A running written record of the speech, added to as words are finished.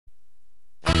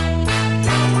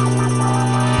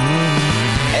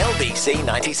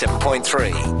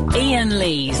97.3. Ian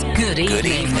Lee's Good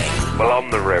Evening. Well,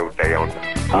 I'm the real Dion.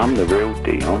 I'm the real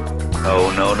Dion.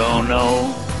 Oh, no, no,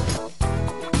 no.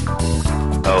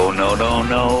 Oh, no, no,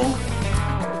 no.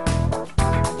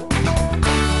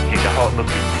 She's a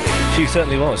hot-looking kid. She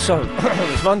certainly was. So,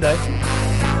 it's Monday.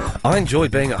 I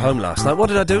enjoyed being at home last night. What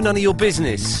did I do? None of your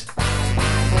business.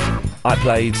 I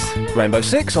played Rainbow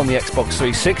Six on the Xbox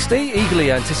 360,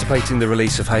 eagerly anticipating the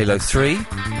release of Halo 3.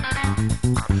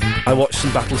 I watched some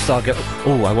Battlestar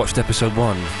I watched episode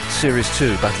 1, Series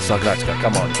 2, Battlestar Galactica.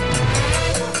 Come on.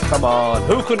 Come on.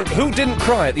 Who didn't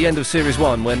cry at the end of Series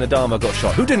 1 when Adama got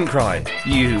shot? Who didn't cry?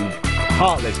 You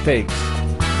heartless pigs.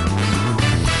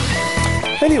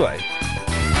 Anyway.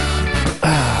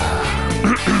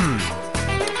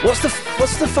 What's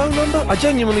the phone number? I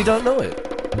genuinely don't know it.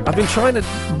 I've been trying to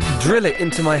drill it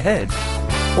into my head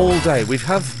all day. We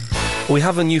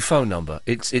have a new phone number.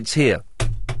 It's here.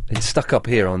 It's stuck up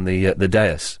here on the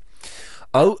dais.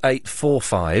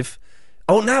 0845.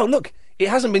 Oh, now look, it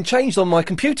hasn't been changed on my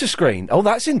computer screen. Oh,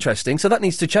 that's interesting. So that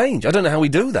needs to change. I don't know how we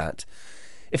do that.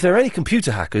 If there are any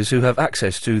computer hackers who have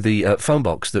access to the phone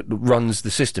box that runs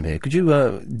the system here, could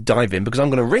you dive in, because I'm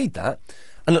going to read that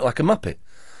and look like a muppet.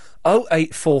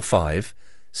 0845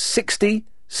 60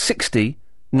 60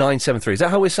 973. Is that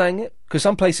how we're saying it? Because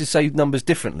some places say numbers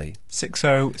differently.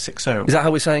 6060. Is that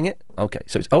how we're saying it? Okay,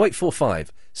 so it's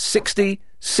 0845 60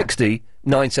 60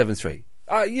 973.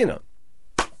 You know.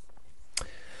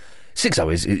 60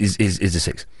 is the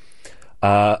 6.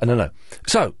 No.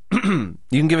 So, you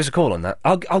can give us a call on that.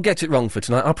 I'll get it wrong for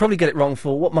tonight. I'll probably get it wrong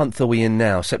for... What month are we in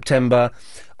now? September.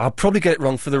 I'll probably get it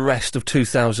wrong for the rest of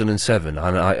 2007.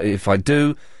 And if I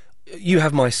do... You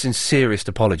have my sincerest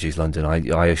apologies, London.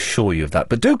 I assure you of that.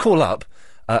 But do call up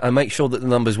and make sure that the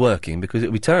number's working, because it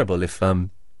would be terrible if, for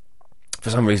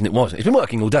some reason, it wasn't. It's been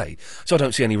working all day, so I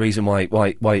don't see any reason why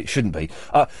it shouldn't be.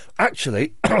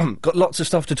 Actually, got lots of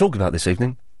stuff to talk about this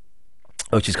evening,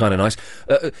 which is kind of nice,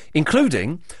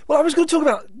 including... Well, I was going to talk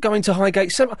about going to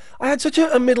Highgate Cemetery. I had such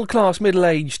a middle-class,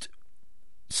 middle-aged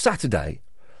Saturday.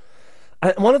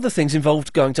 And one of the things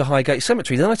involved going to Highgate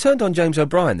Cemetery. Then I turned on James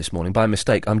O'Brien this morning by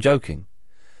mistake. I'm joking.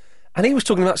 And he was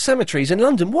talking about cemeteries in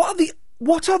London.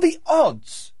 What are the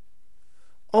odds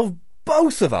of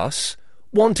both of us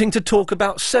wanting to talk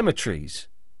about cemeteries?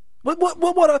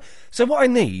 So what I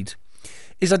need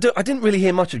is I didn't really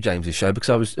hear much of James's show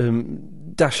because I was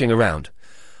dashing around.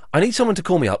 I need someone to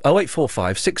call me up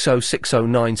 0845 60 60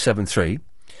 973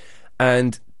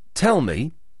 and tell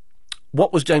me,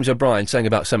 what was James O'Brien saying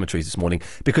about cemeteries this morning?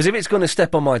 Because if it's going to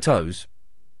step on my toes,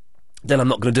 then I'm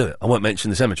not going to do it. I won't mention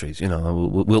the cemeteries. You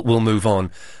know, we'll move on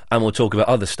and we'll talk about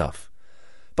other stuff.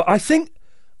 But I think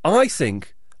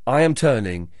I am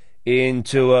turning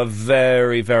into a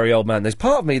very, very old man. There's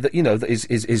part of me that, you know, that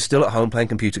is still at home playing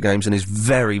computer games and is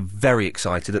very, very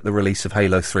excited at the release of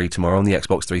Halo 3 tomorrow on the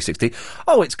Xbox 360.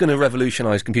 Oh, it's going to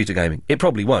revolutionise computer gaming. It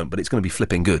probably won't, but it's going to be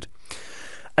flipping good.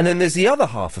 And then there's the other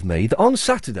half of me that on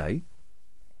Saturday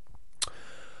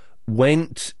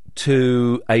went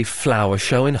to a flower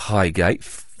show in Highgate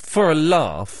for a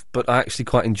laugh, but I actually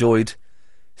quite enjoyed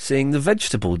seeing the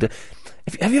vegetable.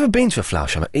 Have you ever been to a flower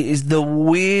show? It is the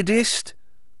weirdest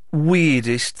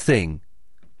thing.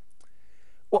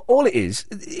 Well, all it is,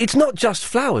 it's not just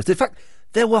flowers. In fact,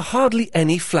 there were hardly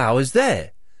any flowers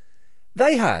there.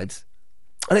 They had,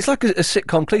 and it's like a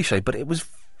sitcom cliche, but it was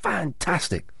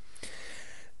fantastic.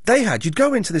 You'd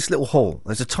go into this little hall.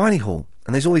 There's a tiny hall,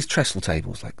 and there's all these trestle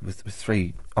tables, like with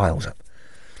 3 aisles up.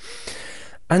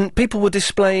 And people were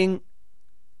displaying,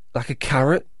 like, a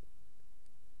carrot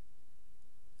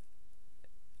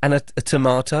and a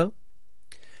tomato.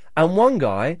 And one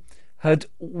guy had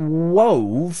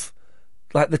wove,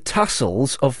 like, the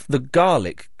tassels of the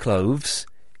garlic cloves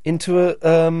into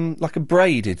like a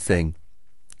braided thing.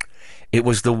 It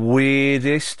was the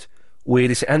weirdest.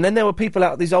 And then there were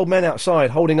people these old men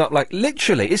outside holding up, like,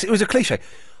 literally, it was a cliche,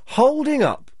 holding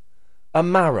up a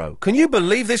marrow. Can you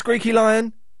believe this, Greeky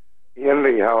Lion? Ian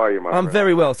Lee, how are you, my I'm friend?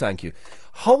 very well, thank you.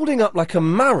 Holding up, like, a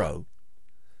marrow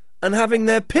and having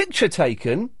their picture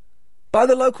taken by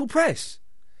the local press.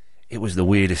 It was the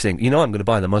weirdest thing. You know, I'm going to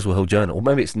buy the Muswell Hill Journal, or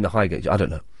maybe it's in the Highgate, I don't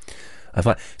know.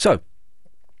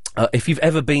 If you've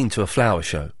ever been to a flower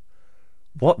show,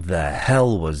 what the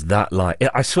hell was that like?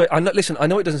 I swear, listen, I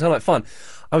know it doesn't sound like fun.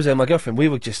 I was there with my girlfriend,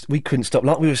 we couldn't stop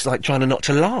laughing. We were just, like, trying not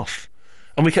to laugh.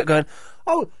 And we kept going,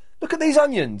 oh, look at these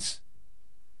onions.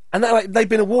 And they've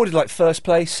been awarded, like, first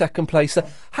place, second place.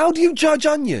 How do you judge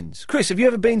onions? Chris, have you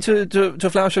ever been to a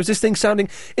flower show? Is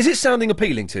it sounding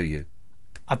appealing to you?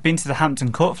 I've been to the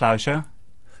Hampton Court Flower Show.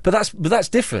 But that's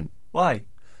different. Why?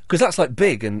 Because that's, like,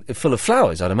 big and full of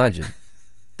flowers, I'd imagine.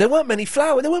 There weren't many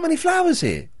flowers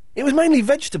here. It was mainly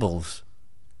vegetables.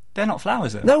 They're not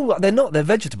flowers, though. No, they're not. They're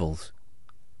vegetables.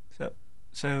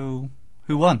 So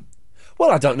who won? Well,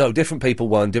 I don't know. Different people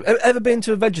won. Ever been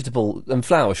to a vegetable and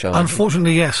flower show?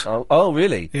 Unfortunately, yes. Oh,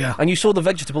 really? Yeah. And you saw the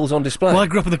vegetables on display? Well, I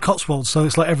grew up in the Cotswolds, so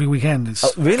it's like every weekend.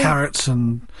 It's really? Carrots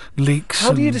and leeks.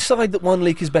 How do you decide that one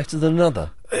leek is better than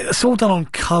another? It's all done on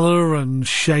colour and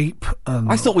shape.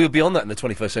 And I thought we would be on that in the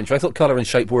 21st century. I thought colour and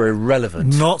shape were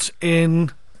irrelevant. Not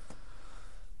in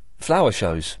flower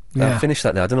shows. Yeah. Finish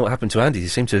that now. I don't know what happened to Andy. He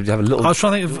seemed to have a little... I was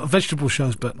trying to think of vegetable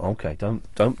shows, but... Okay, don't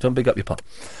big up your pot.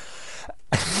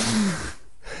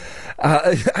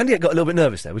 Andy got a little bit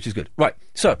nervous there, which is good. Right,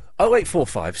 so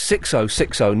 0845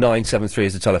 6060 973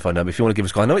 is the telephone number if you want to give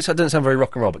us a call. I know it doesn't sound very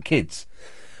rock and roll, but kids,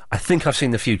 I think I've seen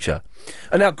the future.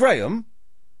 And now, Graham...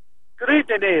 Good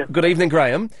evening, Ian. Good evening,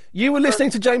 Graham. You were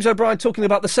listening to James O'Brien talking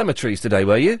about the cemeteries today,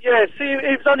 were you? Yeah, see,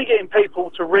 he was only getting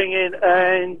people to ring in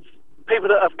and people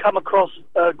that have come across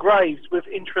graves with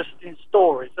interesting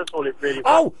stories. That's all it really was.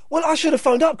 Oh, well, I should have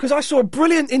phoned up because I saw a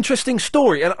brilliant, interesting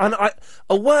story and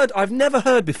a word I've never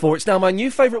heard before. It's now my new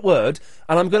favourite word,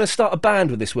 and I'm going to start a band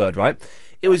with this word, right?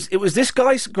 It was this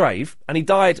guy's grave, and he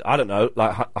died, I don't know,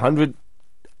 like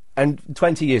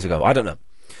 120 years ago. I don't know.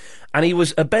 And he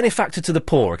was a benefactor to the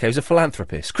poor, okay? He was a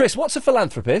philanthropist. Chris, what's a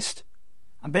philanthropist?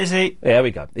 I'm busy. There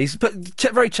we go. He's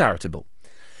very charitable.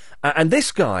 And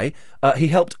this guy, he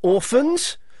helped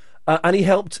orphans, and he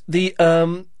helped he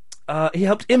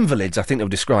helped invalids, I think they were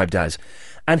described as.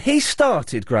 And he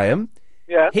started, Graham.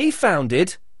 Yeah. He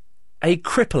founded a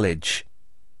cripplage.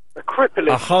 A cripplage?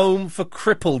 A home for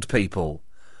crippled people.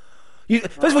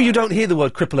 First of all, you don't hear the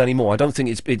word cripple anymore. I don't think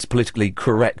it's politically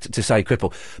correct to say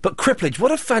cripple. But cripplage,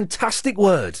 what a fantastic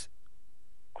word.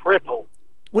 Cripple?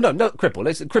 Well, no, cripple.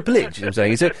 It's cripplage, you know what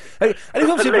I'm saying. And he's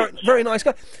obviously a very, very nice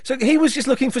guy. So he was just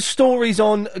looking for stories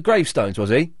on gravestones, was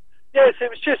he? Yes, it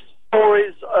was just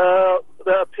stories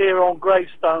that appear on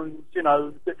gravestones, you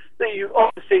know, that you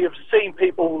obviously have seen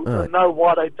people know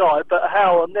why they died, but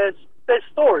how, and their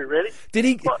story, really. Did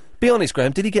he, be honest,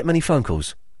 Graham, did he get many phone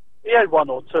calls? He had one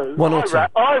or two.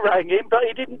 I rang him, but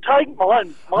he didn't take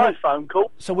my phone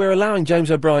call. So we're allowing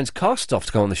James O'Brien's cast staff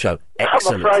to come on the show.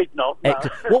 Excellent. I'm afraid not. No.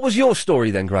 What was your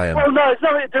story then, Graham? Well, no, it's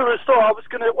nothing to do with the story.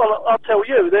 I'll tell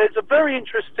you. There's a very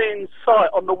interesting site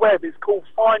on the web. It's called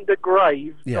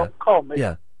findagrave.com.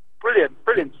 Yeah.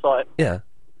 Brilliant site. Yeah.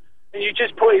 And you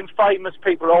just put in famous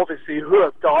people, obviously, who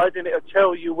have died, and it'll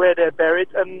tell you where they're buried,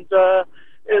 and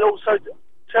it'll also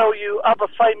tell you other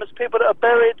famous people that are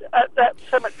buried at that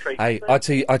cemetery. Hey, I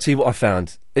tell you what I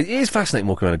found. It is fascinating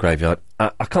walking around a graveyard.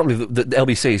 I can't believe that the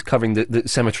LBC is covering the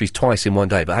cemeteries twice in one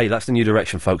day, but hey, that's the new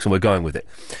direction, folks, and we're going with it.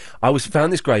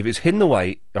 Found this grave. It was hidden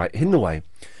away.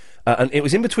 And it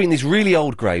was in between these really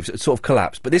old graves that had sort of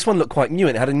collapsed, but this one looked quite new,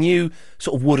 and it had a new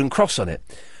sort of wooden cross on it.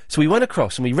 So we went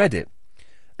across and we read it,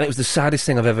 and it was the saddest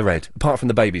thing I've ever read, apart from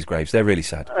the babies' graves. They're really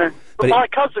sad. But my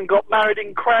cousin got married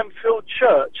in Cranfield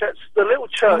Church. That's the little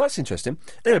church. Oh, that's interesting.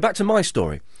 Anyway, back to my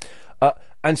story.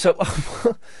 And so,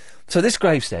 so this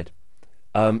grave said,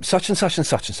 such and such and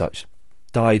such and such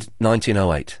died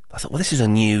 1908. I thought, well, this is a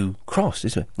new cross,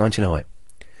 isn't it? 1908.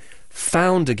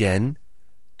 Found again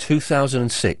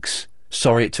 2006.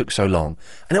 Sorry it took so long.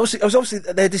 And it was obviously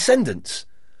their descendants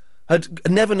had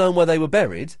never known where they were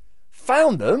buried,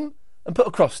 found them, and put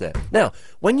a cross there. Now,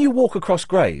 when you walk across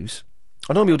graves,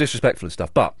 I don't want to be all disrespectful and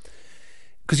stuff, but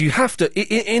because you have to,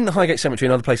 in the Highgate Cemetery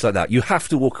and other places like that, you have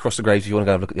to walk across the graves if you want to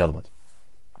go and look at the other ones.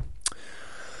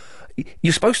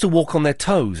 You're supposed to walk on their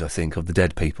toes, I think, of the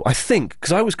dead people. I think,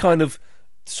 because I was kind of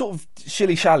sort of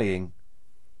shilly-shallying,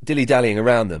 dilly-dallying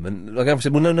around them, and like I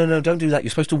said, well, no, don't do that. You're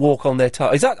supposed to walk on their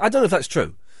toes. Is that? I don't know if that's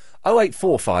true.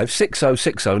 0845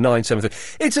 6060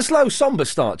 973. It's a slow, sombre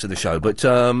start to the show, but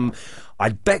I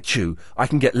bet you I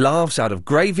can get laughs out of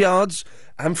graveyards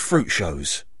and fruit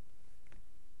shows.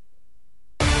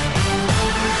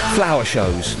 Flower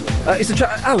shows. Is the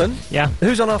Alan? Yeah.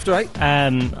 Who's on after 8?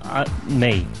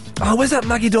 Me. Oh, where's that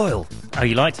Maggie Doyle? Oh,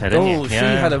 you liked her, didn't you? Oh, she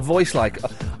had a voice like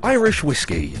Irish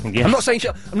whiskey. Yes. I'm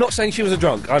not saying she was a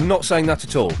drunk. I'm not saying that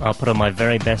at all. I'll put on my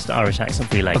very best Irish accent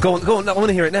for you later. Go on. I want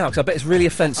to hear it now because I bet it's really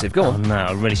offensive. Go on. No,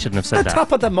 I really shouldn't have said that.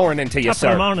 Top of the morning to you, sir.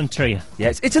 Top of the morning to you.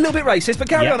 Yes, it's a little bit racist, but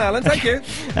carry on, Alan. Thank you.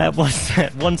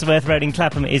 Wandsworth Road in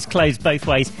Clapham is closed both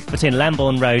ways between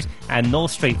Lambourne Road and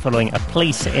North Street following a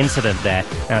police incident there.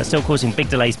 Now, it's still causing big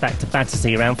delays back to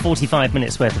Battersea, around 45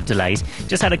 minutes worth of delays.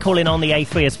 Just had a call in on the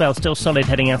A3 as well, still solid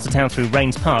heading out of town through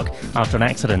Rains Park after an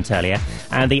accident earlier.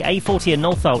 And the A40 in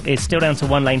Northolt is still down to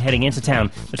one lane heading into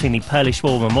town between the Perlish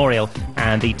Wall Memorial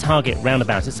and the Target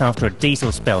roundabout. It's after a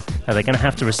diesel spill. They're going to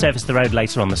have to resurface the road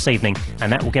later on this evening,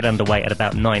 and that will get underway at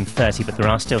about 9:30, but there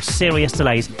are still serious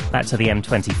delays back to the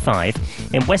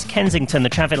M25. In West Kensington, the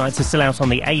traffic lights are still out on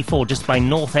the A4 just by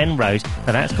North End Road,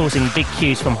 but that's causing big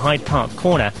queues from Hyde Park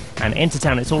Corner, and into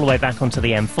town it's all the way back onto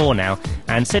the M4 now.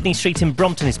 And Sydney Street in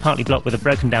Brompton is partly blocked with a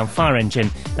broken down fire engine,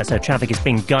 so traffic is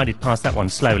being guided past that one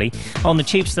slowly. On the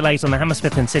tubes, delays on the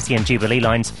Hammersmith and City and Jubilee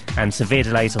lines, and severe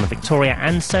delays on the Victoria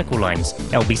and Circle lines.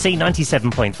 LBC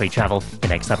 97.3 travel. Your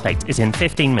next update is in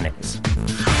 15 minutes.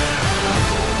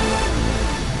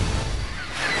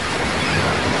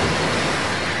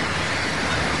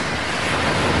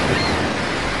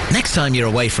 Next time you're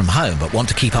away from home but want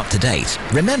to keep up to date,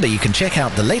 remember you can check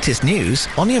out the latest news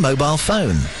on your mobile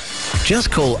phone.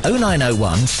 Just call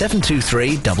 0901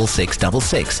 723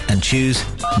 6666 and choose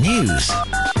News.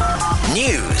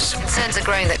 News. Concerns are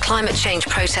growing that climate change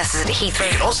protesters at Heathrow.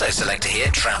 You can also select to hear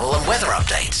travel and weather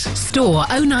updates. Store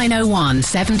 0901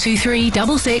 723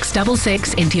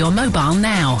 6666 into your mobile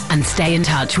now and stay in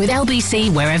touch with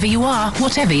LBC wherever you are,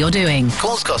 whatever you're doing.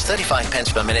 Calls cost 35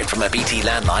 pence per minute from a BT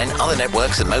landline. Other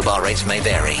networks and mobile rates may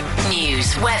vary.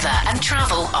 News, weather and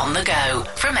travel on the go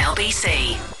from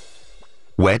LBC.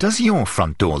 Where does your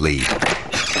front door lead?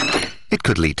 It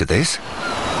could lead to this.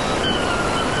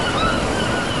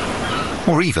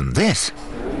 Or even this.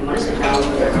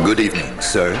 Good evening,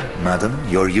 sir, madam.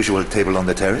 Your usual table on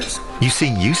the terrace? You see,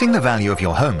 using the value of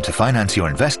your home to finance your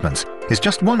investments is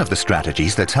just one of the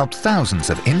strategies that's helped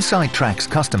thousands of Inside Track's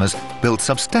customers build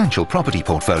substantial property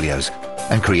portfolios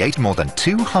and create more than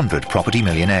 200 property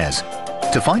millionaires.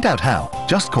 To find out how,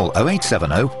 just call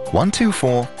 0870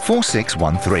 124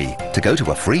 4613 to go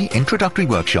to a free introductory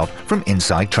workshop from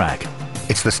Inside Track.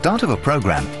 It's the start of a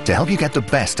program to help you get the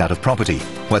best out of property,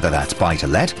 whether that's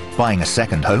buy-to-let, buying a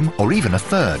second home, or even a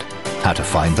third. How to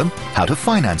find them, how to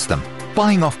finance them,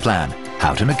 buying off plan,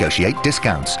 how to negotiate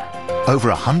discounts. Over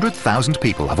 100,000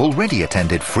 people have already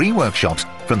attended free workshops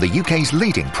from the UK's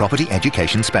leading property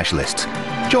education specialists.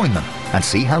 Join them and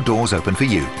see how doors open for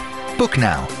you. Book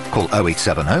now. Call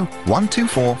 0870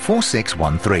 124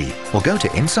 4613 or go to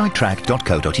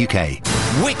insidetrack.co.uk.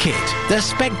 Wicked, the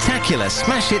spectacular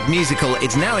smash hit musical,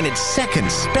 is now in its second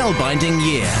spellbinding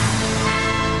year.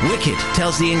 Wicked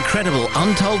tells the incredible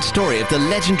untold story of the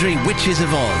legendary Witches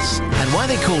of Oz and why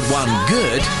they called one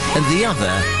good and the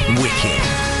other wicked.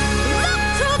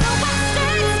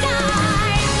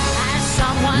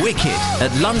 Wicked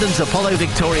at London's Apollo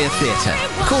Victoria Theatre.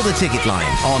 Call the ticket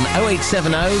line on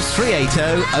 0870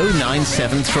 380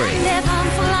 0973.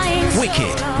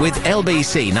 Wicked with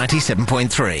LBC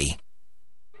 97.3.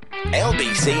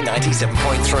 LBC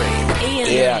 97.3.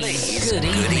 Yes. Good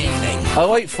evening.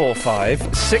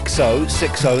 0845 60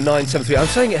 60 973. I'm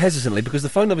saying it hesitantly because the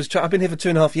phone number's I've been here for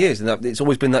 2.5 years and it's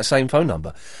always been that same phone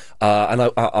number. And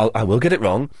I will get it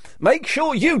wrong. Make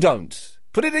sure you don't.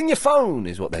 Put it in your phone,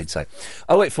 is what they'd say.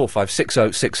 0845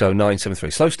 60 60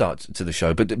 973. Slow start to the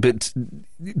show, but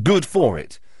good for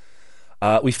it.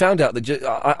 We found out that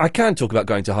I can talk about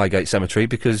going to Highgate Cemetery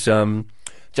because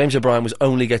James O'Brien was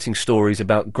only getting stories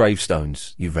about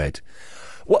gravestones you've read.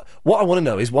 What I want to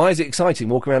know is, why is it exciting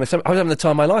walking around the cemetery? I was having the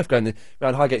time of my life going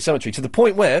around Highgate Cemetery to the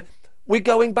point where we're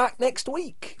going back next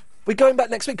week. We're going back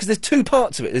next week because there's two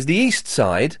parts of it. There's the east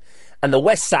side and the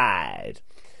west side.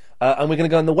 And we're going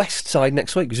to go on the west side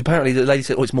next week, because apparently the lady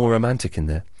said, it's more romantic in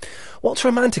there. What's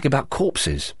romantic about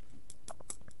corpses?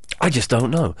 I just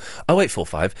don't know.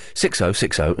 0845 60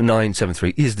 60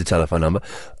 973 is the telephone number,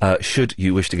 should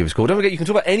you wish to give us a call. Don't forget, you can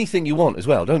talk about anything you want as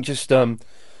well. Don't just, I've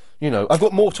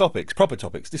got more topics, proper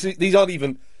topics. These aren't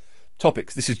even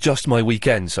topics. This is just my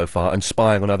weekend so far and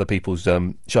spying on other people's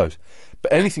shows.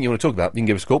 But anything you want to talk about, you can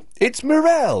give us a call. It's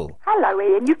Morel. Hello,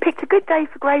 Ian. You picked a good day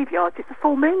for graveyards. It's a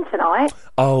full moon tonight.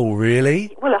 Oh,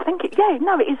 really? Well, I think it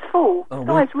is full. The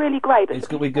sky's really grey, but it's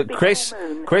Chris,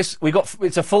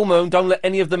 it's a full moon. Don't let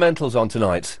any of the mentals on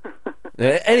tonight.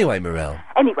 Anyway, Morel.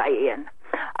 Anyway, Ian,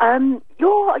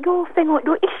 your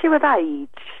issue of age.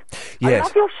 Yes. I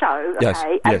love your show, okay,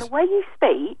 yes. and the way you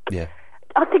speak. Yeah.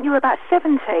 I think you're about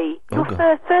 70. You're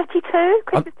 32,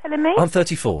 Chris was telling me. I'm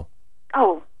 34.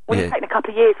 Oh, well, you've taken a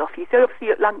couple of years off you, so obviously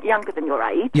you're younger than your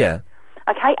age. Yeah.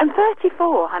 Okay, and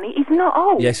 34, honey, is not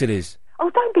old. Yes, it is. Oh,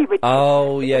 don't be ridiculous.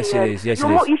 Oh, yes, it is. Yes, it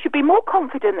is. You should be more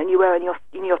confident than you were in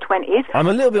your 20s. I'm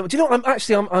a little bit. Do you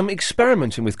know? I'm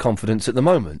experimenting with confidence at the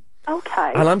moment.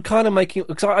 Okay. And I'm kind of making,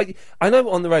 because I know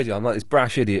on the radio I'm like this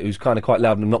brash idiot who's kind of quite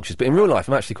loud and obnoxious, but in real life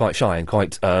I'm actually quite shy and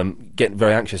quite getting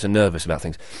very anxious and nervous about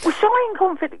things. Well, shy and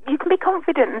confident, you can be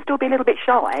confident and still be a little bit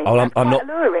shy. Oh, I'm not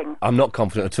alluring. I'm not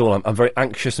confident at all. I'm very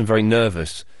anxious and very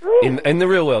nervous. Really? In the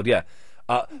real world, yeah.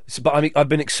 But I mean, I've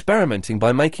been experimenting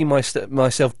by making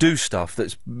myself do stuff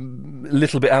that's a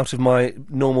little bit out of my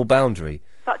normal boundary.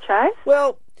 Such as?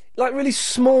 Well, like really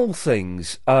small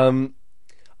things.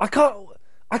 I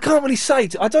can't really say.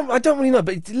 I don't really know.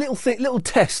 But it's little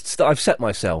tests that I've set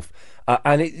myself,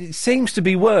 and it seems to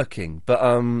be working. But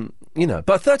you know,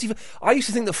 but 30. I used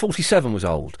to think that 47 was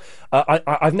old.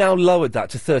 I've now lowered that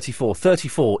to 34.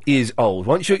 34 is old.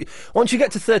 Once you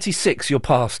get to 36, you're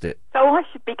past it. So I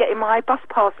should be getting my bus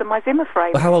pass and my Zimmer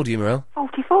frame. Well, how old are you, Morel?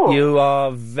 44. You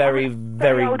are very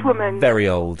old woman. very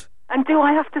old. And do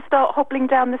I have to start hobbling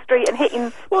down the street and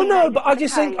hitting... Well, no, but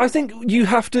I think you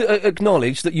have to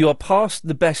acknowledge that you are past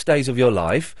the best days of your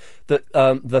life, that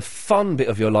the fun bit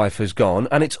of your life has gone,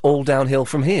 and it's all downhill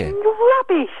from here.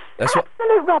 Rubbish.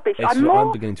 Absolute rubbish. It's I'm what more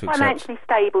I'm beginning to accept. financially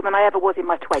stable than I ever was in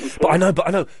my 20s. But I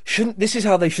know. This is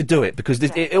how they should do it, because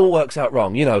it all works out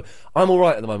wrong. You know, I'm all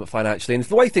right at the moment financially, and if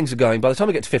the way things are going, by the time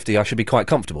I get to 50, I should be quite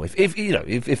comfortable. If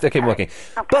they keep working.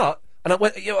 Okay. But I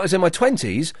was in my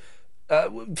 20s.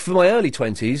 For my early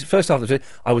 20s, first half of the 20s,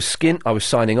 I was skint, I was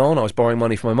signing on, I was borrowing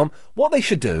money from my mum. What they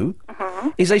should do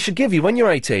is they should give you, when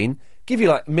you're 18, give you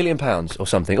like £1 million or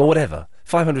something, or whatever,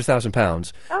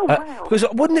 £500,000. Oh, wow. Because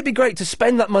wouldn't it be great to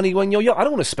spend that money when you're young? I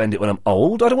don't want to spend it when I'm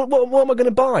old. I don't want, what am I going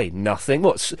to buy? Nothing.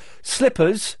 What,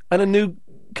 slippers and a new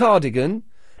cardigan?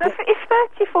 So if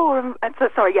 34 and...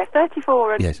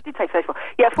 34 and... Yes. You did say 34.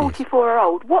 Yeah, 44 are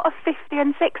old. What are 50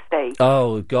 and 60?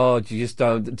 Oh, God, you just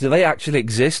don't... Do they actually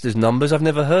exist as numbers? I've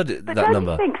never heard But that don't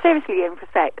number. you think, seriously, Ian, for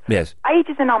a sec, Yes. age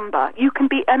is a number. You can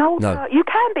be an old... No. You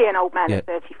can be an old man Yeah. at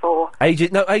 34. Age,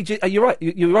 you're right.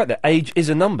 You're right there. Age is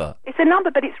a number. It's a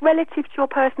number, but it's relative to your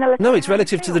personality. No, it's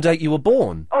relative to the date you were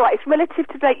born. All right, it's relative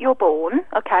to the date you're born,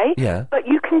 okay? Yeah. But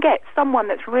you can get someone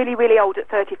that's really, really old at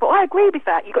 34. I agree with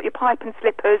that. You've got your pipe and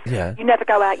slippers. Yeah. You never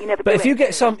go out, you never But do if you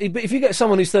anything. get if you get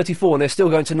someone who's 34 and they're still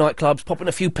going to nightclubs, popping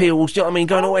a few pills, do you know what I mean,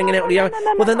 going all hanging out with the young,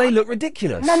 well then they look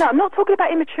ridiculous. No, I'm not talking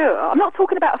about immature. I'm not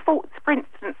talking about for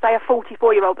instance, say a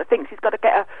 44-year-old that thinks he's got to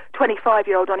get a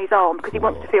 25-year-old on his arm because he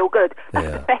wants to feel good.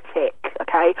 That's pathetic,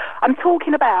 okay? I'm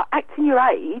talking about acting your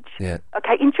age,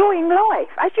 okay, enjoying life.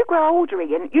 As you grow older,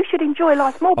 Ian, you should enjoy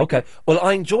life more. Okay, well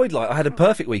I enjoyed life. I had a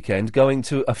perfect weekend going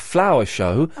to a flower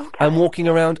show and walking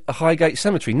around a Highgate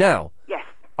Cemetery. Now, yes,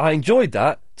 I enjoyed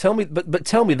that. Tell me, but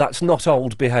tell me that's not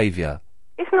old behaviour.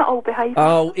 It's not old behaviour.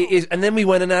 Oh, it is. And then we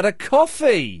went and had a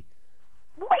coffee.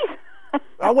 What is...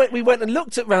 We went and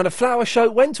looked around a flower show,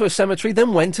 went to a cemetery,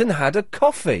 then went and had a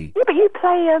coffee. Yeah, but you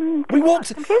play,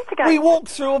 computer games. We walked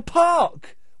through a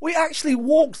park. We actually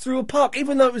walked through a park,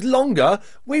 even though it was longer.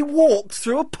 We walked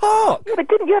through a park. Yeah, but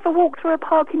didn't you ever walk through a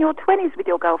park in your 20s with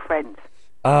your girlfriend?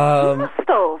 You must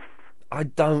have. I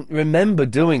don't remember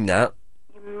doing that.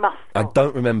 You must. I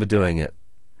don't remember doing it.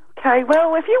 Okay,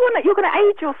 well, if you want, you're going to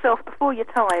age yourself before your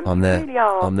time. I'm there. You really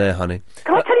are. I'm there, honey.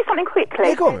 Can I tell you something quickly?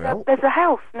 Yeah, go on, Meryl. There's a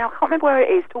house now. I can't remember where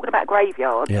it is. Talking about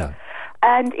graveyards. Yeah.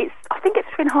 And I think it's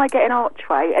between Highgate and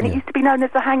Archway, and it used to be known as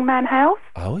the Hangman House.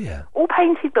 Oh yeah. All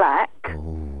painted black.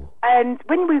 Ooh. And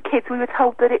when we were kids, we were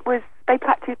told that they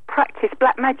practiced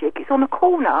black magic. It's on a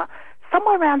corner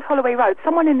somewhere around Holloway Road.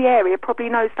 Someone in the area probably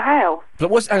knows the house. But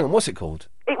what's it called?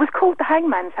 It was called the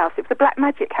Hangman's House. It was the Black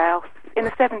Magic House in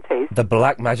the 70s. The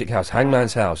Black Magic House,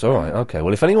 Hangman's House. All right, okay.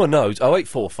 Well, if anyone knows,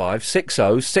 0845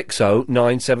 60 60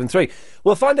 973.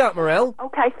 We'll find out, Morel.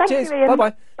 Okay, thank Cheers. you, Ian.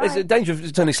 Bye-bye. There's a danger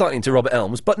of turning slightly into Robert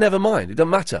Elms, but never mind. It doesn't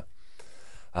matter.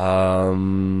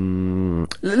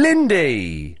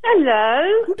 Lindy.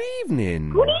 Hello. Good evening.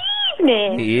 Good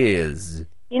evening. He is.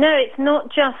 You know, it's not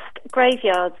just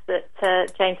graveyards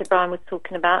that James O'Brien was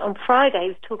talking about. On Friday, he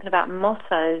was talking about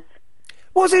mottos.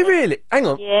 Was he really? Hang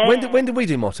on. Yeah. When did we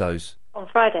do mottos? On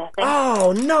Friday, I think.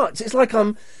 Oh, nuts. It's like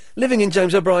I'm living in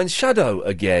James O'Brien's shadow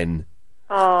again.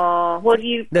 Oh, well,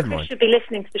 Never Chris mind. should be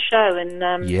listening to the show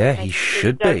and... Yeah, he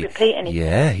should don't be. repeat anything.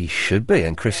 Yeah, he should be.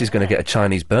 And Chris is going to get a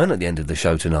Chinese burn at the end of the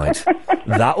show tonight.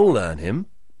 That'll learn him.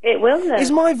 It will, though. Is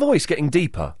my voice getting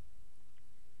deeper?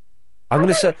 I'm going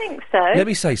to say. I think so. Let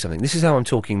me say something. This is how I'm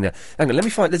talking now. Hang on, let me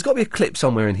find. There's got to be a clip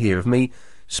somewhere in here of me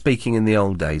speaking in the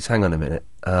old days. Hang on a minute.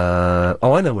 I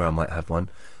know where I might have one.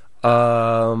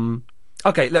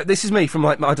 Okay, look, this is me from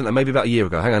like I don't know, maybe about a year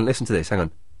ago. Hang on, listen to this. Hang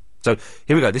on. So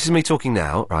here we go. This is me talking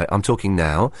now. Right, I'm talking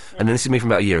now, and then this is me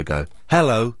from about a year ago.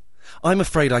 Hello. I'm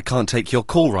afraid I can't take your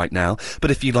call right now,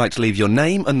 but if you'd like to leave your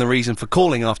name and the reason for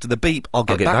calling after the beep, I'll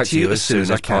get back to you as soon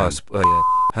as I can. possible. Yeah.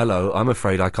 Hello, I'm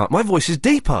afraid I can't. My voice is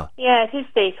deeper. Yeah, it is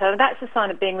deeper. That's a sign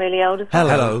of being really old as well.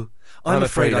 Hello. I'm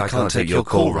afraid I can't take your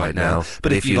call right now,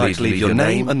 but if you'd like to leave your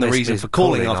name and the reason for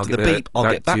calling after the beep,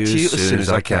 I'll get back to you as soon as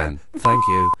I can. Thank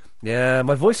you. Yeah,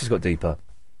 my voice has got deeper.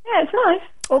 Yeah, it's nice.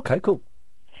 Okay, cool.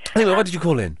 Anyway, why did you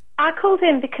call in? I called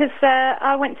in because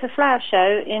I went to a flower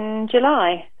show in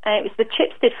July. It was the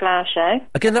Chipstead Flower Show.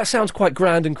 Again, that sounds quite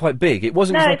grand and quite big. It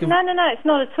wasn't No, like it's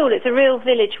not at all. It's a real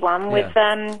village one with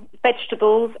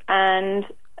vegetables and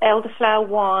elderflower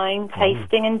wine,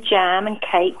 tasting and jam and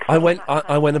cakes. I went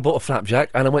and bought a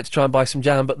flapjack, and I went to try and buy some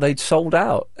jam, but they'd sold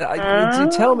out. You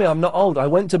tell me I'm not old. I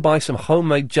went to buy some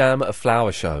homemade jam at a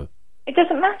flower show. It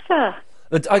doesn't matter.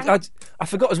 I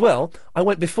forgot as well. I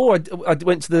went before I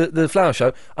went to the flower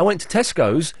show. I went to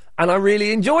Tesco's and I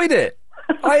really enjoyed it.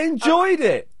 I enjoyed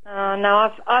it. Oh no,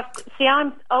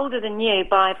 I'm older than you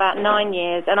by about 9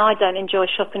 years, and I don't enjoy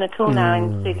shopping at all now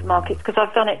in supermarkets because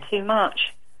I've done it too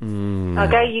much.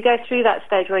 You go through that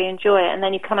stage where you enjoy it, and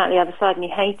then you come out the other side and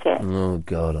you hate it. Oh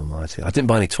God Almighty! I didn't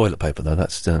buy any toilet paper though.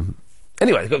 That's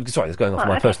anyway. Sorry, it's going off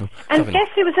my personal. And guess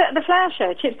who was at the flower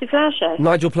show? Chipstead Flower Show.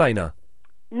 Nigel Planer.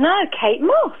 No, Kate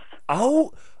Moss.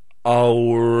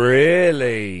 Oh,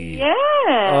 really?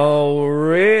 Yeah. Oh,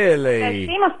 really?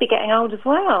 So she must be getting old as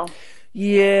well.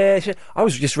 Yeah, I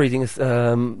was just reading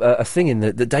a thing in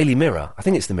the Daily Mirror. I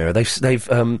think it's the Mirror. They've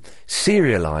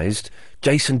serialised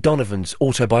Jason Donovan's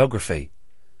autobiography.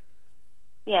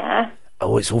 Yeah.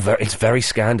 Oh, it's very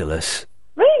scandalous.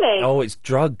 Really? Oh, it's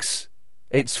drugs.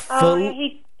 It's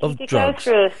full of did drugs.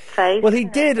 Go through a phase. Well, he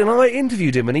did, and I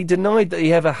interviewed him, and he denied that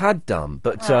he ever had done.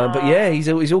 But yeah,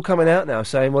 he's all coming out now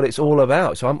saying what it's all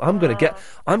about. So I'm going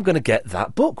to get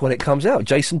that book when it comes out.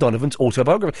 Jason Donovan's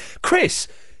autobiography. Chris,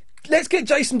 let's get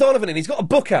Jason Donovan in. He's got a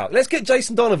book out. Let's get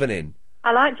Jason Donovan in.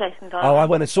 I like Jason Donovan. Oh, I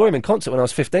went and saw him in concert when I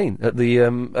was 15 at the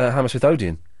Hammersmith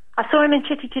Odeon. I saw him in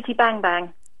Chitty Chitty Bang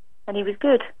Bang, and he was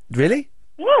good. Really?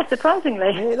 Yeah,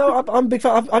 surprisingly. Yeah, no, I'm a big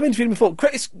fan. I've interviewed him before.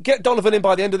 Chris, get Donovan in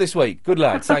by the end of this week. Good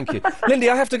lad, thank you.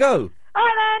 Lindy, I have to go. All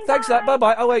right, then. Thanks for that.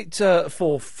 Bye-bye.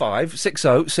 0845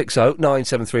 6060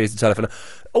 973 is the telephone.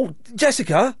 Oh,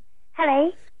 Jessica?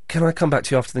 Hello. Can I come back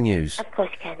to you after the news? Of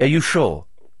course you can. Are you sure?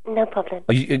 No problem.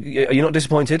 Are you not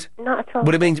disappointed? Not at all.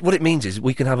 What it means is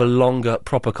we can have a longer,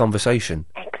 proper conversation.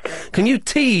 Excellent. Can you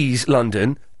tease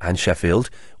London and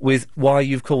Sheffield with why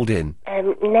you've called in?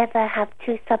 Never have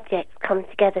two subjects come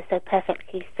together so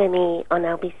perfectly for me on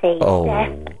LBC. Oh.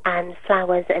 Death and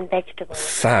flowers and vegetables.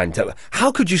 Fantastic.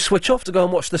 How could you switch off to go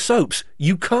and watch the soaps?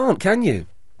 You can't, can you?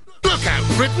 Look out,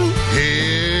 Britain!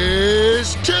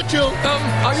 Here's Churchill!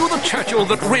 Are you the Churchill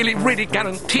that really, really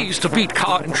guarantees to beat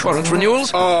car insurance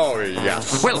renewals? Oh,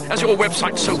 yes. Well, as your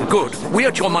website's so good, we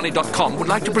at yourmoney.com would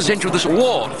like to present you this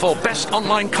award for Best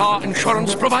Online Car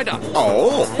Insurance Provider.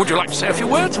 Oh? Would you like to say a few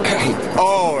words?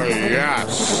 Oh,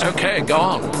 yes. OK, go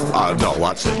on. No,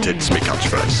 that's it. It's me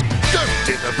catchphrase. Don't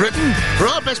dither Britain. For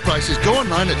our best prices, go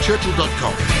online at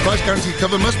churchill.com. Price guaranteed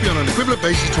cover must be on an equivalent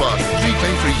basis to ours. 3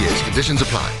 claim 3 years. Conditions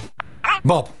apply.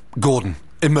 Bob, Gordon,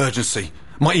 emergency.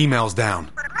 My email's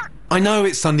down. I know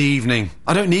it's Sunday evening.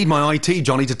 I don't need my IT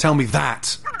Johnny to tell me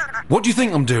that. What do you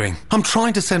think I'm doing? I'm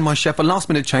trying to send my chef a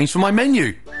last-minute change for my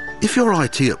menu. If your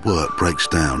IT at work breaks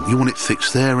down, you want it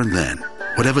fixed there and then,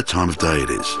 whatever time of day it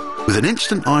is. With an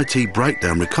instant IT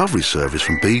breakdown recovery service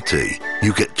from BT,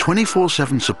 you get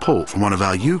 24/7 support from one of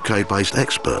our UK-based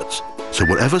experts. So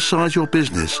whatever size your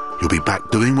business, you'll be back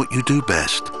doing what you do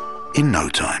best in no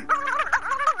time.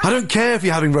 I don't care if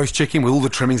you're having roast chicken with all the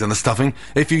trimmings and the stuffing.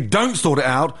 If you don't sort it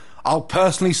out, I'll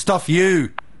personally stuff you.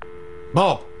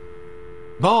 Bob.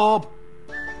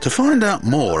 To find out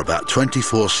more about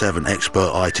 24/7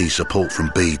 expert IT support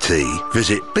from BT,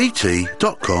 visit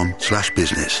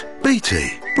bt.com/business.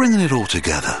 BT, bringing it all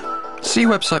together. See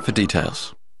website for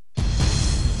details.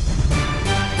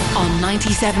 On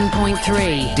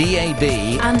 97.3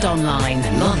 DAB and online.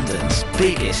 London's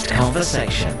biggest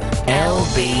conversation.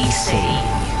 LBC.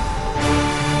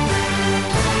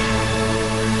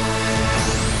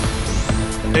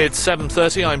 It's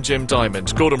 7:30, I'm Jim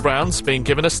Diamond. Gordon Brown's been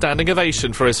given a standing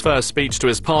ovation for his first speech to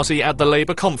his party at the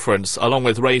Labour conference. Along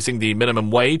with raising the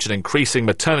minimum wage and increasing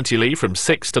maternity leave from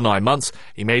 6 to 9 months,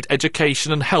 he made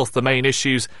education and health the main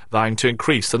issues, vowing to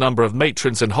increase the number of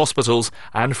matrons in hospitals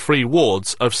and free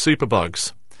wards of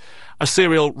superbugs. A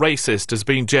serial racist has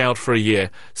been jailed for a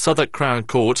year. Southwark Crown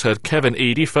Court heard Kevin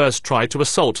Eady first tried to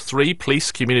assault 3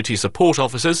 police community support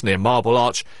officers near Marble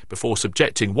Arch before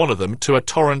subjecting one of them to a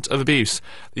torrent of abuse.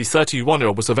 The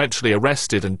 31-year-old was eventually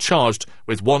arrested and charged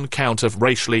with 1 count of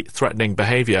racially threatening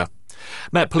behaviour.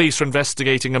 Met Police are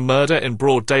investigating a murder in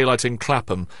broad daylight in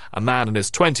Clapham. A man in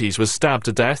his 20s was stabbed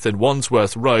to death in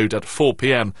Wandsworth Road at 4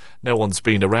 p.m. No one's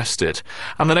been arrested.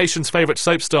 And the nation's favourite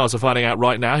soap stars are finding out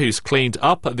right now who's cleaned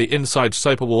up at the Inside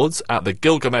Soap Awards at the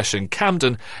Gilgamesh in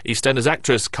Camden. EastEnders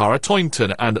actress Cara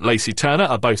Toynton and Lacey Turner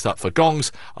are both up for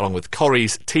gongs, along with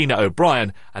Corrie's Tina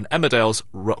O'Brien and Emmerdale's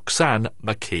Roxanne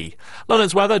McKee.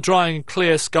 London's weather, dry and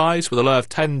clear skies with a low of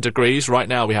 10 degrees. Right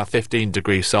now we have 15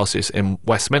 degrees Celsius in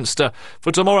Westminster.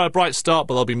 For tomorrow, a bright start,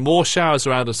 but there'll be more showers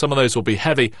around, and some of those will be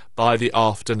heavy by the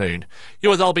afternoon.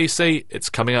 You're with LBC. It's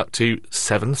coming up to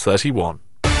 7:31.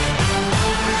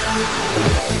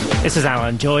 This is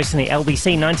Alan Joyce in the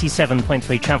LBC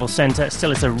 97.3 Travel Centre.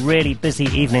 Still, it's a really busy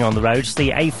evening on the roads.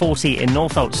 The A40 in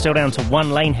Northolt still down to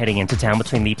one lane heading into town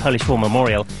between the Polish War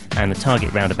Memorial and the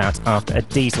Target roundabout after a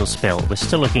diesel spill. We're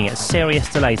still looking at serious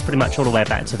delays pretty much all the way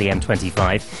back to the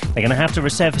M25. They're going to have to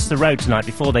resurface the road tonight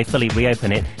before they fully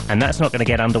reopen it, and that's not going to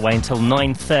get underway until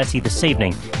 9:30 this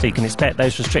evening. So you can expect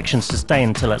those restrictions to stay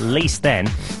until at least then.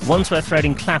 Wandsworth Road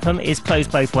in Clapham is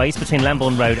closed both ways between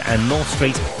Lambourne Road and North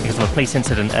Street because of a police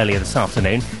incident earlier this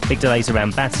afternoon. Big delays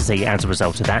around Battersea as a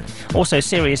result of that. Also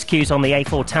serious queues on the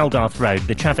A4 Talgarth Road.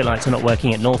 The traffic lights are not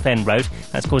working at North End Road.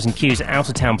 That's causing queues out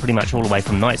of town pretty much all the way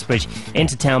from Knightsbridge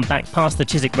into town, back past the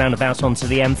Chiswick roundabout onto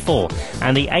the M4.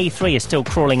 And the A3 is still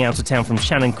crawling out of town from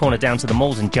Shannon Corner down to the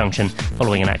Malden Junction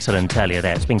following an accident earlier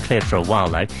there. It's been cleared for a while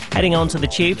though. Heading on to the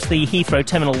tubes, the Heathrow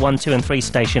Terminal 1, 2 and 3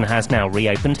 station has now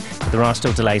reopened, but there are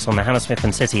still delays on the Hammersmith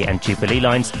and City and Jubilee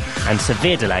lines and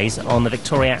severe delays on the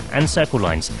Victoria and Circle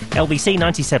lines. LBC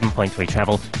 97.3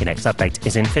 Travel. Your next update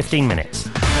is in 15 minutes.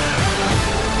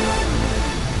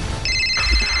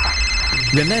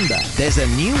 Remember, there's a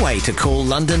new way to call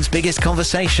London's biggest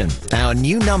conversation. Our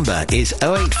new number is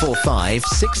 0845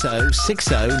 60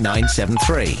 60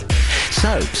 973.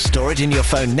 So, store it in your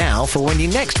phone now for when you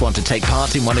next want to take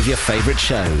part in one of your favourite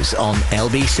shows on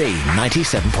LBC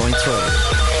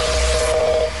 97.3.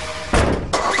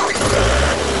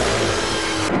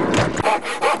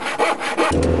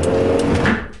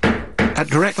 At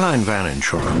Direct Line Van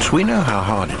Insurance, we know how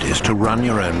hard it is to run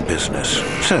your own business.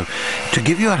 So, to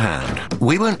give you a hand,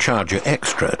 we won't charge you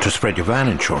extra to spread your van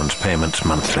insurance payments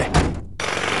monthly.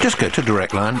 Just go to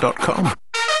directline.com.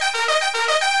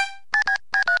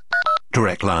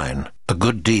 Direct Line. A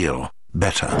good deal.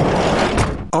 Better.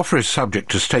 Offer is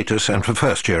subject to status and for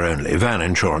first year only. Van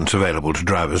insurance available to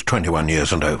drivers 21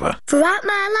 years and over. Throughout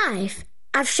my life,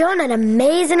 I've shown an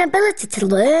amazing ability to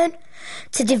learn,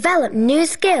 to develop new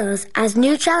skills as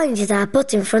new challenges are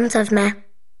put in front of me.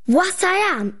 What I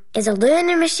am is a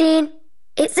learning machine.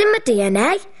 It's in my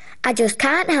DNA. I just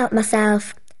can't help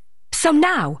myself. So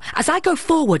now, as I go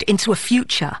forward into a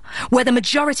future where the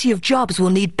majority of jobs will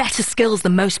need better skills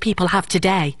than most people have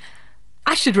today,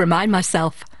 I should remind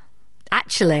myself,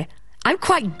 actually, I'm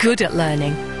quite good at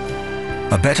learning.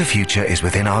 A better future is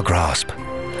within our grasp.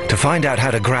 To find out how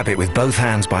to grab it with both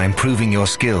hands by improving your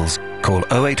skills, call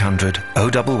 0800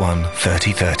 011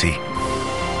 3030.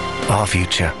 Our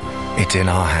future, it's in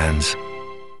our hands.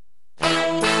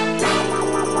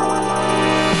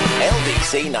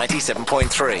 LBC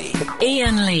 97.3.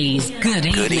 Ian Lee's Good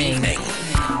Evening. Good evening.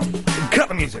 Cut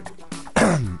the music.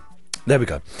 There we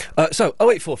go. So,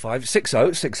 0845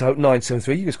 60 60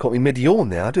 973. You just caught me mid-yawn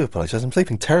there. I do apologise. I'm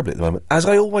sleeping terribly at the moment, as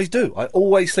I always do. I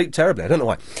always sleep terribly. I don't know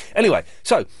why. Anyway,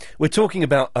 so, we're talking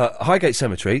about Highgate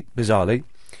Cemetery, bizarrely,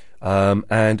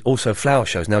 and also flower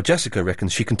shows. Now, Jessica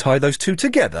reckons she can tie those two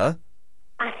together.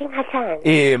 I think I can.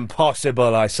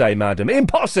 Impossible, I say, madam.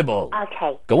 Impossible!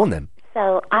 Okay. Go on, then.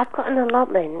 So, I've got an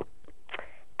allotment,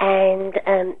 and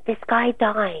this guy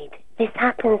died. This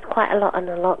happens quite a lot on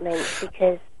allotments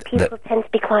because people tend to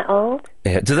be quite old.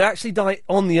 Yeah. Did they actually die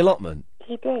on the allotment?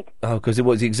 He did. Oh, because he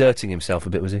was exerting himself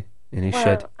a bit, was he? In his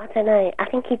shed? I don't know. I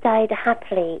think he died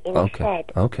happily in his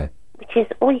shed. Okay. Which is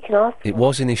all you can ask for. It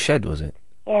was in his shed, was it?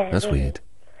 Yeah. That's really weird.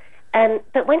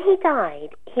 But when he died,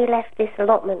 he left this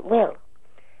allotment will.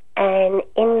 And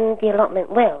in the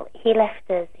allotment will, he left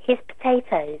us his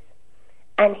potatoes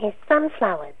and his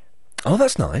sunflowers. Oh,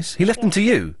 that's nice. He left them to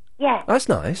you? Yeah. That's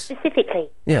nice. Specifically.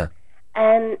 Yeah.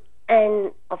 And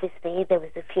obviously there was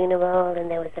a funeral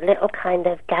and there was a little kind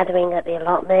of gathering at the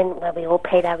allotment where we all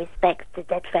paid our respects to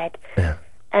dead Fred. Yeah.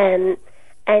 And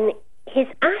his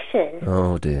ashes,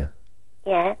 Oh, dear.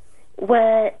 yeah,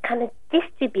 were kind of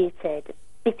distributed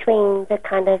between the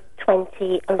kind of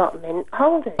 20 allotment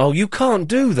holders. Oh, you can't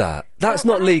do that. That's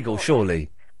not legal,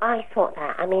 surely. I thought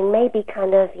that. I mean, maybe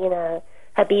kind of,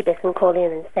 Habiba can call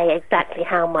in and say exactly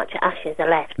how much ashes are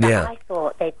left. But Yeah. I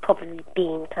thought they'd probably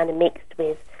been kind of mixed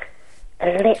with a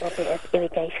little bit of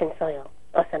irrigation soil.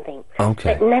 or something.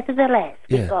 Okay. But nevertheless,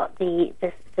 we Yeah. got the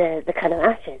kind of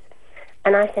ashes.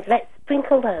 And I said, let's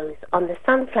sprinkle those on the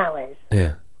sunflowers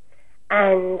Yeah.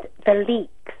 and the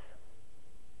leeks.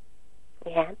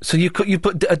 Yeah? So you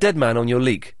put a dead man on your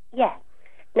leek? Yeah.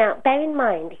 Now, bear in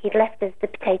mind, he'd left us the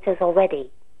potatoes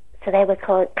already. So they were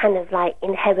kind of like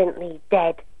inherently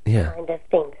dead Yeah. kind of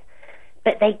things.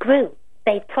 But they grew.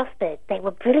 They prospered. They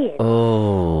were brilliant.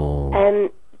 Oh.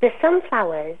 The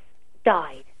sunflowers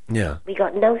died. Yeah. We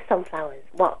got no sunflowers,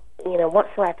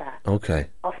 whatsoever, Okay.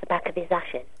 off the back of his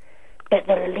ashes. But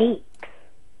the leeks,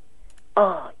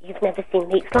 you've never seen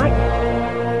leeks like that.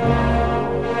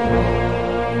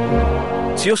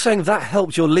 So you're saying that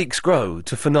helped your leeks grow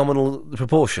to phenomenal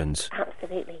proportions?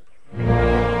 Absolutely.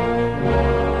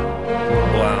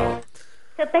 Wow.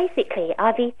 So basically,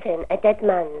 I've eaten a dead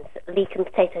man's leek and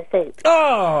potato soup.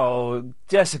 Oh,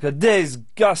 Jessica,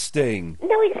 disgusting.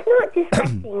 No, it's not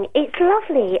disgusting. It's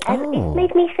lovely, and it's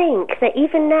made me think that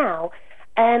even now,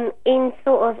 in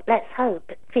sort of, let's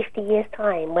hope, 50 years'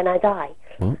 time, when I die,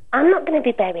 I'm not going to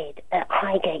be buried at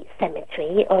Highgate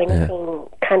Cemetery or anything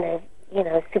kind of,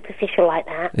 superficial like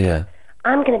that. Yeah.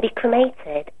 I'm going to be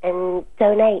cremated and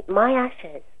donate my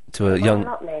ashes To a my young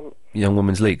allotment.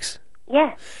 woman's leeks.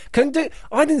 Yeah.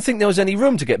 I didn't think there was any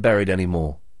room to get buried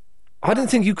anymore. I didn't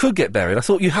think you could get buried. I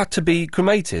thought you had to be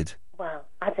cremated. Well,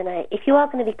 I don't know. If you are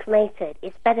going to be cremated,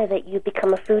 it's better that you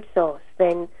become a food source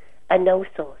than a no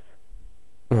source.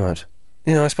 Right.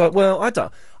 I suppose. Well, I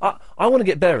don't. I want to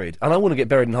get buried, and I want to get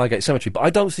buried in Highgate Cemetery, but I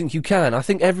don't think you can. I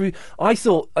think I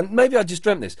thought, and maybe I just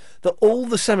dreamt this, that all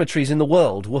the cemeteries in the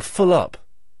world were full up.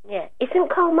 Yeah.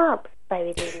 Isn't Karl Marx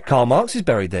buried in? Karl Marx is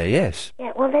buried there, yes.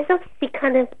 Yeah. Well, there's obviously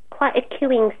kind of quite a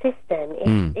queuing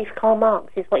system if Karl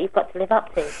Marx is what you've got to live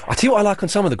up to. I tell you what I like on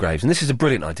some of the graves, and this is a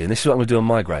brilliant idea, and this is what I'm going to do on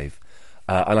my grave.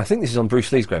 And I think this is on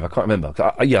Bruce Lee's grave. I can't remember.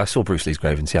 I saw Bruce Lee's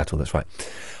grave in Seattle, that's right.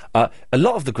 A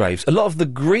lot of the graves, a lot of the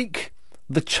Greek,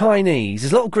 the Chinese,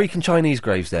 there's a lot of Greek and Chinese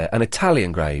graves there, and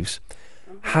Italian graves,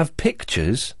 have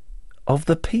pictures of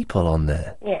the people on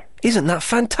there. Yeah. Isn't that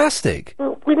fantastic?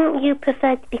 Well, wouldn't you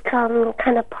prefer to become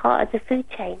kind of part of the food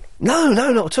chain? No,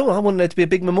 not at all. I want there to be a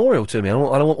big memorial to me. I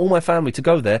want all my family to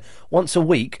go there once a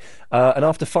week, and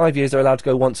after 5 years they're allowed to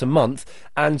go once a month,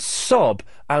 and sob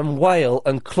and wail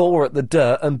and claw at the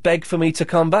dirt and beg for me to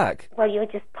come back. Well, you're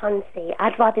just punsy.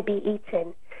 I'd rather be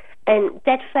eaten. And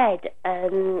Dead Fred,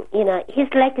 his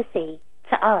legacy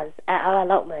to us at our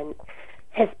allotment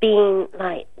has been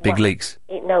like... Big leaks.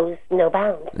 It knows no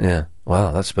bounds. Yeah.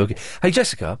 Wow, that's spooky. Hey,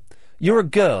 Jessica, you're a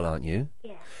girl, aren't you?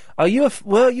 Yeah.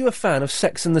 Were you a fan of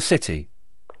Sex and the City?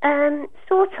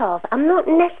 Sort of. I'm not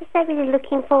necessarily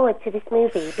looking forward to this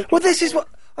movie because... Well, this is what...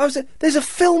 there's a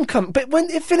film but when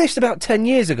it finished about 10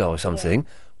 years ago or something,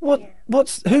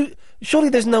 surely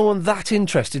there's no one that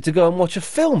interested to go and watch a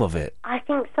film of it? I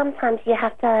think sometimes you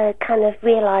have to kind of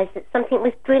realise that something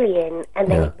was brilliant and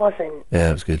then it wasn't. Yeah,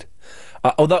 it was good.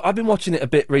 Although I've been watching it a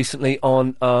bit recently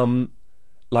on,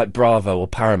 like Bravo or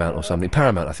Paramount or something.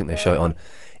 Paramount, I think they show it on.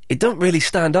 It don't really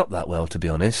stand up that well, to be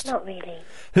honest. Not really.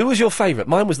 Who was your favourite?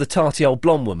 Mine was the tarty old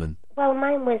blonde woman. Well,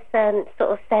 mine was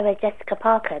sort of Sarah Jessica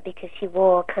Parker because she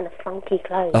wore kind of funky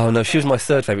clothes. Oh, no, she was my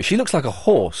third favourite. She looks like a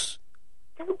horse.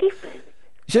 Don't be rude.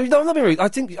 So, no, not be rude. I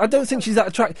don't think she's that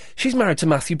attractive. She's married to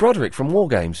Matthew Broderick from War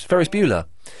Games, Ferris Bueller.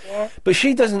 Yeah. But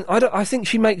she doesn't. I think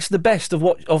she makes the best of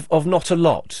not a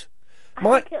lot.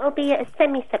 I think it'll be a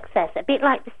semi-success, a bit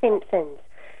like The Simpsons.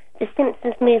 The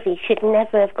Simpsons movie should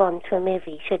never have gone to a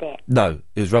movie, should it? No,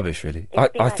 it was rubbish, really.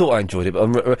 I thought I enjoyed it,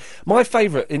 but my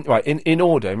favourite, in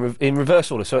order, in reverse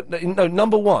order. So,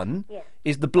 number one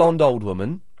is the blonde old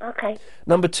woman. Okay.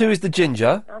 Number two is the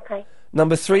ginger. Okay.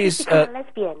 Number three She's is become a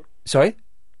lesbian. Sorry.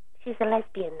 She's a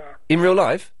lesbian now. In real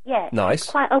life? Yeah. Nice.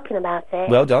 She's quite open about it.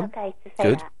 Well done. Okay to say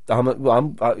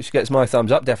Good. She gets my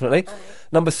thumbs up, definitely. Right.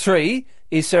 Number three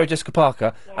is Sarah Jessica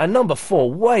Parker. Yeah. And number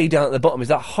four, way down at the bottom, is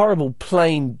that horrible,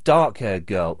 plain, dark-haired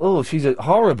girl. Oh, she's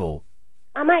horrible.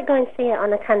 I might go and see it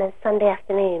on a kind of Sunday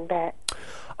afternoon, but...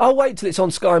 I'll wait till it's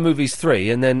on Sky Movies 3,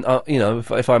 and then,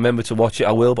 if I remember to watch it,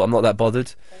 I will, but I'm not that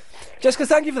bothered. Jessica,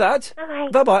 thank you for that. Bye.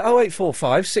 Bye-bye.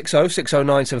 0845 60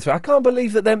 60973. I can't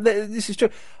believe that this is true.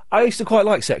 I used to quite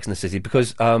like Sex and the City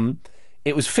because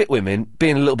it was fit women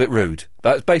being a little bit rude.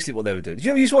 That's basically what they were doing. Did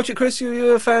you ever used to watch it, Chris?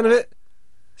 You a fan of it?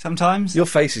 Sometimes. Your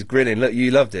face is grinning. Look, you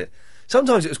loved it.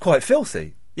 Sometimes it was quite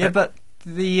filthy. Yeah, but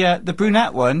the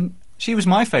brunette one, she was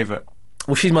my favourite.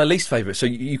 Well, she's my least favourite, so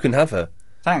you can have her.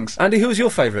 Thanks. Andy, who was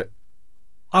your favourite?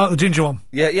 The ginger one.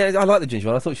 Yeah, I like the ginger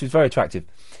one. I thought she was very attractive.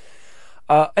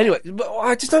 Anyway, but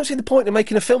I just don't see the point in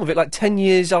making a film of it like 10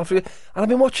 years after. And I've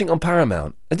been watching it on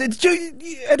Paramount. Did you,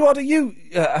 Eduardo, you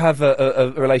have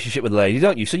a relationship with a lady,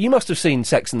 don't you? So you must have seen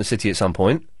Sex and the City at some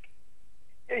point.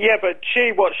 Yeah, but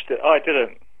she watched it. I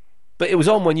didn't. But it was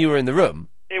on when you were in the room.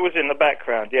 It was in the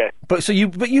background, yeah. But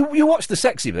you watched the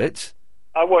sexy bits.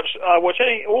 I watch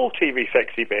all TV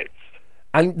sexy bits.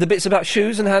 And the bits about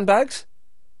shoes and handbags?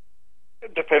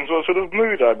 It depends what sort of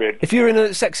mood I'm in. If you were in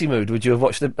a sexy mood, would you have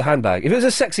watched the handbag? If it was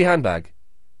a sexy handbag?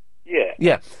 Yeah.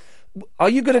 Yeah. Are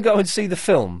you going to go and see the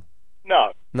film?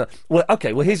 No. No. Well,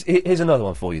 okay, well, here's another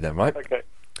one for you then, right? Okay.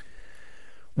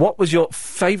 What was your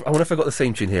favourite... I wonder if I got the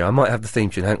theme tune here. I might have the theme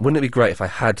tune. Wouldn't it be great if I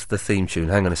had the theme tune?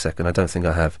 Hang on a second. I don't think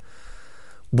I have.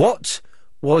 What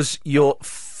was your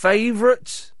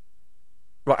favourite...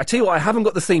 Right, I tell you what, I haven't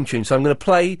got the theme tune, so I'm going to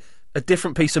play a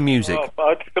different piece of music. Oh, but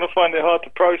I'm just going to find it hard to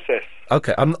process.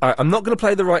 Okay, I'm not going to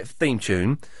play the right theme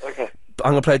tune. Okay. But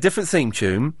I'm going to play a different theme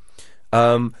tune.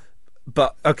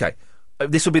 But, okay,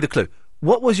 this will be the clue.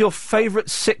 What was your favourite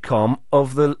sitcom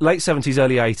of the late 70s,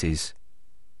 early 80s?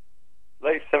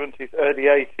 Late 70s, early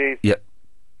 80s. Yep.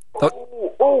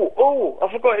 Oh,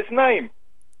 I forgot its name.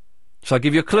 Shall I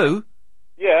give you a clue?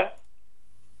 Yeah.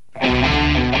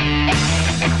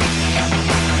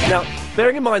 Now,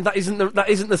 bearing in mind that isn't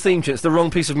the theme tune, it's the wrong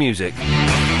piece of music.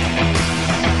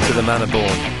 To the Manor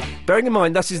Born. Bearing in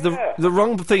mind that is the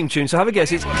wrong theme tune, so have a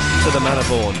guess, it's To the Manor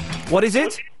Born. What is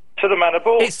it? To the Manor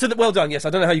Born. It's to the... Well done, yes, I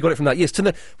don't know how you got it from that. Yes, to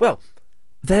the... Well,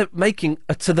 they're making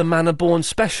a To the Manor Born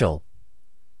special.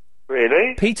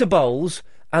 Really? Peter Bowles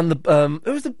and the...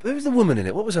 who was the woman in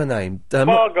it? What was her name?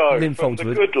 Margot Lynn from The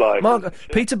Foldswood. Good Life.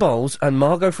 Peter Bowles and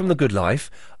Margot from The Good Life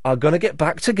are going to get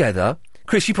back together.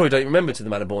 Chris, you probably don't remember To the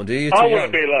Manor Born, do you? I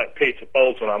want to be like Peter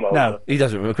Bowles when I'm older. No, he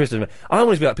doesn't remember. Chris doesn't remember. I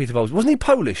want to be like Peter Bowles. Wasn't he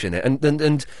Polish in it?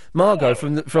 And Margot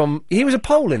from he was a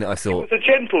Pole in it, I thought. He was a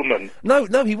gentleman. No,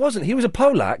 he wasn't. He was a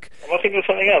Polak. Am I thinking of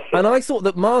something else? And I thought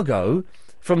that Margot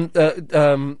from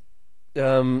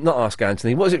not Ask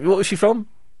Anthony. What was she from?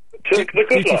 The Good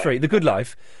Duty Life. Free. The Good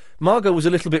Life. Margot was a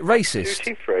little bit racist.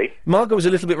 Duty Free. Margot was a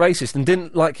little bit racist and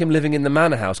didn't like him living in the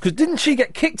manor house. Because didn't she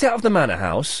get kicked out of the manor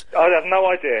house? I have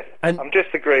no idea. And I'm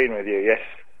disagreeing with you, yes.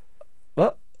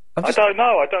 What? I don't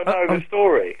know. I don't know the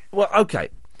story. Well, okay.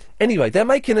 Anyway, they're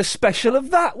making a special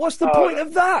of that. What's the point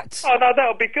of that? Oh, no, that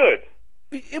would be good.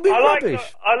 It'd be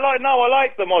rubbish. I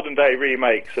like the modern day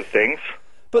remakes of things.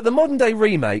 But the modern day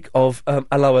remake of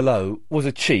Hello Hello was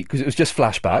a cheat because it was just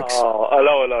flashbacks. Oh,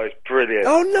 Hello Hello is brilliant.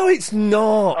 Oh no, it's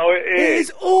not. Oh, it is. It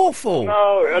is awful.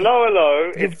 No, Hello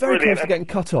Hello You're is very brilliant. close to getting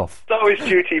cut off. So is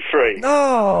Duty Free.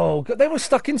 No, they were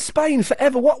stuck in Spain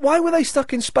forever. Why were they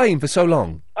stuck in Spain for so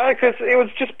long? Because it was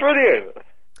just brilliant.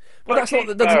 Well,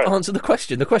 that doesn't answer the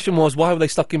question. The question was, why were they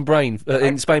stuck in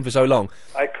in Spain for so long?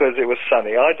 Because it was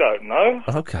sunny. I don't know.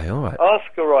 Okay, all right.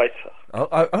 Ask a writer. Oh,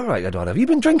 all right, Eduardo. Have you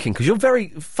been drinking? Because you're very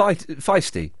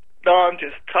feisty. No, I'm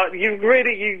just... you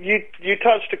really... You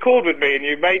touched a chord with me and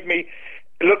you made me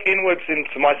look inwards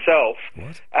into myself.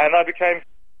 What? And I became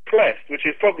depressed, which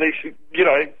is probably,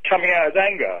 coming out as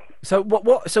anger. So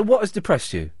what has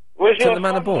depressed you? Was To your the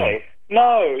Manor Born? Sunday?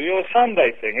 No, your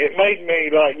Sunday thing. It made me,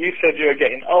 you said you were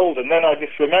getting old, and then I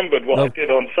just remembered what I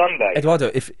did on Sunday. Eduardo,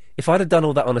 if I'd have done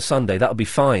all that on a Sunday, that would be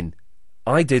fine.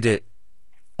 I did it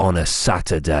on a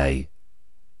Saturday.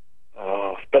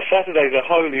 Oh, but Saturday's a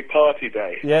holy party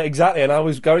day. Yeah, exactly. And I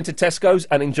was going to Tesco's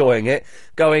and enjoying it,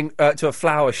 going to a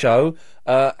flower show,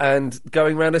 and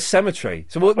going round a cemetery.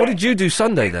 So what did you do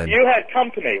Sunday then? You had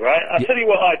company, right? I'll tell you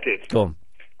what I did. Go on.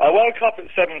 I woke up at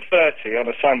 7:30 on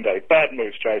a Sunday. Bad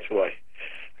move straight away.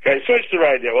 Okay, switched the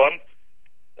radio on,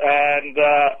 and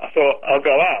I thought I'll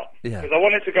go out because I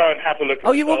wanted to go and have a look.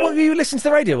 Oh, what were you listening to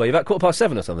the radio? Were you about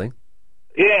 7:15 or something?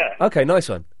 Yeah. Okay, nice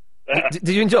one. Did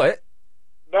you enjoy it?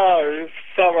 No, it was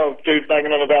some old dude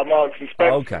banging on about Marks and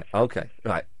Spencer. Okay,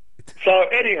 right. So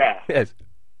anyhow, yes.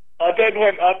 I then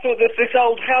went. I thought there's this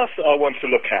old house that I want to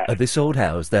look at. This old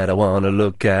house that I want to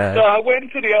look at. So I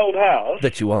went to the old house.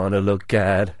 That you want to look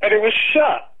at. And it was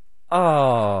shut.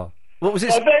 Oh. What was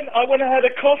it? So then I went and had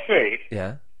a coffee.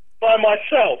 Yeah. By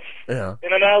myself. Yeah.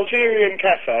 In an Algerian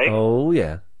cafe. Oh,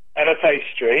 yeah. And a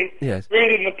pastry. Yes.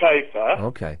 Reading the paper.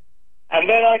 Okay. And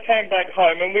then I came back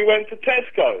home and we went to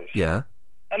Tesco's. Yeah.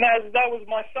 And that was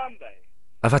my Sunday.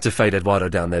 I've had to fade Eduardo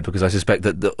down there because I suspect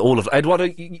that all of... Eduardo,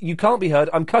 you can't be heard.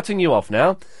 I'm cutting you off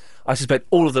now. I suspect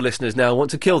all of the listeners now want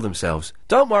to kill themselves.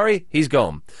 Don't worry, he's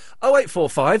gone.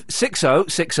 0845 60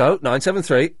 60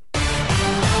 973.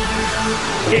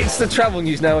 It's the travel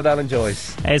news now with Alan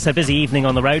Joyce. It's a busy evening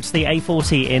on the roads. The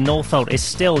A40 in Northolt is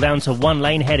still down to one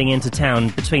lane heading into town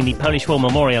between the Polish War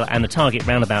Memorial and the Target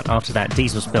roundabout after that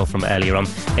diesel spill from earlier on.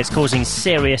 It's causing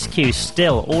serious queues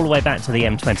still all the way back to the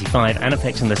M25 and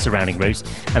affecting the surrounding routes.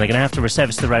 And they're going to have to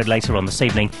resurface the road later on this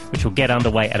evening, which will get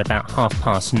underway at about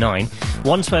 9:30.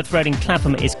 Wandsworth Road in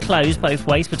Clapham is closed both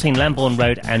ways between Lambourne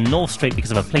Road and North Street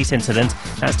because of a police incident.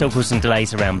 That's still causing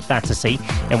delays around Battersea.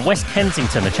 In West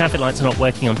Kensington, the traffic lights are not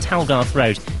working on Talgarth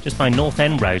Road, just by North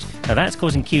End Road. Now that's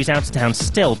causing queues out of town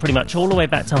still, pretty much all the way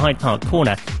back to Hyde Park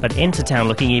Corner, but into town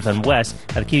looking even worse.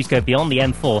 The queues go beyond the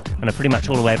M4 and are pretty much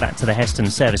all the way back to the Heston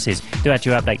services. Do add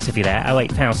your updates if you're there.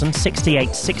 08000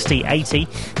 68 60 80.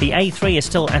 The A3 is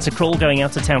still at a crawl going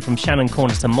out of town from Shannon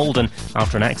Corners to Malden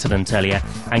after an accident earlier.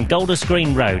 And Golders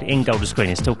Green Road in Golders Green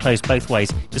is still closed both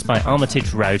ways, just by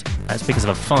Armitage Road. That's because of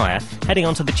a fire. Heading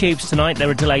onto the tubes tonight, there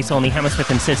are delays on the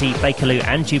Hammersmith and City, Bakerloo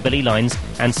and Jubilee lines,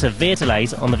 and severe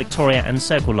delays on the Victoria and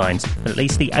Circle lines, but at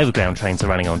least the overground trains are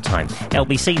running on time.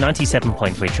 LBC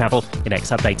 97.3 travel. Your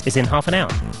next update is in half an hour.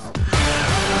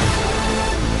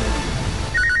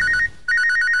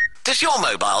 Does your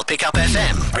mobile pick up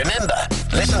FM? Remember,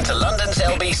 listen to London's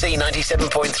LBC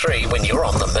 97.3 when you're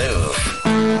on the move.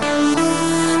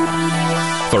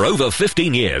 For over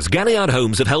 15 years, Galliard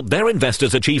Homes have helped their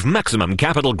investors achieve maximum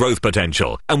capital growth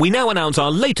potential. And we now announce our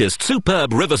latest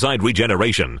superb riverside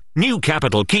regeneration, New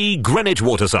Capital Quay, Greenwich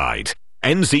Waterside.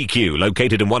 NCQ,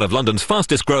 located in one of London's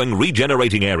fastest growing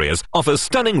regenerating areas, offers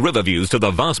stunning river views to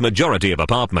the vast majority of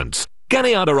apartments.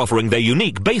 Galliard are offering their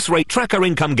unique base rate tracker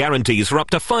income guarantees for up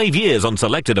to 5 years on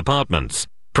selected apartments.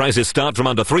 Prices start from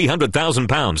under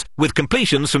 £300,000, with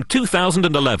completions from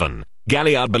 2011.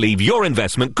 Galliard believe your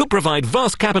investment could provide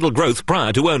vast capital growth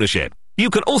prior to ownership. You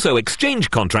can also exchange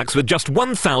contracts with just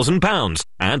 £1,000,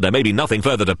 and there may be nothing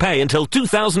further to pay until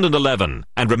 2011.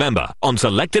 And remember, on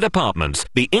selected apartments,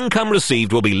 the income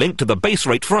received will be linked to the base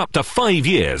rate for up to 5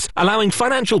 years, allowing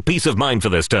financial peace of mind for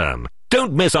this term.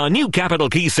 Don't miss our new Capital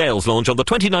Quay sales launch on the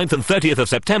 29th and 30th of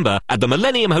September at the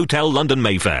Millennium Hotel, London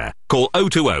Mayfair. Call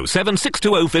 020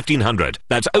 7620 1500.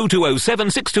 That's 020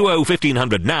 7620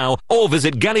 1500 now, or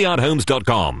visit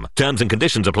galliardhomes.com. Terms and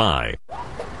conditions apply.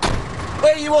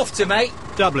 Where are you off to, mate?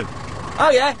 Dublin.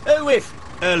 Oh, yeah? Who with?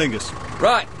 Aer Lingus.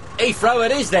 Right. Heathrow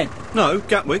it is, then. No,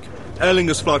 Gatwick. Aer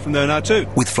Lingus fly from there now too.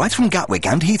 With flights from Gatwick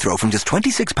and Heathrow from just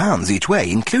 £26 each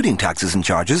way, including taxes and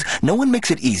charges, no one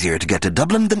makes it easier to get to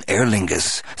Dublin than Aer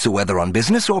Lingus. So whether on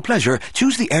business or pleasure,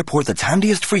 choose the airport that's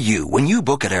handiest for you when you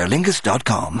book at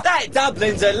aerlingus.com. That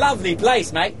Dublin's a lovely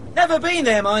place, mate. Never been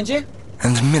there, mind you.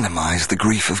 And minimise the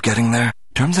grief of getting there.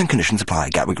 Terms and conditions apply.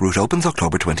 Gatwick route opens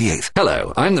October 28th.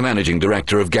 Hello, I'm the Managing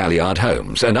Director of Galliard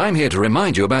Homes, and I'm here to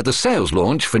remind you about the sales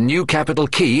launch for New Capital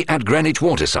Quay at Greenwich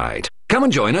Waterside. Come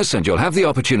and join us and you'll have the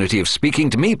opportunity of speaking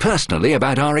to me personally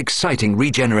about our exciting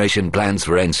regeneration plans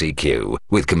for NCQ,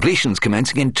 with completions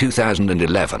commencing in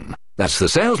 2011. That's the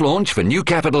sales launch for New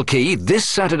Capital Quay this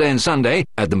Saturday and Sunday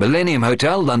at the Millennium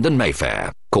Hotel, London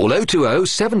Mayfair. Call 020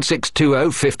 7620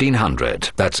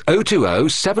 1500. That's 020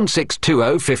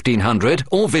 7620 1500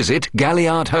 or visit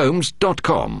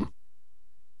galliardhomes.com.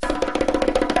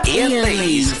 Ian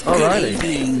Lee's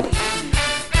Alrighty.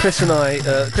 Chris and I,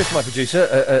 my producer,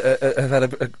 have had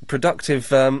a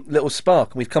productive little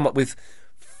spark, and we've come up with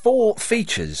 4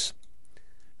 features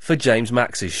for James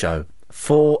Max's show.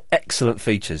 4 excellent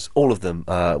features. All of them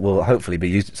will hopefully be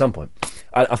used at some point.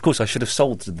 Of course, I should have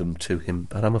sold them to him,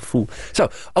 but I'm a fool. So,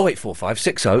 0845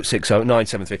 60 60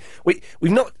 973.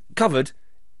 We've not covered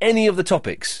any of the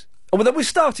topics. Although we're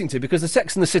starting to, because the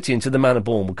Sex and the City and To the Manor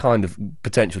Born were kind of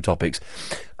potential topics.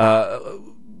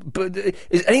 But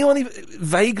is anyone even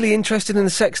vaguely interested in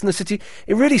the Sex and the City?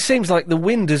 It really seems like the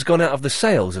wind has gone out of the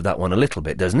sails of that one a little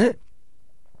bit, doesn't it?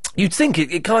 You'd think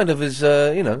it kind of is,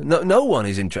 no one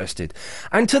is interested.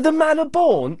 And To the Manor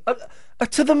Born,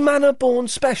 To the Manor Born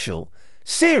special?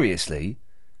 Seriously?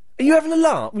 Are you having a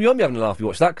laugh? You won't be having a laugh if you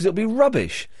watch that, because it'll be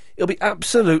rubbish. It'll be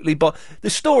absolutely... the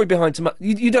story behind...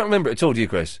 You don't remember it at all, do you,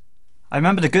 Chris? I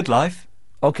remember The Good Life.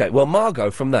 OK, well,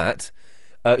 Margot from that...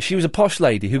 she was a posh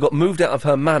lady who got moved out of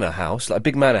her manor house, like a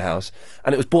big manor house,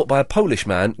 and it was bought by a Polish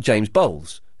man, James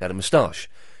Bowles. He had a moustache.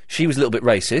 She was a little bit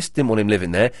racist, didn't want him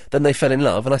living there. Then they fell in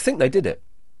love, and I think they did it.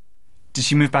 Did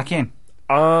she move back in?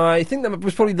 I think that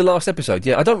was probably the last episode,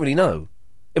 yeah. I don't really know.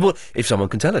 If someone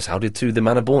can tell us, how did To the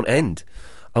Manor Born end?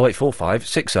 0845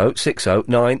 60 60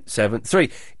 973.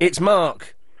 It's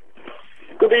Mark.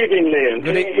 Good evening, Liam.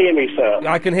 Can you hear me, sir?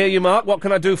 I can hear you, Mark. What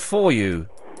can I do for you?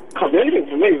 Can't do anything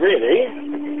for me, really.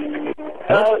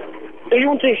 Do you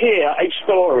want to hear a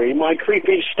story, my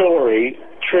creepy story,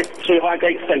 trip to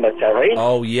Highgate Cemetery.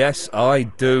 Oh, yes, I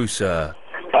do, sir.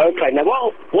 Okay, now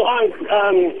what I'm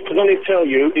going to tell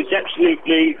you is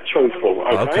absolutely truthful,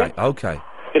 okay? Okay.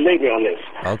 Believe me on this.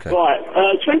 Okay. Right,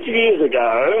 20 years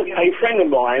ago, a friend of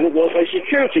mine was a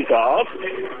security guard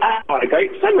at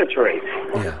Highgate Cemetery.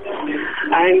 Yeah.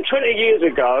 And 20 years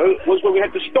ago was when we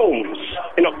had the storms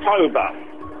in October.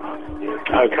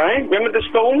 Okay, remember the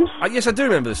storms? Yes, I do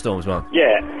remember the storms, Mark.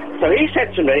 Yeah. So he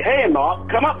said to me, "Hey, Mark,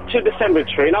 come up to the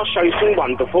cemetery and I'll show you some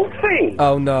wonderful things."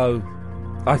 Oh, no.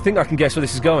 I think I can guess where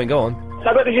this is going. Go on.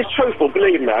 No, but this is truthful,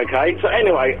 believe me, okay? So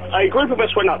anyway, a group of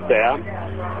us went up there,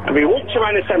 and we walked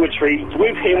around the cemetery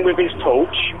with him with his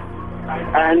torch,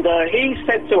 and he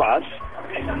said to us,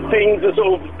 things are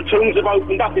sort of, tombs have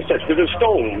opened up, etc., because of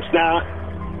storms. Now,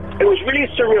 it was really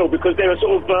surreal, because there were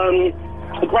sort of,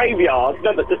 the graveyard,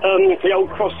 the old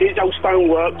crosses, the old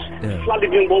stoneworks,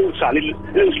 flooded in water, and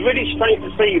it was really strange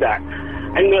to see that.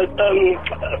 And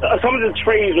some of the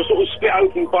trees were sort of split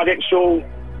open by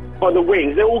the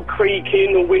winds. They're all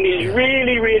creaking, the wind is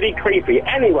really, really creepy.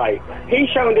 Anyway, he's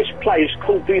showing this place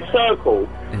called The Circle,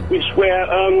 which where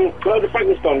the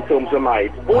Frankenstein films are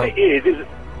made. All it is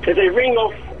there's a ring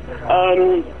of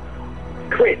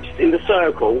crypts in the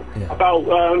circle, about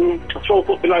 12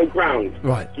 foot below ground.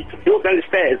 Right. You walk down the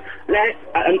stairs,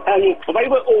 and they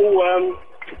were all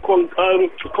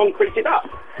concreted up.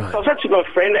 Right. So I said to my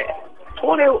friend,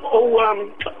 why are they all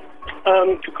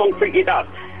concreted up?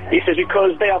 He says,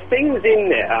 because there are things in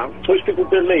there which people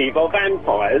believe are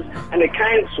vampires, and the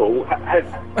council have...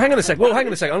 Hang on a second. I'm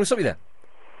going to stop you there.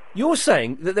 You're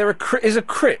saying that there is a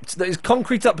crypt that is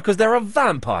concrete up because there are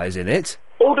vampires in it?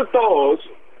 All the doors,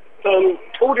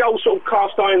 all the old sort of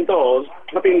cast iron doors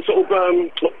have been sort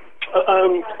of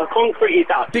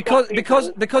concreted up.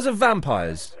 Because of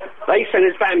vampires? They say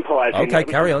there's vampires in Okay, there.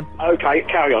 carry on. Okay,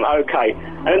 carry on, okay.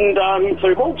 And so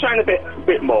we walked around a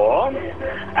bit more,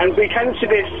 and we came to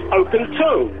this open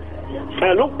tomb. And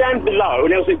I looked down below,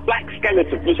 and there was a black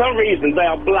skeleton. For some reason, they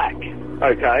are black,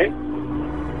 okay?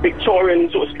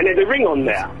 Victorian sort of, and there's a ring on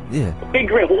there. Yeah. A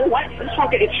big ring. Well, let's try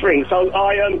and get this ring. So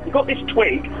I got this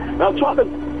twig, and I tried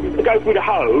to go through the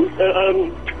hole,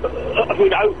 through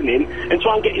the opening, and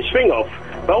try and get this ring off.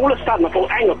 But all of a sudden I thought,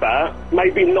 hang about,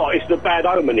 maybe not, it's the bad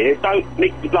omen here, don't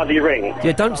nick the bloody ring.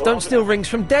 Yeah, don't steal rings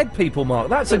from dead people, Mark,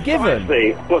 that's a given.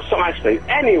 Precisely.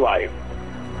 Anyway,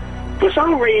 for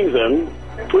some reason,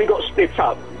 we got split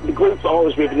up, the group I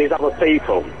was with and these other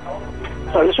people.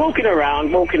 So I was walking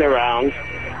around,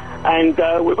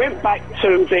 and we went back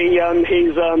to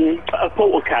his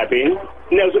portal cabin,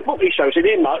 and there was a book he showed, so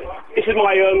this is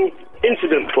my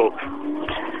incident book.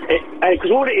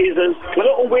 Because all it is a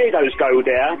lot of weirdos go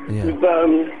there with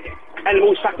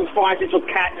animal sacrifices for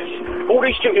cats, all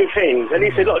these stupid things. And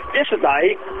he said, look,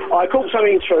 yesterday I caught some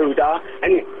intruder,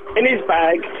 and in his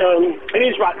bag, in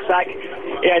his rucksack,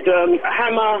 he had a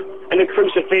hammer and a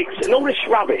crucifix and all this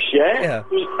rubbish, yeah?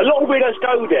 A lot of weirdos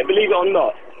go there, believe it or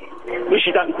not, which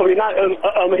you don't probably know,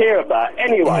 hear about.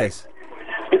 Anyway. Yes.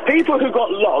 The people who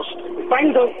got lost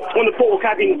banged on the portal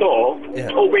cabin door,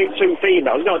 all being two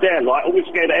females, you know what they're like, always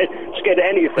scared of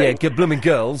anything. Yeah, good blooming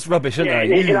girls, rubbish, aren't they?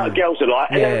 You know what girls are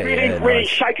like. And they were really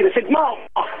shaking. They said, Mark,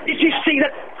 did you see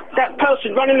that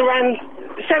person running around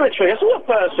the cemetery? I said, what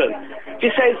person? She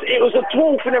says, it was a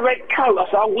dwarf in a red coat. I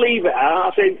said, I'll leave it.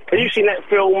 I said, have you seen that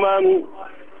film,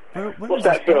 what's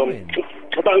that film?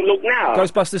 Don't Look Now.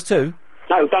 Ghostbusters 2?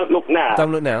 No, Don't Look Now.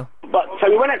 Don't Look Now. But, so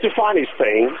we went out to find these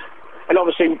things, and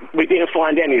obviously we didn't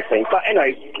find anything. But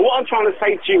anyway, what I'm trying to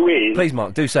say to you is... Please,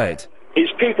 Mark, do say it. Is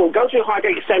people go to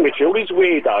Highgate Cemetery, all these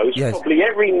weirdos, probably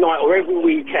every night or every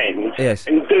weekend,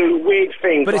 and do weird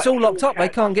things. But it's all locked up, they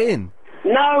can't get in.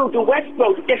 No, the west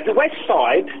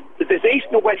side, there's the east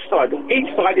and the west side. The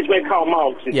east side is where Karl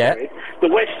Marx is buried. The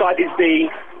west side is the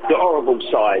horrible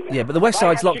side. Yeah, but the west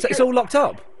side's locked. It's all locked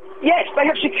up. Yes, they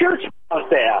have security out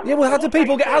there. Yeah, well, how do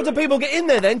people get in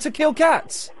there then to kill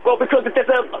cats? Well, because there's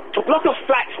a block of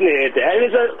flats near there,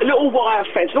 and there's a little wire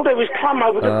fence. All there was climb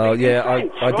over the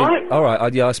fence, I right? did. All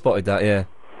right, I spotted that. Yeah.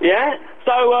 Yeah.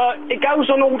 So it goes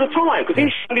on all the time because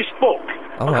he's in this book.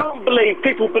 I can't believe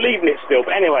people believe in it still.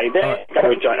 But anyway, there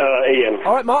you go, Ian.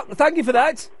 All right, Mark. Thank you for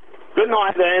that. Good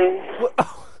night, then.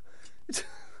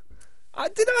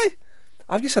 Did I?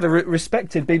 I've just had a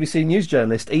respected BBC news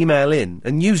journalist email in,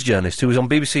 a news journalist who was on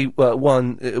BBC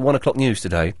 1 o'clock news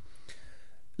today.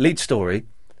 Lead story,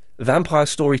 vampire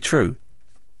story true.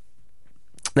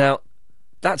 Now,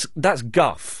 that's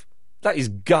guff. That is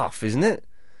guff, isn't it?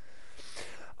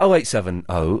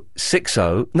 0870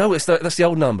 60... No, that's the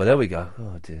old number. There we go.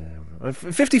 Oh, dear.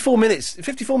 54 minutes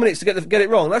to get it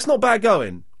wrong. That's not bad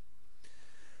going.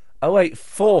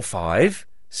 0845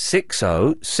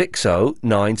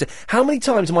 606090. How many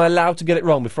times am I allowed to get it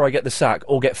wrong before I get the sack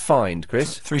or get fined,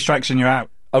 Chris? 3 strikes and you're out.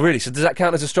 Oh, really? So does that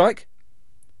count as a strike?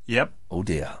 Yep. Oh,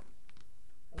 dear.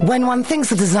 When one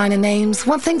thinks of designer names,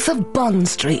 one thinks of Bond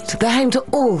Street, the home to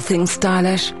all things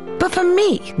stylish. But for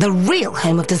me, the real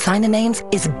home of designer names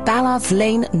is Ballards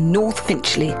Lane, North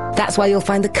Finchley. That's where you'll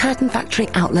find the Curtain Factory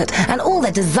outlet and all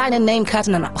their designer name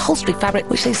curtain and upholstery fabric,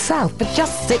 which they sell for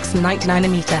just $6.99 a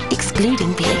metre,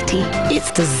 excluding VAT.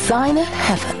 It's designer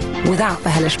heaven without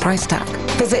the hellish price tag.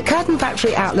 Visit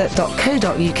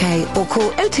curtainfactoryoutlet.co.uk or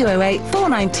call 0208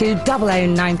 492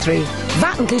 0093.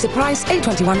 VAT inclusive price,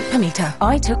 $8.21 per metre.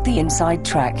 I took the inside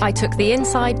track. I took the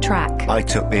inside track. I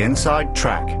took the inside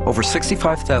track. Over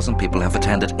 65,000 people have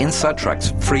attended Inside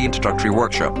Track's free introductory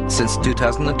workshop since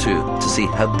 2002 to see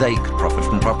how they could profit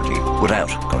from property without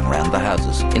going round the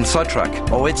houses. Inside Track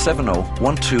 0870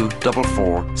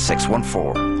 1244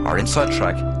 614 or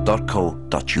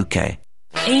insidetrack.co.uk.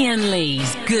 Ian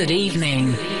Lee's Good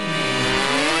Evening.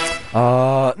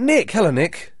 Nick. Hello,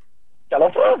 Nick. Hello,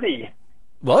 Ferdy.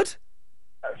 What?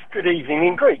 That's good evening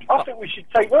in Greek. I think we should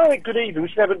take, good evening, we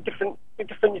should have different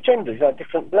agendas,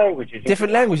 different languages.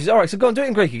 Different languages. All right, so go on, do it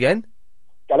in Greek again.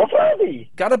 Galavardi.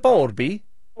 Garaborbi.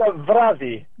 No,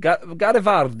 Vradi.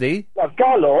 Garavardi. No,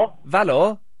 Galo.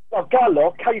 Valo. No,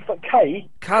 Galo, K for K.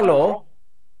 Kalo.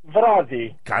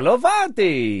 Vradi.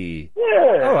 Kalovardi.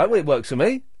 Yeah. All right, well, it works for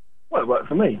me. Well, it worked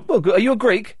for me. Well, good. Are you a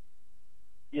Greek?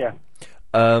 Yeah.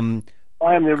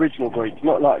 I am the original Greek,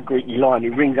 not like a Greeky line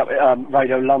who rings up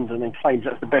Radio London and claims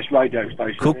that's the best radio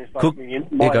station. Cook. Here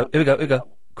we go.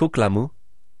 Kuklamu.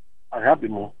 I have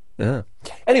been more. Yeah.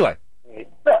 Anyway.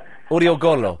 Audio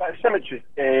Golo. About cemeteries.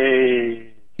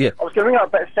 Yeah. I was going to ring up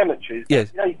about cemeteries.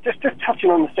 Yes. You know, just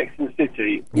touching on the Sex and the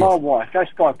City, my wife, go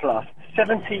Sky Plus,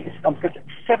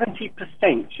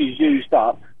 70% she's used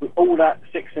up with all that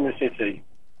Sex and the City.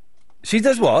 She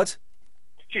does what?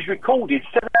 She's recorded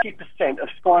 70% of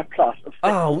Sky Plus.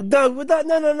 No,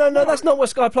 that's not what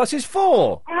Sky Plus is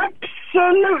for.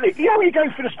 Absolutely. You know when you go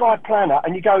through the Sky Planner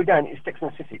and you go down, it's Sex and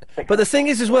the City. But the thing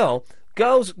is as well,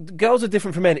 girls are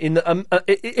different from men in that,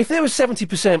 if there was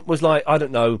 70% was like, I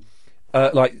don't know,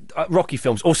 Rocky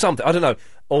films or something, I don't know,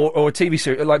 or a TV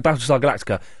series like Battlestar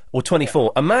Galactica or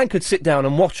 24, a man could sit down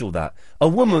and watch all that. A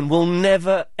woman will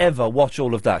never, ever watch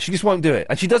all of that. She just won't do it.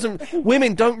 And she doesn't...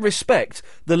 Women don't respect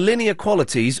the linear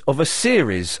qualities of a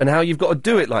series and how you've got to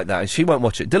do it like that, and she won't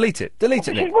watch it. Delete it, Nick.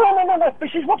 No, but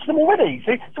she's watched them already,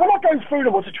 see? So when I go through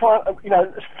them to try and,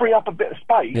 free up a bit of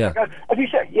space, Yeah. I go, have you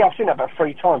said, yeah, I've seen that about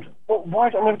 3 times. Well, why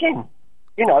is it on them again?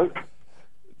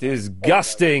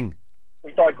 Disgusting.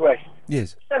 We digress.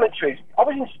 Yes. Cemeteries. I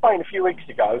was in Spain a few weeks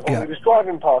ago, and we was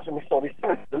driving past, and we saw this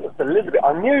cemetery that looked a little bit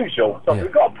unusual. So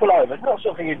we've got to pull over. It's not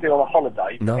something you do on a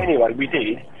holiday. No. Anyway, we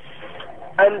did.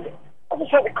 And I was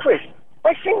saying to Chris,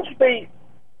 they seem to be,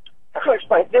 how can I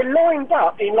explain? They're lined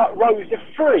up in like rows of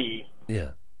 3.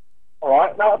 Yeah. All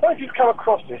right. Now, I don't know if you've come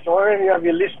across this, or any of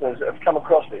your listeners that have come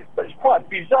across this, but it's quite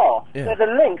bizarre. Yeah. They're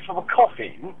the length of a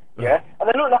coffin, and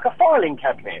they look like a filing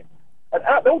cabinet. And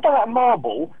they're all done out of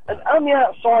marble, and on the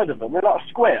outside of them, they're like a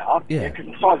square, because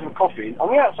the size of a coffin. On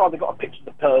the outside, they've got a picture of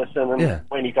the person and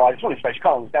when he died. It's all in space, you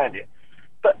can't understand it.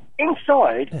 But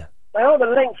inside, they are the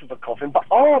length of a coffin, but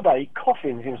are they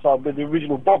coffins inside with the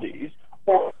original bodies,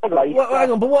 or are they... Well, hang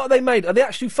on, but what are they made? Are they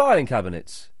actually filing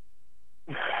cabinets?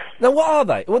 Now, what are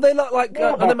they? Well, they look like... They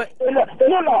look like...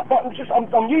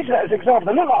 I'm using that as an example.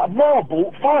 They look like a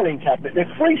marble filing cabinet.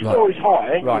 They're 3 stories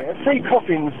high, 3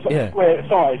 coffins square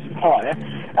size high,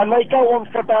 and they go on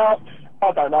for about,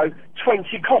 I don't know,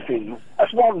 20 coffins.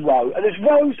 That's one row, and there's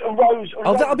rows and rows and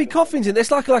rows. that'll be coffins in.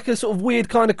 It's like a sort of weird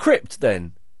kind of crypt,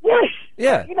 then. Yes.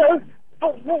 Yeah.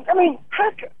 But, I mean,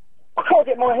 I can't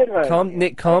get my head around it.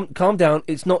 Nick, calm down.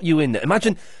 It's not you in there.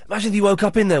 Imagine if you woke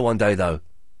up in there one day, though.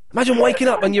 Imagine waking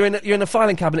up and you're in a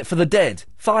filing cabinet for the dead.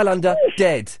 File under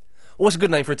dead. What's a good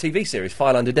name for a TV series?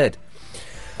 File under dead.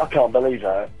 I can't believe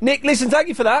that. Nick, listen, thank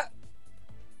you for that.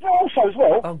 Also, as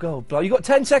well... Oh, God, blow. You got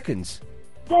 10 seconds.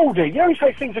 Gaudy. You know you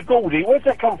say things are gaudy. Where's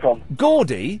that come from?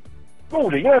 Gaudy?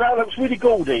 Gaudy. That looks really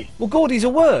gaudy. Well, gaudy's a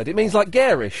word. It means, like,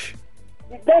 garish.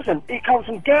 It doesn't. It comes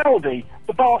from Gaudi,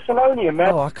 the Barcelonian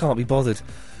man. Oh, I can't be bothered.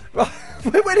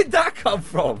 Where did that come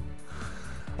from?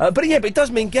 But it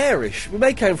does mean garish. It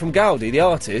may come from Gaudi, the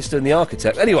artist and the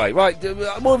architect. Anyway, right,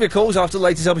 more of your calls after the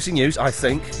latest LBC News, I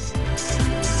think.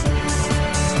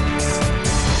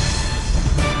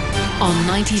 On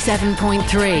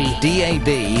 97.3 DAB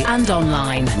and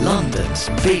online. London's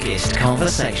biggest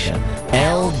conversation.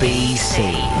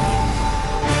 LBC.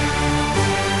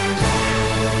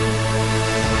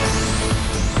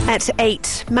 At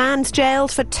 8, man's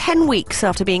jailed for 10 weeks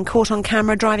after being caught on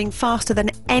camera driving faster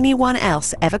than anyone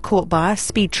else ever caught by a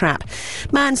speed trap.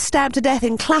 Man stabbed to death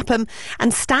in Clapham,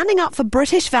 and standing up for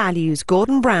British values,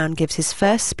 Gordon Brown gives his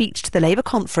first speech to the Labour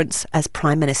conference as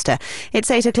Prime Minister.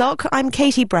 It's 8 o'clock. I'm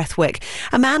Katie Brethwick.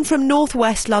 A man from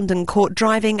northwest London caught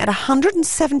driving at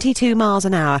 172 miles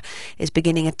an hour is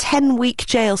beginning a 10-week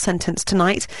jail sentence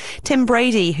tonight. Tim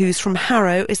Brady, who's from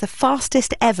Harrow, is the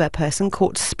fastest ever person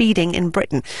caught speeding in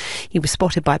Britain. He was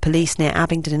spotted by police near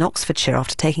Abingdon in Oxfordshire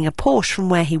after taking a Porsche from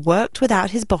where he worked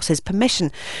without his boss's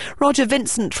permission. Roger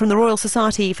Vincent from the Royal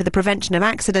Society for the Prevention of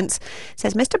Accidents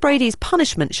says Mr Brady's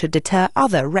punishment should deter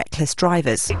other reckless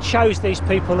drivers. It shows these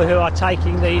people who are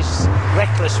taking these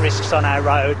reckless risks on our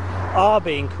road are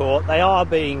being caught, they are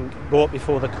being brought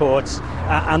before the courts,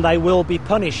 and they will be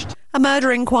punished. A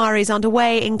murder inquiry is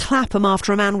underway in Clapham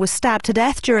after a man was stabbed to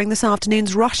death during this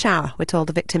afternoon's rush hour. We're told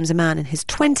the victim's a man in his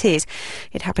 20s.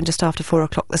 It happened just after 4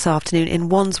 o'clock this afternoon in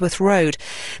Wandsworth Road.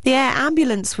 The air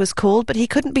ambulance was called, but he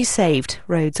couldn't be saved.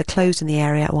 Roads are closed in the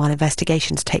area while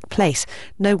investigations take place.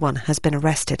 No one has been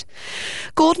arrested.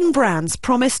 Gordon Brown's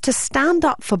promised to stand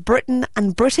up for Britain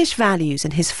and British values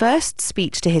in his first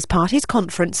speech to his party's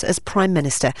conference as Prime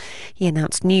Minister. He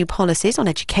announced new policies on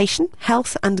education,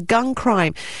 health and gun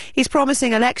crime. He's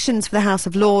promising elections for the House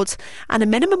of Lords and a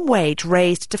minimum wage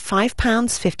raised to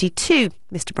 £5.52.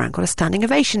 Mr Brown got a standing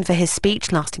ovation for his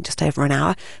speech, lasting just over an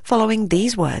hour, following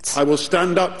these words. I will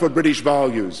stand up for British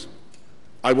values.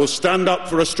 I will stand up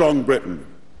for a strong Britain.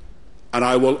 And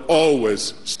I will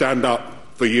always stand up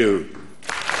for you.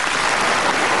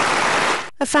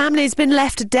 A family has been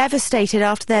left devastated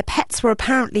after their pets were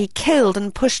apparently killed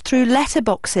and pushed through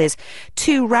letterboxes.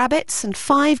 2 rabbits and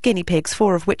 5 guinea pigs,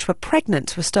 4 of which were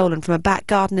pregnant, were stolen from a back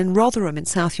garden in Rotherham in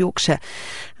South Yorkshire.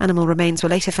 Animal remains were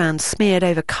later found smeared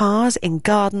over cars, in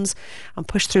gardens, and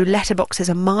pushed through letterboxes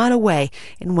a mile away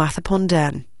in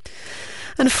Wath-upon-Dearne.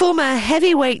 And former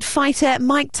heavyweight fighter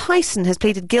Mike Tyson has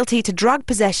pleaded guilty to drug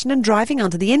possession and driving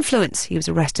under the influence. He was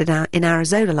arrested in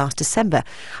Arizona last December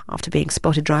after being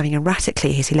spotted driving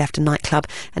erratically as he left a nightclub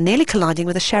and nearly colliding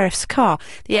with a sheriff's car.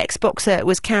 The ex-boxer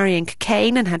was carrying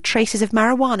cocaine and had traces of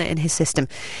marijuana in his system.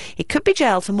 He could be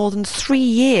jailed for more than 3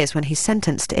 years when he's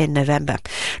sentenced in November.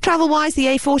 Travel-wise, the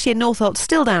A40 in Northolt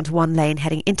still down to 1 lane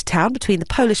heading into town between the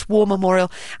Polish War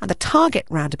Memorial and the Target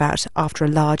roundabout after a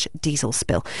large diesel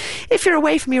spill. If you're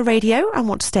away from your radio and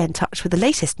want to stay in touch with the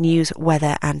latest news,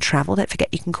 weather and travel, don't forget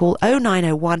you can call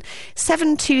 0901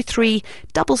 723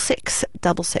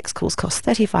 6666. Calls cost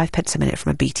 35 pence a minute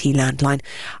from a BT landline.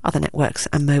 Other networks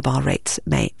and mobile rates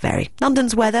may vary.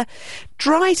 London's weather,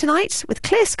 dry tonight with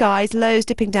clear skies, lows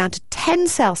dipping down to 10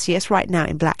 Celsius. Right now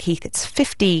in Blackheath it's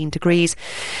 15 degrees.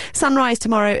 Sunrise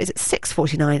tomorrow is at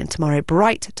 6:49 and tomorrow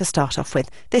bright to start off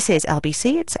with. This is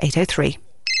LBC, it's 8:03.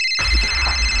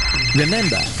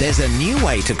 Remember, there's a new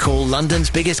way to call London's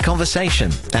biggest conversation.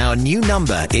 Our new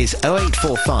number is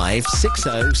 0845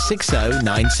 6060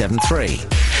 973.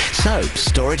 So,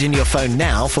 store it in your phone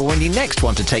now for when you next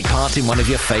want to take part in one of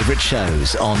your favourite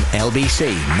shows on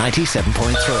LBC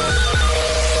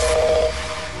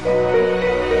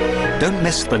 97.3. Don't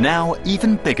miss the now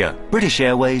even bigger British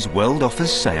Airways World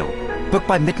Offers Sale. Book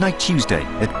by midnight Tuesday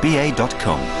at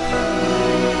ba.com.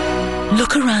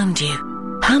 Look around you.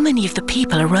 How many of the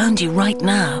people around you right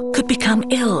now could become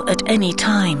ill at any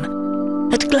time?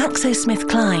 At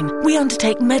GlaxoSmithKline, we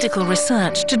undertake medical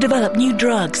research to develop new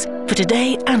drugs for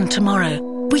today and tomorrow.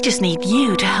 We just need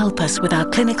you to help us with our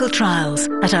clinical trials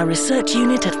at our research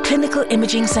unit at Clinical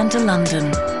Imaging Centre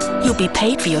London. You'll be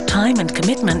paid for your time and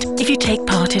commitment if you take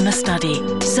part in a study.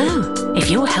 So, if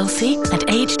you're healthy and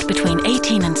aged between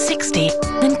 18 and 60,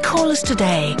 then call us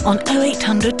today on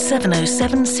 0800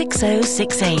 707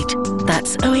 6068.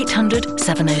 That's 0800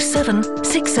 707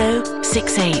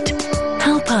 6068.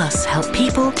 Help us help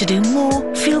people to do more,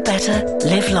 feel better,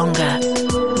 live longer.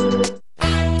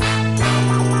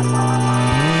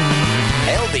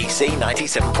 LBC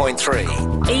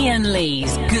 97.3. Ian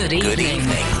Lee's Good Evening. Good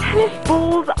evening. Tennis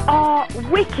balls are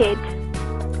wicked.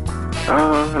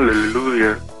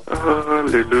 Hallelujah.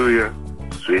 Hallelujah.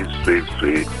 Sweet, sweet,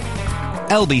 sweet.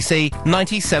 LBC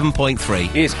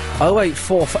 97.3 is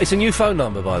 0845. It's a new phone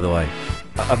number, by the way.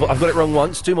 I've got it wrong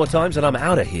once, 2 more times, and I'm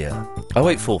out of here.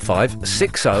 0845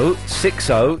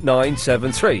 6060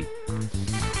 973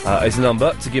 is the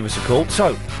number to give us a call.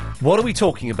 So, what are we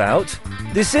talking about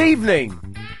this evening?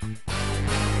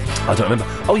 I don't remember.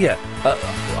 Oh, yeah.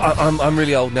 I'm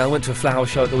really old now. Went to a flower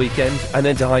show at the weekend and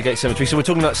then to Highgate Cemetery. So we're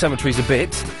talking about cemeteries a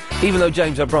bit, even though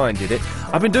James O'Brien did it.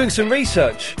 I've been doing some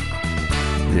research.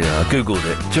 Yeah, I googled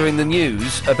it. During the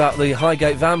news about the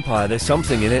Highgate vampire, there's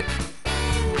something in it.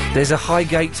 There's a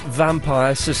Highgate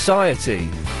Vampire Society.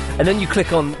 And then you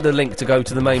click on the link to go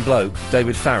to the main bloke,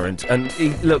 David Farrant, and he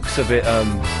looks a bit,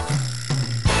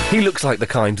 he looks like the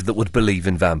kind that would believe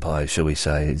in vampires, shall we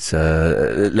say. It's,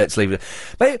 let's leave it.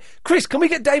 But, Chris, can we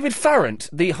get David Farrant,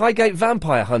 the Highgate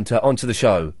Vampire Hunter, onto the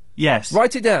show? Yes.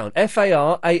 Write it down.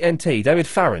 Farrant. David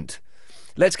Farrant.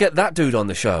 Let's get that dude on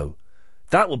the show.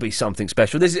 That will be something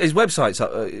special. His website's,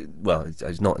 well,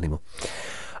 it's not anymore.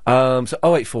 So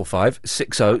 0845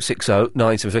 6060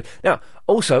 973. Now,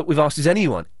 also, we've asked, is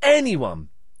anyone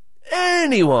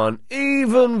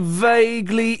even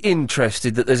vaguely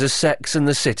interested that there's a Sex and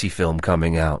the City film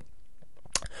coming out?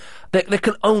 There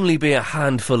can only be a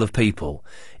handful of people.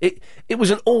 It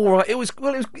was an alright, it was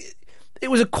quite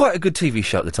a good TV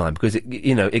show at the time, because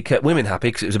it kept women happy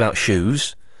because it was about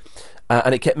shoes,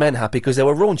 and it kept men happy because there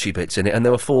were raunchy bits in it, and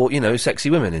there were 4,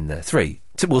 sexy women in there.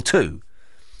 2.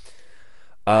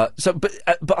 But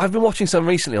I've been watching some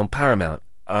recently on Paramount.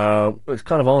 It's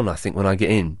kind of on, I think, when I get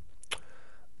in.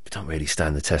 It don't really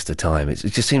stand the test of time. It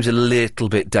just seems a little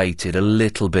bit dated, a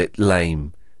little bit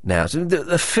lame now. So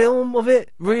the film of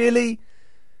it, really?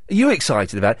 Are you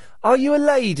excited about it? Are you a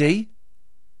lady?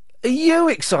 Are you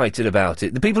excited about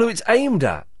it? The people who it's aimed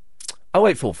at?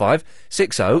 0845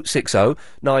 6060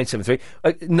 973.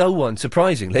 No one,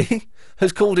 surprisingly,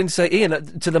 has called in to say,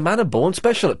 Ian, to the Manor Born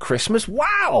special at Christmas.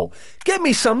 Wow! Get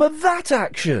me some of that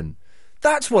action.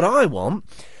 That's what I want.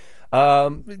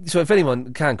 So if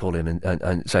anyone can call in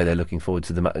and say they're looking forward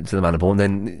to the Manor Born,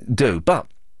 then do. But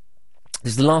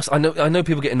this is the last. I know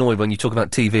people get annoyed when you talk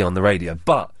about TV on the radio,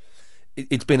 but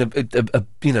it's been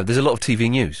there's a lot of TV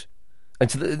news,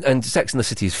 and Sex and the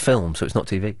City is film, so it's not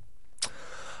TV.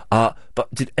 But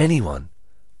did anyone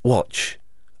watch?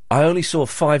 I only saw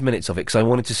 5 minutes of it because I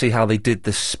wanted to see how they did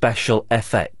the special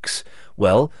FX.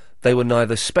 Well, they were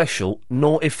neither special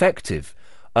nor effective.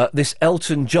 This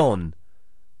Elton John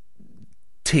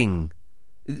ting,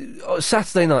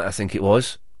 Saturday night I think it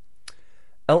was,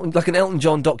 like an Elton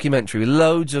John documentary with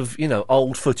loads of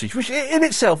old footage, which in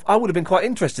itself I would have been quite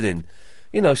interested in.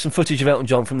 Some footage of Elton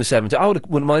John from the 70s. I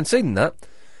wouldn't mind seeing that.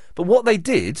 But what they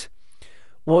did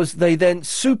was they then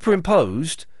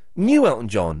superimposed new Elton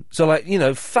John.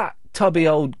 So, fat, tubby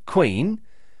old Queen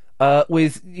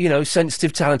with,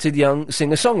 sensitive, talented young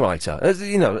singer-songwriter.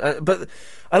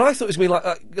 And I thought it was going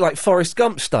to be like Forrest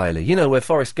Gump style, where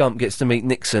Forrest Gump gets to meet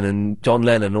Nixon and John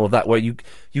Lennon and all that, where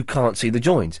you can't see the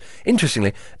joins.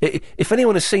 Interestingly, if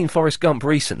anyone has seen Forrest Gump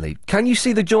recently, can you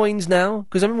see the joins now?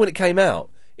 Because I remember when it came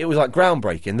out, it was like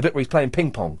groundbreaking, the bit where he's playing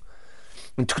ping-pong.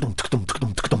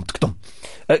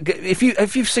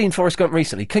 If you've seen Forrest Gump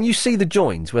recently, can you see the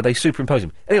joins where they superimpose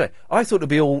him? Anyway, I thought it'd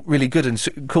be all really good and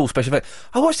cool special effects.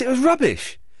 I watched it was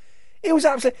rubbish. It was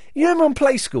absolutely. You remember on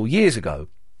Play School years ago,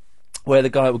 where the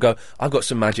guy would go, "I've got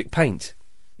some magic paint."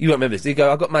 You won't remember this. He'd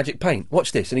go, "I've got magic paint.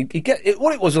 Watch this," and he'd get it.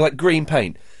 What it was like green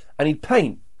paint, and he'd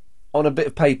paint on a bit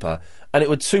of paper, and it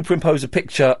would superimpose a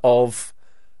picture of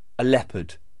a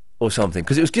leopard or something,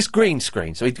 because it was just green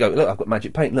screen. So he'd go, "Look, I've got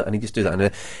magic paint, look," and he'd just do that.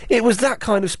 And it was that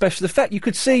kind of special effect. You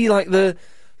could see, like, the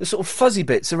sort of fuzzy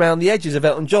bits around the edges of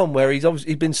Elton John, where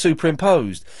he'd been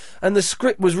superimposed. And the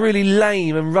script was really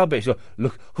lame and rubbish.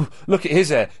 Look at his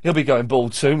hair. He'll be going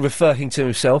bald soon, referring to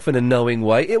himself in a knowing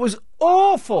way. It was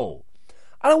awful.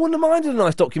 And I wouldn't have minded a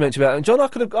nice documentary about Elton John. I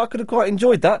could have quite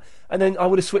enjoyed that. And then I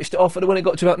would have switched it off when it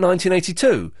got to about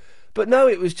 1982. But no,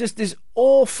 it was just this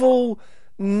awful,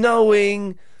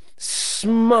 knowing,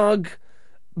 smug,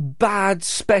 bad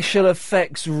special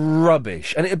effects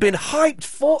rubbish, and it had been hyped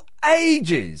for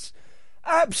ages,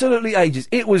 absolutely ages.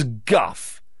 It was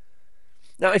guff.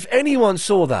 Now, if anyone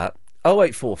saw that,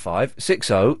 0845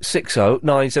 6060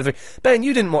 973. Ben,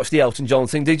 you didn't watch the Elton John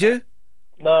thing, did you?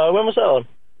 No, when was that on?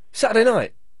 Saturday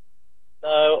night.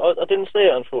 No, I didn't see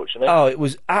it, unfortunately. Oh, it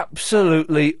was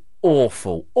absolutely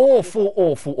awful.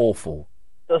 Awful.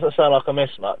 Doesn't sound like I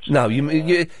missed much. No,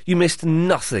 you missed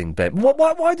nothing, Ben.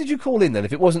 Why did you call in then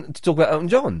if it wasn't to talk about Elton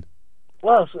John?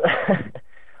 Well,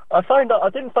 I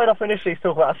didn't phone up initially to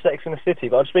talk about Sex and the City,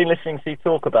 but I've just been listening to you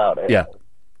talk about it. Yeah.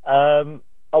 I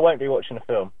won't be watching the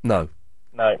film. No.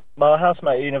 My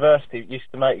housemate at university used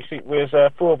to make. We was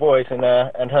 4 boys and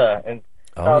her, and that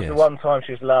was the one time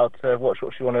she was allowed to watch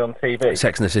what she wanted on TV.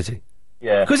 Sex and the City.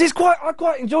 Yeah. Because I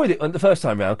quite enjoyed it the first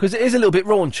time round, because it is a little bit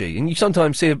raunchy, and you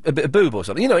sometimes see a bit of boob or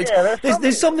something.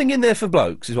 There's something in there for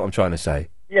blokes, is what I'm trying to say.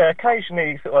 Yeah,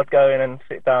 occasionally I'd go in and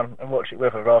sit down and watch it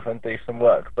with her rather than do some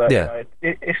work. But yeah.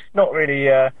 It's not really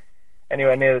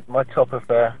anywhere near my top of...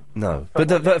 No.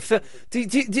 But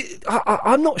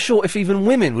I'm not sure if even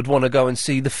women would want to go and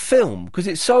see the film, because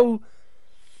it's so...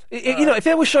 You know, if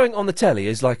they were showing on the telly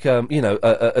as like,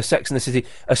 a Sex and the City,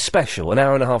 a special, an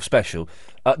hour and a half special,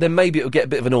 then maybe it would get a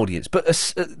bit of an audience. But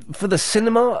for the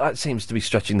cinema, that seems to be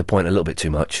stretching the point a little bit too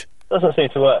much. Doesn't seem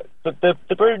to work. But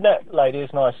the brunette lady is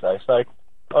nice though, so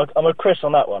I'm a Chris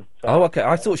on that one. So. Oh, okay.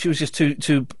 I thought she was just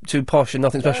too posh and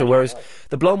nothing special, whereas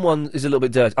the blonde one is a little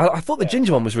bit dirty. I thought the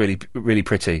ginger one was really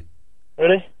pretty.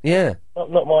 Really? Yeah.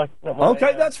 Not my.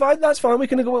 Okay, that's fine.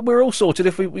 We're all sorted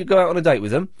if we go out on a date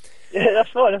with them. Yeah, that's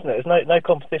fine, isn't it? There's no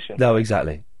competition. No,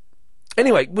 exactly.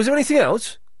 Anyway, was there anything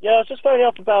else? Yeah, I was just phoning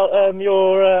up about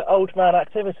your old man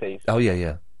activities. Oh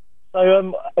yeah.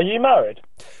 So, are you married?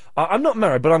 I'm not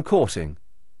married, but I'm courting.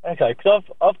 Okay, because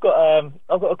I've got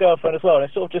a girlfriend as well, and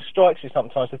it sort of just strikes me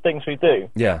sometimes the things we do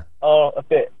Yeah. are a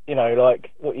bit,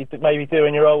 like what you maybe do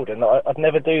when you're older. And I'd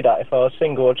never do that if I was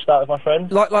single or just out with my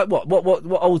friends. Like what?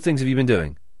 What old things have you been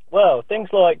doing? Well, things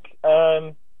like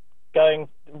going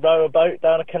row a boat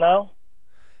down a canal.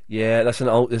 Yeah, that's an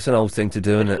old thing to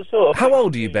do, isn't it? Sort of How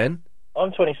old are you, Ben?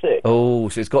 I'm 26. Oh,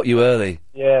 so it's got you early.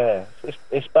 Yeah,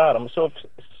 it's bad. I'm sort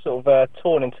of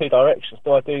torn in two directions.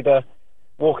 Do I do the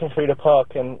walking through the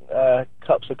park and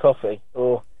cups of coffee,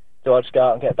 or do I just go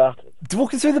out and get battered?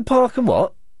 Walking through the park and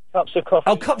what? Cups of coffee.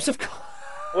 Oh, cups of coffee.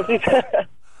 What do you say?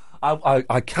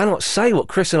 I cannot say what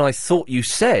Chris and I thought you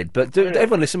said, but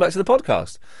everyone listen back to the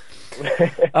podcast.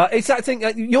 It's that thing.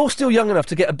 You're still young enough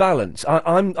to get a balance.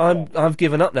 I've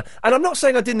given up now, and I'm not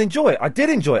saying I didn't enjoy it. I did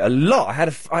enjoy it a lot. I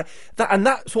had and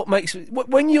that's what makes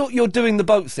when you're doing the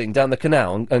boat thing down the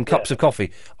canal and cups of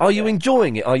coffee. Are you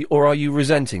enjoying it? Or are you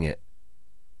resenting it?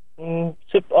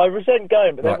 I resent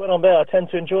going, but then when I'm there, I tend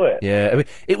to enjoy it. Yeah, I mean,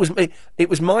 it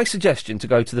was my suggestion to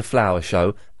go to the flower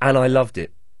show, and I loved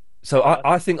it. So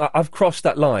I think I've crossed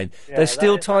that line. Yeah, There's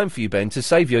still time for you, Ben, to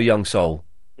save your young soul.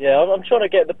 Yeah, I'm trying to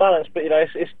get the balance, but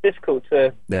it's difficult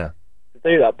to Yeah.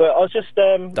 do that. But I was just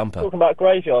talking about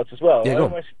graveyards as well. Yeah, go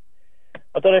on.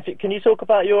 I don't know if can you talk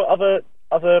about your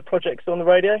other projects on the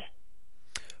radio?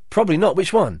 Probably not.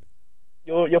 Which one?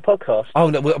 Your podcast.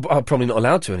 Oh no, I'm probably not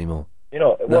allowed to anymore. You're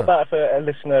not. No. What about if a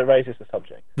listener raises the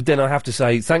subject? But then I have to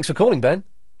say thanks for calling, Ben.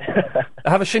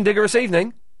 Have a shindiggerous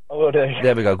evening. I will do.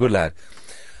 There we go. Good lad.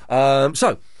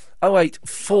 So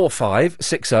 0845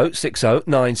 60 60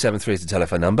 973 is the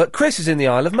telephone number. Chris is in the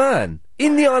Isle of Man.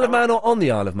 In the Isle of Man or on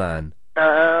the Isle of Man?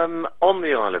 On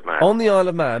the Isle of Man. On the Isle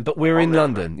of Man, but we're in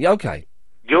London. Yeah, okay.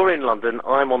 You're in London,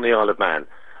 I'm on the Isle of Man.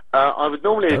 I would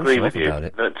normally Don't agree show with off you about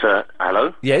it. that,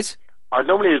 hello? Yes? I'd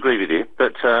normally agree with you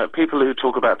that people who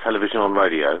talk about television on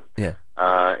radio, Yeah.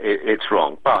 it's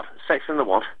wrong. But Sex in the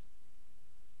what?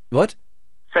 What?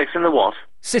 Sex in the what?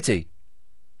 City.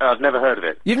 I've never heard of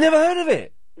it. You've never heard of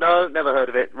it? No, never heard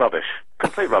of it. Rubbish.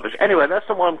 Complete rubbish. Anyway, that's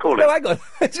not why I'm calling. No, hang on.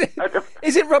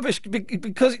 Is it rubbish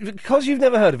because you've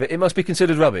never heard of it? It must be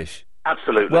considered rubbish.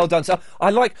 Absolutely. Well done, sir. I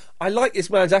like this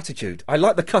man's attitude. I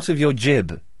like the cut of your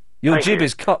jib. Your Thank jib you.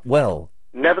 is cut well.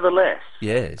 Nevertheless,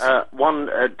 Yes. one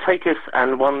taketh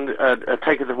and one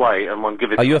taketh away, and one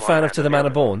giveth. Are you a to fan one of To the Man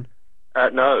of Born?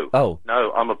 No. Oh.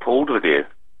 No, I'm appalled with you.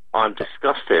 I'm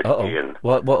disgusted, Uh-oh. Ian.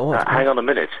 What? Hang on a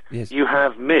minute. Yes. You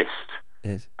have missed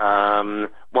Yes.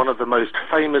 one of the most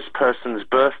famous person's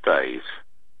birthdays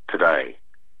today.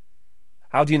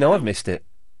 How do you know I've missed it?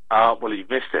 Well, you've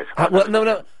missed it.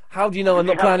 No. How do you know I'm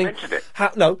not You haven't planning? mentioned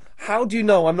it. How do you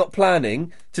know I'm not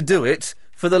planning to do it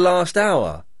for the last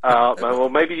hour? Well,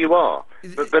 maybe you are.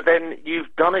 But then you've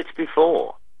done it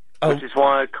before, Oh. which is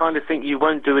why I kind of think you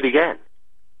won't do it again.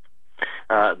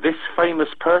 This famous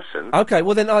person... Okay,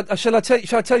 well then, shall I tell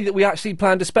you that we actually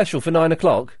planned a special for 9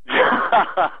 o'clock?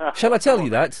 Shall I tell you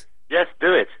that? Yes,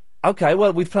 do it. Okay,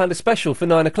 well, we've planned a special for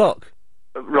 9 o'clock.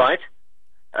 Right.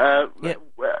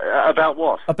 About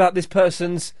what? About this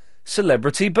person's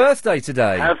celebrity birthday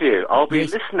today. Have you? I'll be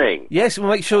Yes. listening. Yes, we'll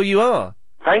make sure you are.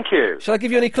 Thank you. Shall I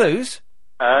give you any clues?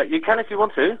 You can if you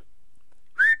want to.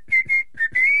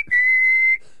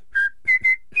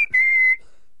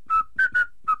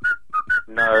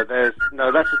 No,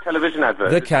 that's a television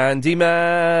advert. The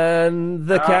Candyman,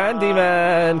 the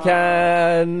Candyman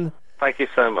can. Thank you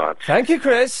so much. Thank you,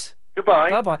 Chris. Goodbye.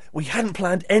 Bye-bye. We hadn't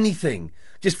planned anything.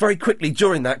 Just very quickly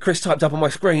during that, Chris typed up on my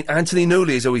screen, Anthony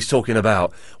Newley is who he's talking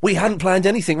about. We hadn't planned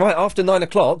anything. Right, after 9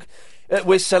 o'clock,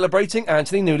 we're celebrating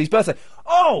Anthony Newley's birthday.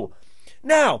 Oh!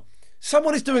 Now,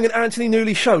 someone is doing an Anthony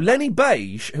Newley show. Lenny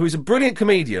Beige, who is a brilliant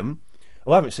comedian,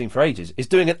 who I haven't seen for ages, is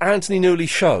doing an Anthony Newley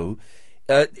show,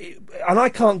 and I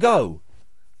can't go.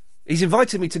 He's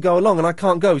invited me to go along, and I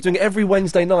can't go. He's doing it every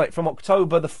Wednesday night from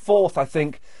October the 4th, I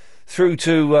think, through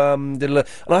to... and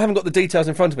I haven't got the details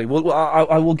in front of me.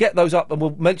 I will get those up, and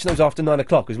we'll mention those after 9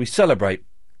 o'clock as we celebrate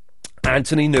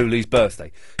Anthony Newley's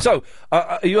birthday. So,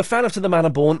 are you a fan of To the Manor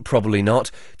Born? Probably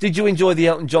not. Did you enjoy the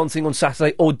Elton John thing on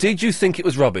Saturday, or did you think it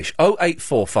was rubbish?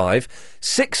 0845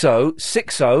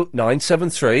 6060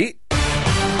 973.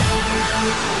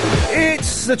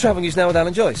 It's the travel news now with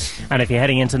Alan Joyce. And if you're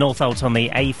heading into Northolt on the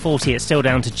A40, it's still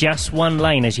down to just one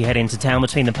lane as you head into town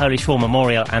between the Polish War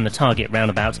Memorial and the Target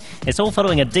roundabout. It's all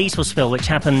following a diesel spill which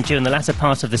happened during the latter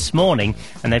part of this morning,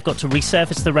 and they've got to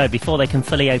resurface the road before they can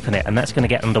fully open it, and that's going to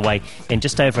get underway in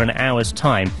just over an hour's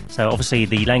time. So obviously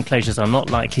the lane closures are not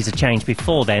likely to change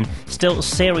before then. Still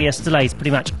serious delays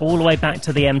pretty much all the way back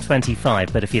to the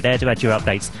M25, but if you're there to add your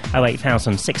updates,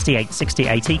 08000 68 60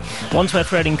 80.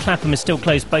 Wandsworth Road in Clapham is still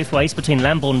closed both ways between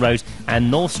Lambourne Road and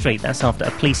North Street. That's after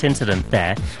a police incident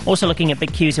there. Also looking at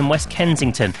big queues in West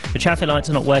Kensington. The traffic lights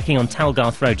are not working on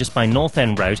Talgarth Road just by North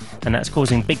End Road, and that's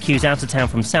causing big queues out of town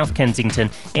from South Kensington.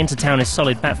 Into town is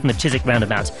solid back from the Chiswick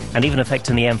roundabout, and even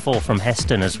affecting the M4 from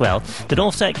Heston as well. The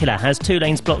North Circular has 2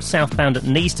 lanes blocked southbound at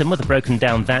Neaston with a broken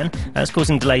down van. That's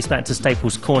causing delays back to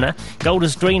Staples Corner.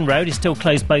 Golders Green Road is still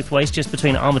closed both ways just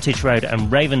between Armitage Road and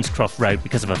Ravenscroft Road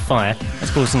because of a fire.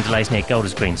 That's causing delays near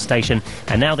Golders Green Station.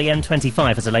 And now the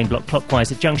M25 has a lane block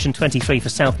clockwise at Junction 23 for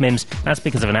South Mims. That's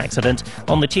because of an accident.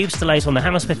 On the tubes, delays on the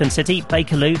Hammersmith and City,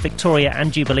 Bakerloo, Victoria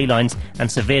and Jubilee lines, and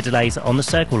severe delays on the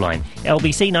Circle line.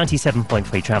 LBC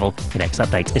 97.3 travel. Your next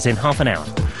update is in half an hour.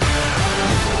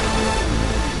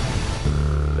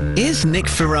 Is Nick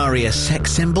Ferrari a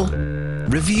sex symbol?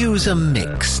 Reviews are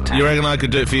mixed. You reckon I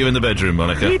could do it for you in the bedroom,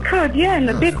 Monica? You could, yeah, in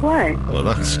a big way. Well,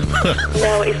 that's...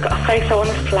 No, he's got a face on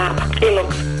his flap. He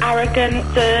looks arrogant,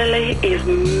 surly, he's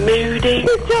moody.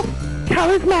 He's just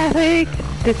charismatic.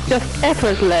 It's just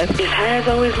effortless. His hair's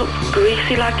always looks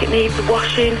greasy like it needs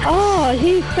washing. Oh,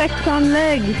 he's sex on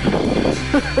legs.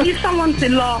 He's someone to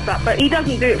laugh at, but he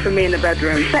doesn't do it for me in the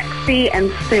bedroom. Sexy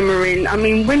and simmering. I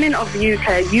mean, women of the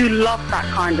UK, you love that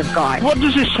kind of guy. What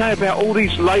does this say about all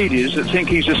these ladies that think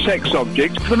he's a sex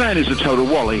object? The man is a total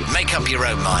wally. Make up your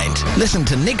own mind. Listen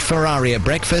to Nick Ferrari at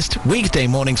breakfast, weekday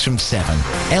mornings from 7.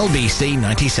 LBC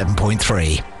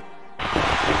 97.3.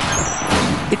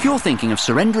 If you're thinking of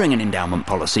surrendering an endowment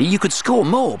policy, you could score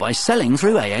more by selling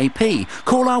through AAP.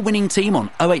 Call our winning team on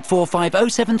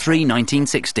 0845 073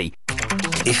 1960.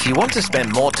 If you want to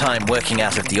spend more time working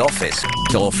out of the office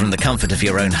or from the comfort of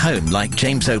your own home like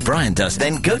James O'Brien does,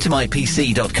 then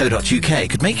GoToMyPC.co.uk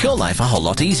could make your life a whole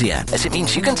lot easier, as it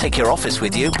means you can take your office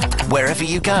with you wherever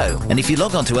you go. And if you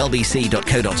log on to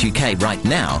LBC.co.uk right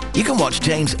now, you can watch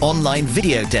James' online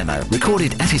video demo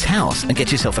recorded at his house and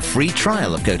get yourself a free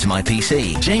trial of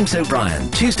GoToMyPC. James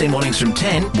O'Brien, Tuesday mornings from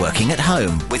 10, working at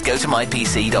home with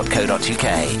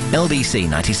GoToMyPC.co.uk. LBC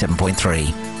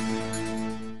 97.3.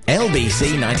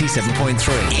 LBC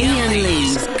 97.3. Ian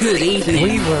Lee, good evening.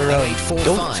 We were...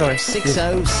 sorry.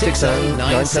 6060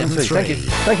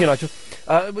 Thank you, Nigel.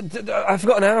 I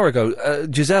forgot an hour ago,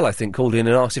 Giselle, I think, called in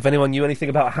and asked if anyone knew anything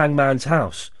about Hangman's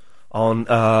House on,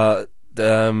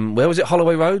 where was it?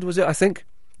 Holloway Road, was it, I think?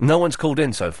 No one's called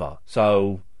in so far,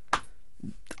 so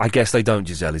I guess they don't,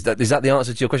 Giselle. Is that the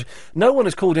answer to your question? No one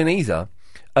has called in either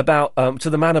about To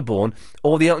the Manor Born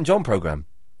or the Elton John programme.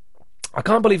 I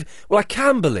can believe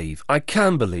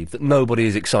that nobody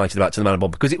is excited about To the Manor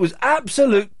Born because it was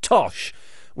absolute tosh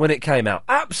when it came out.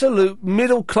 Absolute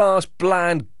middle-class,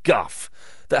 bland guff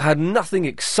that had nothing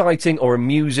exciting or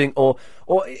amusing or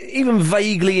even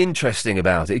vaguely interesting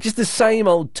about it. Just the same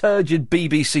old turgid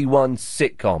BBC One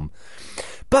sitcom.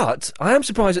 But I am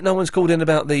surprised that no one's called in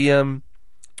about the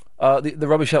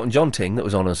rubbish Elton John thing that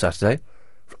was on Saturday.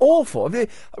 Awful,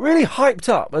 really hyped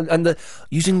up, and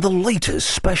using the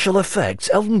latest special effects.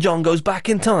 Elton John goes back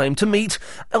in time to meet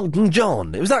Elton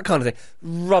John. It was that kind of thing.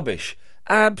 Rubbish,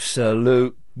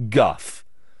 absolute guff.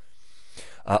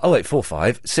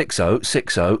 0845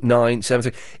 6060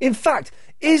 973. In fact,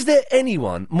 is there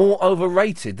anyone more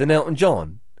overrated than Elton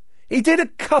John? He did a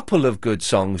couple of good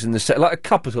songs in the set, like a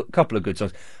couple of good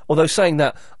songs. Although saying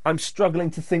that, I'm struggling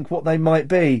to think what they might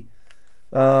be.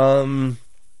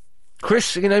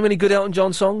 Chris, you name any good Elton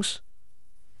John songs?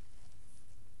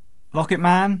 Rocket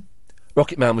Man.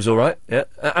 Rocket Man was all right, yeah.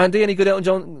 Andy, any good Elton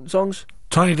John songs?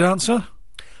 Tiny Dancer.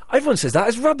 Everyone says that.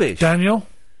 It's rubbish. Daniel.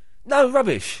 No,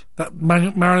 rubbish. That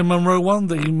Marilyn Monroe one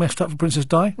that you messed up for Princess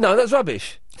Di? No, that's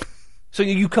rubbish. So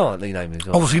you can't name these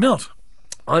songs? Obviously not.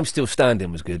 I'm Still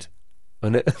Standing was good,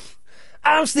 wasn't it?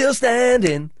 I'm still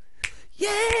standing.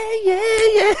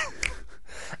 Yeah.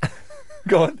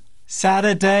 Go on.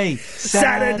 Saturday.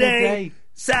 Saturday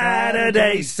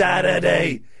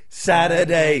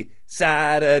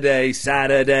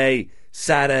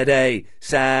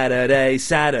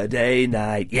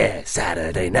night. Yeah,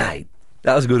 Saturday night.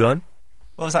 That was a good one.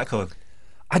 What was that called?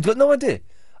 I've got no idea.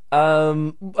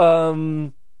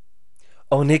 Oh,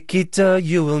 Nikita,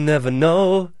 you will never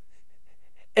know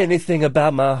anything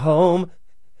about my home.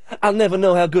 I'll never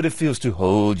know how good it feels to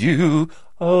hold you,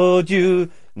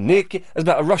 Nikki. It's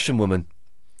about a Russian woman.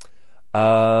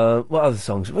 What other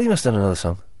songs? Well, you must have done another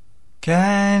song.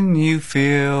 Can you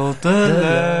feel the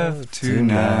love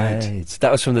tonight?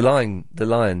 That was from the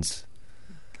Lions.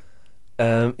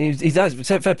 He does.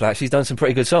 Fair play, actually, he's done some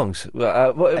pretty good songs.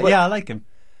 Yeah, I like him.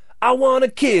 I wanna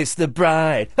kiss the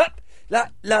bride. La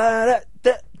la da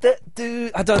da da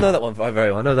do. I don't know that one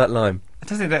very well. I know that line. I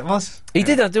don't think that was. He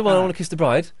did. I do want. I want to kiss the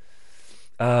bride.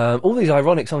 All these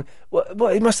ironic songs.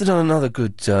 Well, he must have done another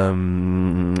good.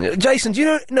 Jason, do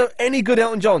you know any good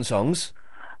Elton John songs?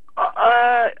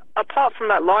 Apart from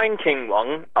that Lion King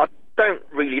one, I don't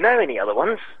really know any other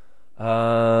ones.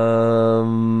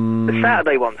 The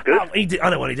Saturday one's good. Oh, he did.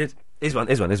 I know what he did. Here's one.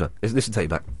 This will take you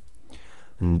back.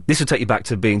 And this will take you back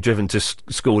to being driven to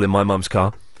school in my mum's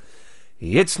car.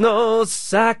 It's no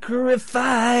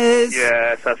sacrifice.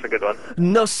 Yes, that's a good one.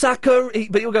 No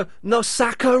but you'll go, no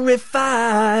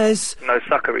sacrifice. No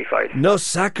sacrifice. No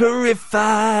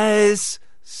sacrifice.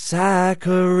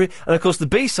 And of course the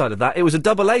B-side of that, it was a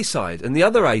double A-side. And the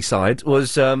other A-side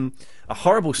was a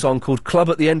horrible song called Club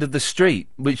at the End of the Street,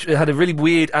 which had a really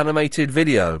weird animated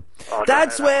video. Oh,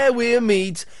 that's where we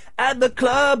meet, at the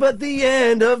club at the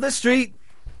end of the street.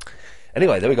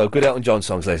 Anyway, there we go. Good Elton John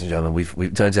songs, ladies and gentlemen.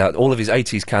 We've turns out all of his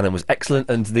 80s canon was excellent,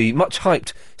 and the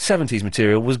much-hyped 70s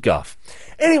material was guff.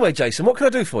 Anyway, Jason, what can I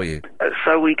do for you?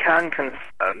 So we can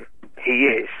confirm he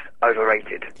is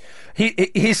overrated.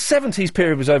 His 70s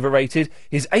period was overrated.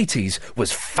 His 80s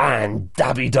was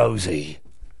fan-dabby-dozy.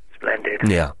 Splendid.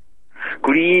 Yeah.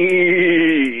 Good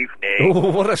evening.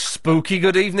 Oh, what a spooky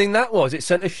good evening that was. It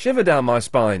sent a shiver down my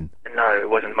spine. No, it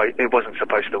wasn't. It wasn't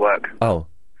supposed to work. Oh.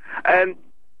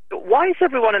 Why is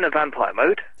everyone in a vampire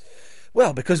mode?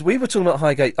 Well, because we were talking about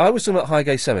Highgate. I was talking about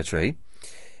Highgate Cemetery,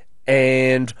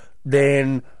 and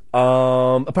then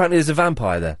apparently there's a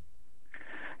vampire there.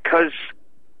 Because,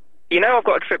 I've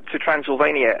got a trip to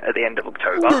Transylvania at the end of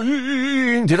October.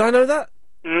 Did I know that?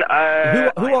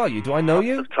 Who are you? Do I know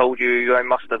you? I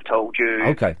must have told you.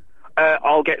 Okay.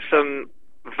 I'll get some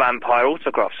vampire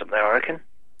autographs up there, I reckon.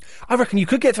 I reckon you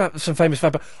could get some famous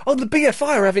vampire. Oh, the BFI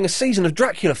are having a season of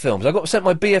Dracula films. I got sent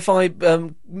my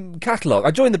BFI catalogue.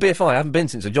 I joined the BFI. I haven't been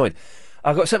since I joined.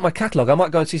 I got sent my catalogue. I might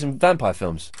go and see some vampire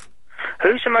films.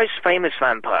 Who's the most famous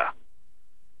vampire?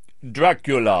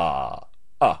 Dracula.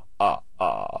 No,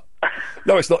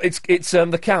 it's not. It's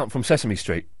the Count from Sesame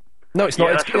Street. No, it's not.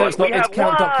 Yeah, It's not. It's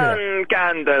Count Dracula. We have one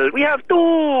candle. We have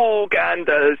two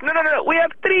candles. No. We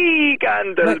have three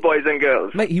candles, boys and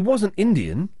girls. Mate, he wasn't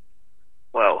Indian.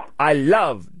 Well, I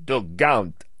love the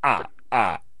Count.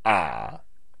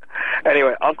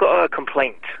 Anyway, I've got a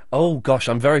complaint. Oh gosh,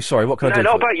 I'm very sorry. What can I do?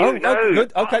 No, not for about you. No.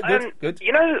 Good. Okay, good.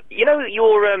 You know,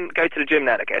 you're go to the gym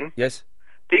now and again. Yes.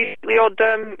 Do you the odd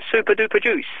super duper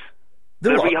juice?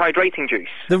 The what? rehydrating juice.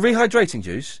 The rehydrating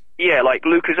juice? Yeah, like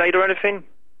Lucozade or anything.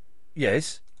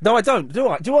 Yes. No, I don't. Do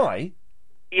I?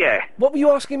 Yeah. What were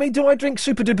you asking me? Do I drink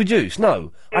super duper juice?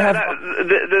 No. I have.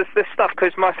 This stuff,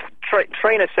 because my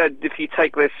trainer said if you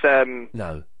take this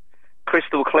no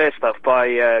crystal clear stuff by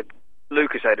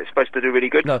Lucozade, it's supposed to do really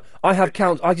good. No,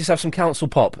 I just have some Council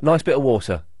Pop. Nice bit of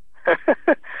water.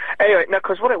 Anyway, no,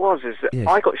 because what it was is that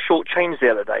I got shortchanged the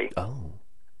other day. Oh.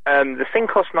 The thing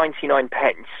cost 99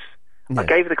 pence. Yeah. I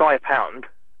gave the guy £1,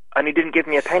 and he didn't give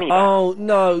me a penny back. Oh,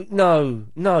 no,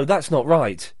 that's not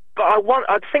right. But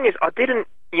the thing is, I didn't,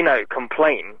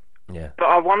 complain. Yeah. But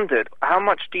I wondered, how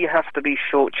much do you have to be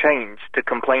shortchanged to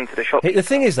complain to the shop? The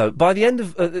thing is, though, by the end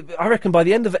of, I reckon by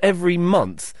the end of every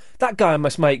month, that guy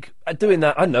must make, doing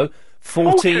that, I don't know,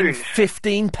 14,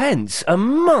 15 pence a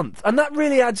month. And that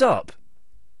really adds up.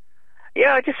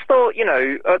 Yeah, I just thought,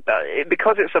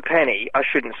 because it's a penny, I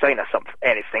shouldn't say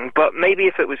anything. But maybe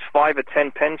if it was 5 or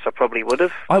 10 pence, I probably would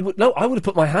have. I would have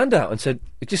put my hand out and said,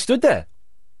 it just stood there.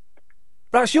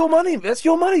 That's your money. That's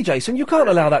your money, Jason. You can't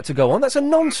allow that to go on. That's a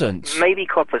nonsense. Maybe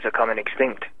coppers are coming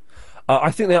extinct.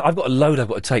 I think I've got a load I've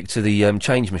got to take to the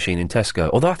change machine in Tesco.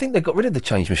 Although I think they got rid of the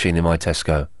change machine in my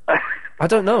Tesco. I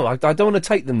don't know. I don't want to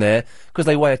take them there because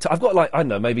they weigh I've got, I don't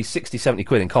know, maybe 60, 70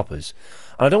 quid in coppers.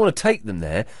 And I don't want to take them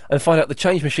there and find out the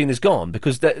change machine is gone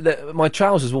because my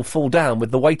trousers will fall down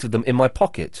with the weight of them in my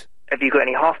pocket. Have you got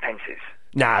any halfpences?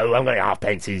 No, I haven't got any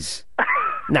halfpences.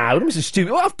 No, them are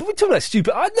stupid. What are we talking about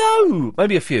stupid? No,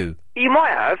 maybe a few. You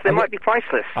might have. They might be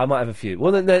priceless. I might have a few.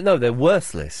 Well, they're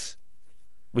worthless.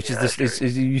 Which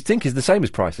is you think is the same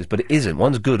as priceless, but it isn't.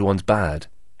 One's good, one's bad.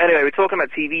 Anyway, we're talking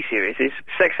about TV series.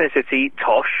 Sex and the City,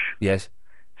 Tosh. Yes.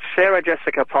 Sarah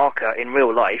Jessica Parker in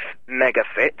real life, mega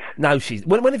fit. No, she's...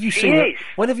 When have you seen her? is.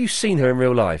 When have you seen her in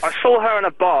real life? I saw her in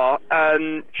a bar.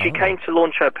 She came to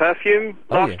launch her perfume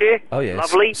last year. Oh, yeah.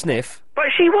 Lovely. Sniff. But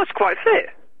she was quite fit.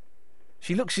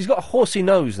 She's got a horsey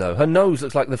nose, though. Her nose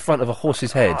looks like the front of a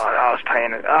horse's head. Oh, I was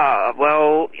paying it.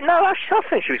 Well, no, I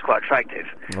think she was quite attractive.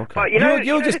 Okay. But,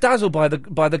 you're just dazzled by the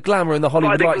glamour and the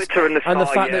Hollywood the lights. glitter and the the star,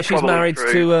 fact yeah, that she's probably married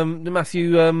true. to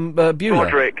Matthew Bueller.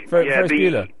 Roderick. Ferris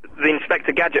Bueller. The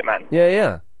Inspector Gadget Man.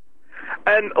 Yeah.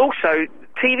 Also,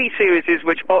 TV series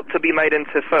which ought to be made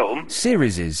into film.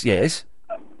 Series, yes.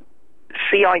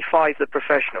 CI5 The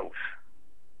Professionals.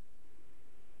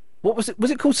 What was it? Was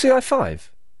it called CI5?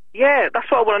 Yeah, that's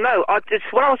what I want to know.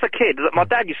 When I was a kid, my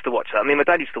dad used to watch that. My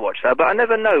dad used to watch that, but I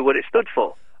never know what it stood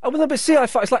for. Oh, well, no, but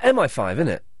CI5, it's like MI5, isn't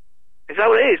it? Is that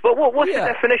what it is? But what's the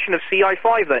definition of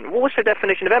CI5 then? What's the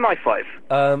definition of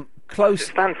MI5? Close...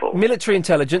 stand for? Military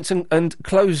intelligence and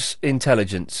close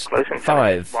intelligence. Close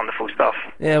intelligence. 5. Wonderful stuff.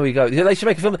 There we go. Yeah, they should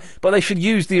make a film, but they should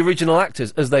use the original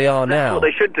actors as they are now. That's what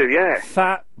they should do, yeah.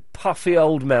 Fat, puffy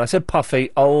old men. I said puffy,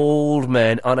 old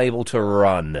men unable to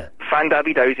run.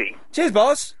 Fan-dabby dozy. Cheers,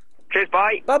 boss. Cheers,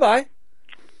 bye. Bye-bye.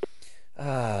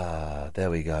 There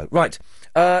we go. Right.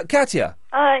 Katya.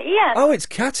 Yes. Oh, it's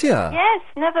Katya. Yes,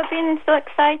 never been so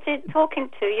excited talking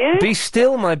to you. Be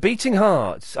still, my beating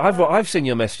heart. I've seen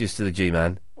your messages to the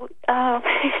G-Man. Oh.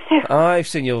 I've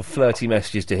seen your flirty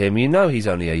messages to him. You know he's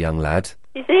only a young lad.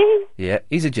 Is he? Yeah,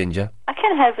 he's a ginger. I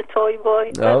can have a toy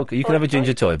boy. Oh, okay, you can have a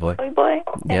ginger toy boy. Toy boy?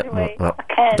 Yeah, Anyway, well, I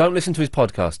can. don't listen to his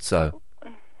podcast, so.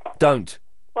 Don't.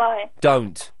 Why?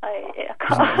 Don't. I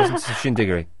can't. Listen to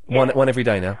Shindiggery. One every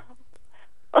day now.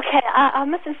 Okay, I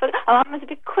mustn't forget. I must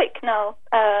be quick now,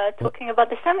 talking about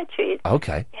the cemeteries.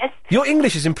 Okay. Yes. Your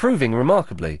English is improving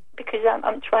remarkably. Because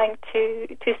I'm trying to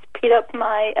speed up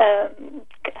my,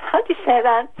 how do you say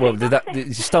that? Well,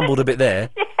 you stumbled a bit there.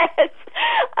 Yes.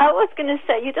 I was going to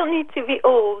say, you don't need to be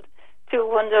old to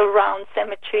wander around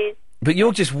cemeteries. But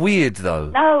you're just weird, though.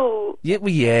 No. Yeah, well,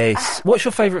 yes. What's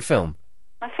your favourite film?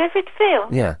 My favourite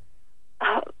film? Yeah.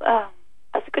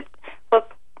 That's a good...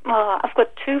 Well, I've got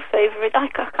two favourites. I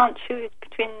can't choose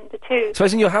between the two. So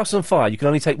as in your house on fire, you can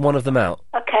only take one of them out?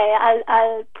 Okay,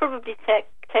 I'll probably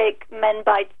take Man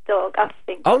Bites Dog, I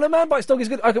think. Oh, no, Man Bites Dog is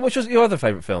good. Okay, what's your other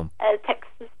favourite film?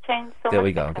 Texas Chainsaw. There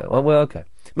we go. Okay. Well, okay.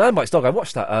 Man Bites Dog, I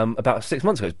watched that about 6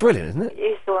 months ago. It's brilliant, isn't it? It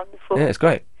is wonderful. Yeah, it's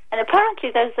great. And apparently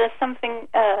there's something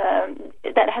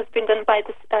that has been done by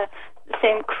the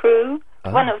same crew,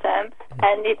 one of them,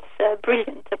 and it's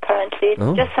brilliant, apparently.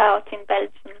 It's just out in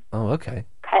Belgium. Oh, okay.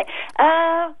 Okay.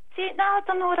 See, now I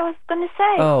don't know what I was going to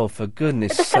say. Oh, for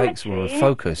goodness sakes, Laura,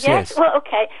 focus, yes. Well,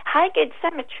 okay. Highgate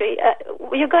Cemetery.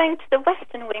 You're going to the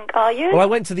Western Wing, are you? Well, I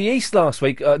went to the East last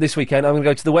week, this weekend. I'm going to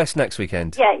go to the West next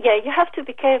weekend. Yeah, you have to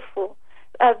be careful.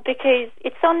 Because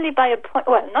it's only by appointment,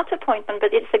 well, not appointment,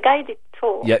 but it's a guided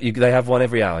tour. Yeah, they have one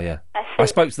every hour, yeah. I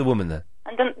spoke to the woman there.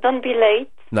 And don't be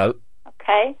late. No.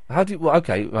 Okay. How do you... Well,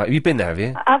 okay, right. Have you been there, have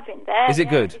you? I've been there. Is it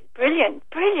good? It's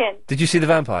brilliant. Did you see the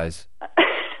vampires?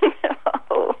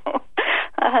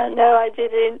 No, I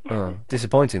didn't. Oh,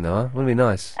 disappointing, though, huh? Wouldn't be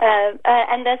nice.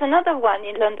 And there's another one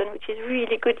in London which is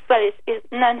really good as well. Is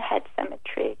Nunhead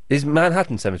Cemetery. Is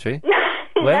Manhattan Cemetery?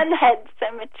 Where? Nunhead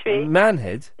Cemetery.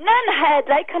 Manhead? Nunhead,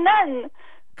 like a nun.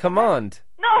 Command.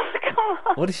 No, come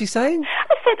on. What is she saying?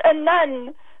 I said a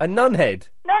nun. A nunhead?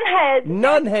 Nunhead.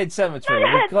 Nunhead Cemetery.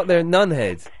 Nunhead. We've got there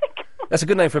Nunhead. That's a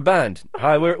good name for a band.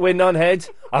 Hi, we're Nunhead.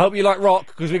 I hope you like rock,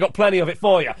 because we've got plenty of it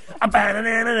for you.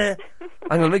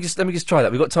 Hang on, let me just try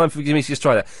that. We've got time for me to just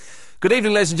try that. Good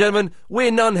evening, ladies and gentlemen. We're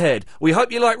Nunhead. We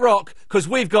hope you like rock, because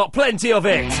we've got plenty of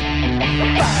it.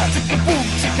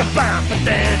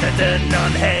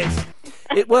 Nunhead.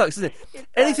 It works, doesn't it?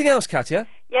 Anything else, Katya?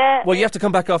 Yeah. Well, you have to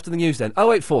come back after the news then.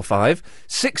 0845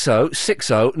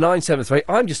 6060 973.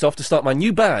 I'm just off to start my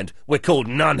new band. We're called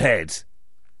Nunhead.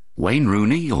 Wayne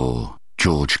Rooney or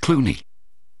George Clooney?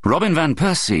 Robin Van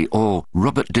Persie or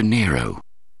Robert De Niro?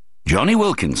 Johnny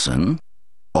Wilkinson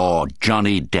or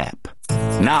Johnny Depp?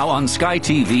 Now on Sky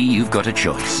TV, you've got a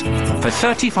choice. For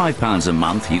 £35 a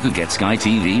month, you could get Sky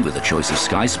TV with a choice of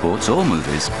Sky Sports or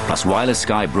movies, plus wireless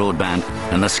Sky broadband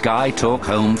and the Sky Talk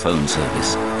Home phone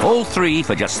service. All three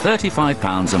for just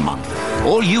 £35 a month.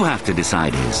 All you have to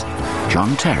decide is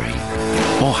John Terry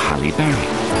or Halle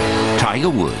Berry, Tiger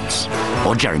Woods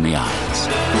or Jeremy Irons.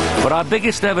 For our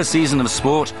biggest ever season of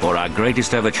sport or our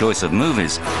greatest ever choice of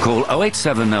movies, call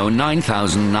 0870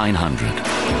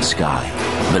 9900. Sky.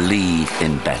 Believe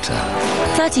in better.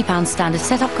 £30 standard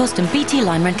set-up cost and BT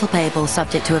Line rental payable,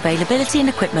 subject to availability and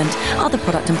equipment. Other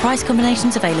product and price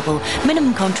combinations available.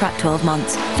 Minimum contract 12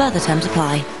 months. Further terms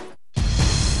apply.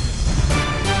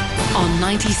 On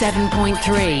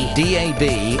 97.3 DAB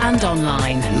and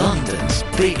online. London's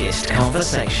biggest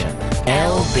conversation.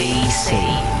 LBC.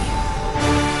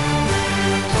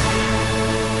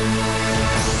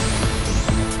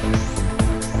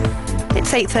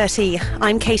 It's 8:30.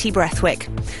 I'm Katie Breathwick.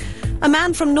 A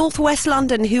man from northwest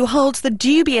London who holds the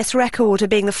dubious record of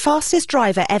being the fastest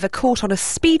driver ever caught on a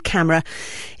speed camera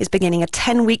is beginning a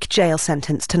 10-week jail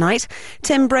sentence tonight.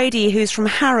 Tim Brady, who's from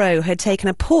Harrow, had taken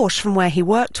a Porsche from where he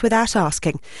worked without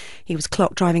asking. He was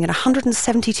clocked driving at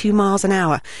 172 miles an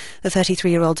hour. The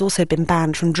 33-year-old's also been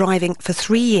banned from driving for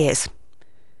 3 years.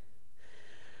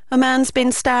 A man's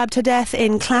been stabbed to death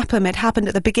in Clapham. It happened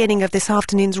at the beginning of this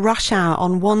afternoon's rush hour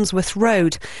on Wandsworth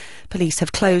Road. Police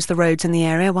have closed the roads in the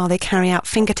area while they carry out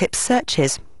fingertip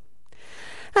searches.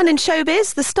 And in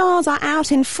showbiz, the stars are out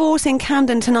in force in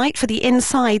Camden tonight for the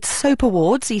Inside Soap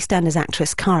Awards. EastEnders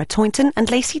actress Cara Toynton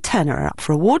and Lacey Turner are up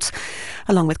for awards,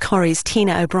 along with Corrie's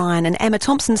Tina O'Brien and Emma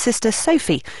Thompson's sister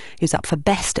Sophie, who's up for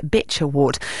Best Bitch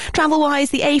Award. Travel-wise,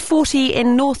 the A40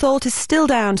 in Northolt is still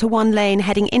down to one lane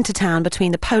heading into town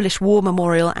between the Polish War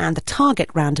Memorial and the Target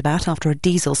roundabout after a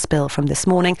diesel spill from this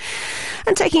morning.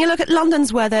 And taking a look at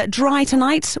London's weather, dry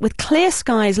tonight with clear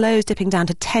skies, lows dipping down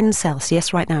to 10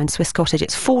 Celsius. Right now in Swiss Cottage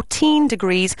it's 14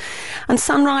 degrees, and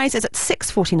sunrise is at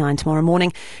 6:49 tomorrow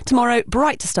morning. Tomorrow,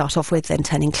 bright to start off with, then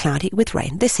turning cloudy with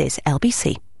rain. This is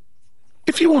LBC.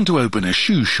 If you want to open a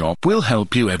shoe shop, we'll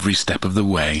help you every step of the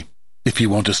way. If you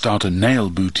want to start a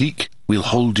nail boutique, we'll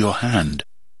hold your hand.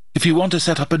 If you want to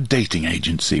set up a dating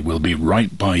agency, we'll be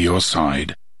right by your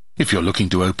side. If you're looking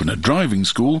to open a driving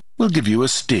school, we'll give you a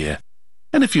steer.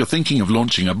 And if you're thinking of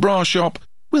launching a bra shop,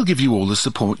 we'll give you all the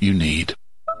support you need.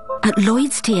 At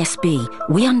Lloyds TSB,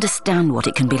 we understand what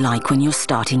it can be like when you're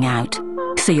starting out.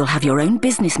 So you'll have your own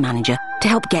business manager to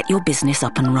help get your business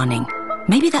up and running.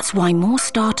 Maybe that's why more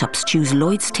startups choose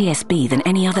Lloyds TSB than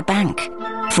any other bank.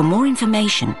 For more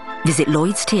information, visit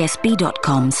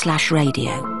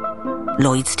lloydstsb.com/radio.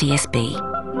 Lloyds TSB.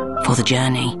 For the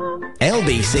journey.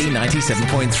 LBC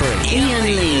 97.3. Ian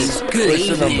Lee's Good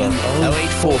Evening.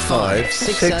 0845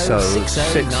 60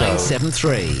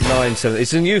 973. 97.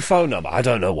 It's a new phone number. I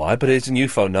don't know why, but it's a new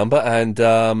phone number, and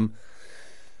God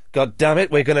damn it,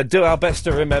 we're going to do our best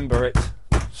to remember it.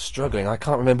 Struggling. I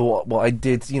can't remember what I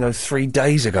did, 3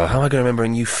 days ago. How am I going to remember a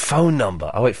new phone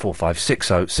number? 0845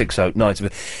 60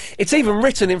 973. It's even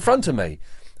written in front of me,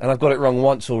 and I've got it wrong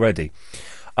once already.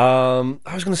 I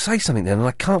was going to say something then, and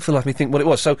I can't for the life of me think what it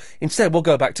was. So instead, we'll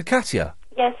go back to Katya.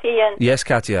 Yes, Ian. Yes,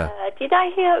 Katya. Did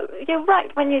I hear you right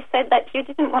when you said that you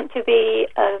didn't want to be,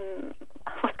 I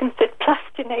was going to say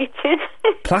plastinated?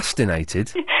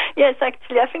 Plastinated? Yes,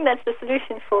 actually, I think that's the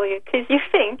solution for you, because you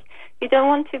think you don't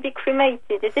want to be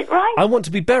cremated. Is it right? I want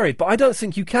to be buried, but I don't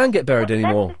think you can get buried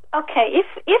anymore. Okay,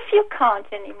 if you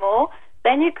can't anymore,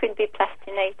 then you could be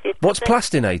plastinated. What's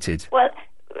plastinated? Well,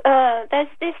 there's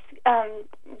this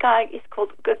guy, he's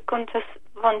called Gunther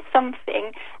von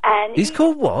something, and... He's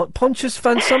called what? Pontius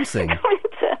van something?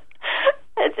 Gunther.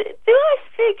 Do I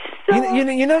speak so...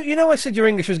 You know I said your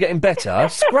English was getting better?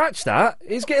 Scratch that.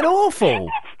 It's getting awful.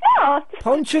 It's not.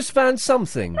 Pontius van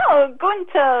something. No,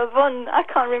 Gunther von... I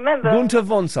can't remember. Gunther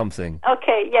von something.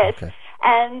 Okay, yes. Okay.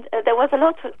 And there was a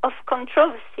lot of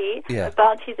controversy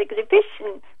about his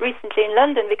exhibition recently in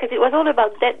London, because it was all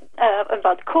about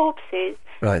about corpses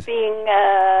being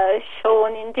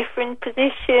shown in different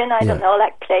positions. I don't know,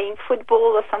 like playing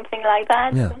football or something like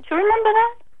that. Yeah. Don't you remember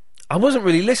that? I wasn't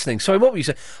really listening. Sorry, what were you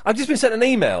saying? I've just been sent an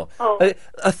email. Oh.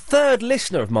 A third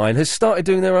listener of mine has started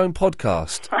doing their own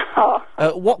podcast.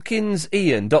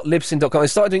 WatkinsIan.libsyn.com. He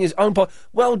started doing his own podcast.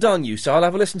 Well done, you. So I'll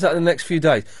have a listen to that in the next few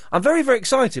days. I'm very, very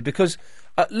excited because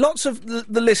lots of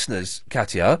the listeners,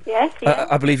 Katya,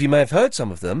 I believe you may have heard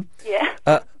some of them,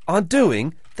 are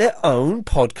doing their own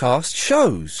podcast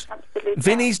shows. Absolutely.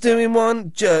 Vinny's doing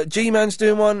one, G-Man's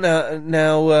doing one,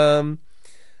 now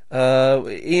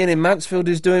Ian in Mansfield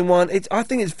is doing one. I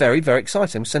think it's very, very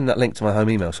exciting. I'm sending that link to my home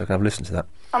email so I can have a listen to that.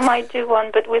 I might do one,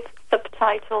 but with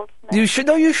subtitles. No. You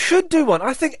should do one.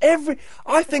 I think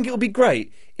it would be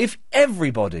great if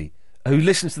everybody who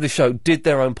listens to the show did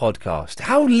their own podcast.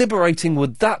 How liberating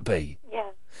would that be? Yeah,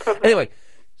 probably. Anyway,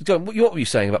 what were you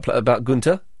saying about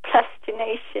Gunther?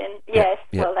 Plastination. Yes.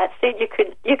 Yeah. Well, that's it. You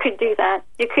could do that.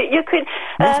 You could.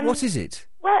 What is it?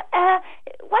 Well,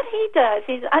 what he does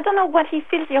is, I don't know what he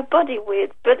fills your body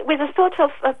with, but with a sort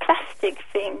of a plastic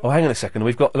thing. Oh, hang on a second.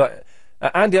 We've got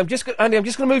Andy. I'm just going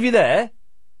to move you there.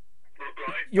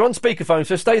 You're on speakerphone,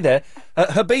 so stay there.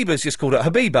 Habiba's just called it.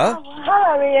 Habiba. Oh,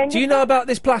 hello, Ian. Do you know about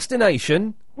this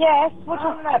plastination? Yes. What do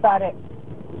you know about it?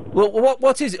 Well,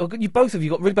 what is it? You both of you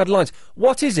got really bad lines.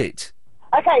 What is it?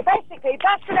 Okay, basically,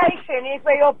 plastination is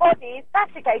where your body is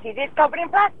plasticated. It's covered in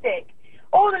plastic.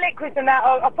 All the liquids and that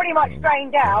are pretty much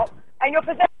drained out, and you're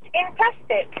preserved in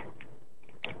plastic.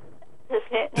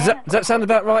 Does that sound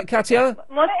about right, Katia?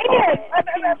 What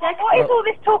is all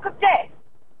this talk of death?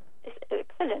 It's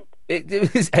excellent. It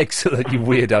is excellent, you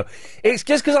weirdo. It's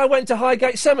just because I went to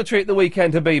Highgate Cemetery at the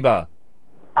weekend, Habiba.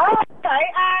 Oh, okay,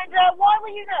 and why were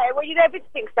you there? Were you there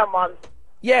visiting someone?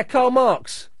 Yeah, Karl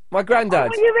Marx, my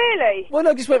granddad. Oh, were you really? Well,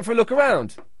 I just went for a look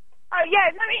around. Oh,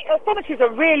 yeah, cemeteries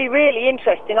are really, really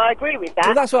interesting. I agree with that.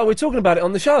 Well, that's why we're talking about it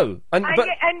on the show. And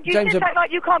you James, just act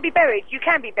like you can't be buried. You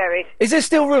can be buried. is there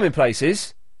still room in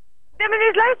places? I mean,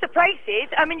 there's loads of places.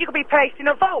 I mean, you can be placed in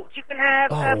a vault. You can have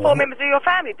 4 members of your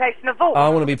family placed in a vault. I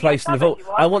want to be placed in the vault.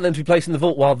 I want them to be placed in the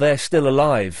vault while they're still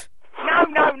alive.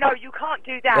 No, you can't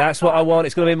do that. That's what I want.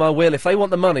 It's going to be in my will. If they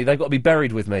want the money, they've got to be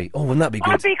buried with me. Oh, wouldn't that be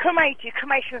good? I'd be cremated.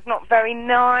 Cremation's not very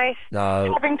nice.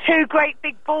 No. Having 2 great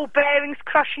big ball bearings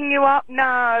crushing you up.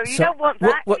 No, you don't want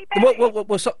that.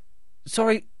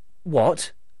 Sorry,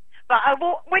 what? But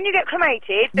when you get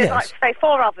cremated, there's Yes. like, say,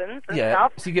 4 ovens and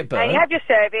stuff. So you get burned. And you have your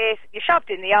service, you're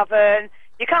shoved in the oven,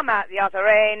 you come out the other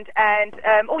end, and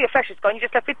all your flesh is gone, you're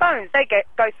just left with bones. They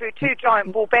go through 2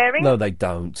 giant ball bearings. No, they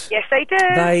don't. Yes, they do.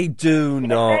 They do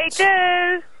not. Yes, they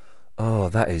do. Oh,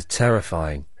 that is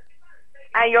terrifying.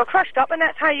 And you're crushed up, and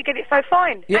that's how you get it so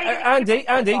fine. Yeah, Andy,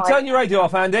 turn your radio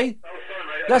off, Andy.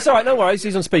 That's all right, no worries.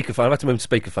 He's on speakerphone. I've had to move to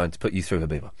speakerphone to put you through,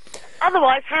 Habiba.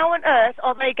 Otherwise, how on earth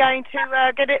are they going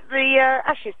to get the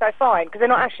ashes so fine? Because they're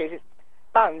not ashes, it's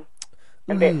bone.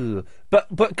 Ooh.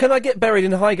 But can I get buried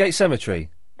in Highgate Cemetery?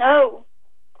 No.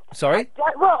 Sorry?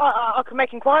 Well, I can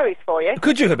make inquiries for you.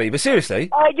 Could you, Habiba? Seriously?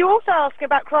 You also asked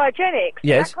about cryogenics.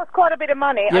 Yes. That costs quite a bit of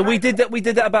money. Yeah, we did that. We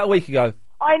did that about a week ago.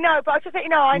 I know, but I just let you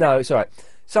know. I know. No, it's all right.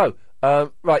 So,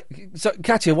 right. So,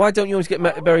 Katia, why don't you always get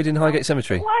buried in Highgate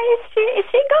Cemetery? Why is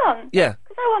she gone? Yeah.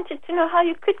 Because I wanted to know how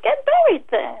you could get buried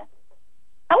there.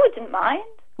 I wouldn't mind.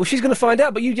 Well, she's going to find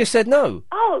out, but you just said no.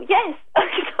 Oh, yes.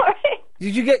 Sorry.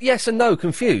 Did you get yes and no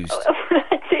confused?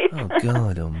 I did. Oh,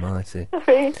 God almighty.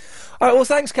 Sorry. All right, well,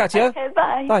 thanks, Katia. Okay,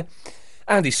 bye. Bye.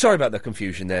 Andy, sorry about the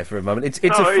confusion there for a moment. It's a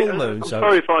full moon, I'm so...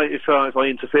 sorry if I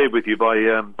interfered with you by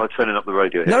turning up the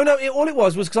radio. No, all it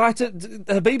was because I had to...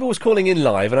 Habiba was calling in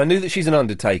live, and I knew that she's an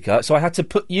undertaker, so I had to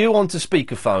put you onto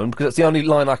speakerphone, because that's the only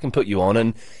line I can put you on,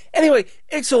 and... Anyway,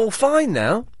 it's all fine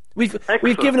now. We've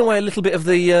given away a little bit of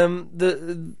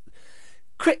the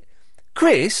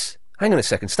Chris... Hang on a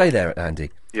second, stay there, Andy.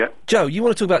 Yeah. Joe, you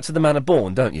want to talk about To the Manor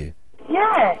Born, don't you?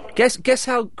 Yeah. Guess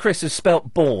how Chris has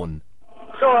spelt born.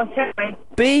 Go on, tell me.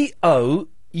 Bourne,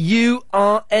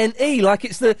 like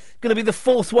it's going to be the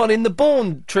 4th one in the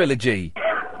Bourne trilogy.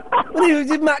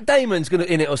 Matt Damon's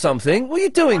in it or something. What are you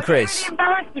doing, Chris? I'm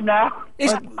embarrassed now.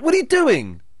 What are you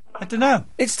doing? I don't know.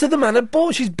 It's To the Manor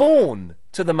Born. She's born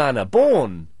to the manor.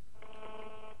 Born.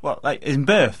 What, like in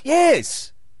birth?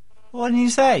 Yes. What did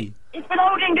you say? It's an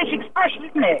old English expression,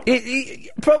 isn't it?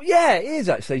 Yeah, it is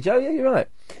actually, Joe. Yeah, you're right.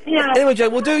 Yeah. Anyway, Joe,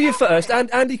 we'll do you first,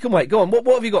 and Andy can wait. Go on. What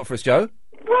have you got for us, Joe?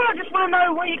 Well, I just want to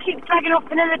know why you keep dragging off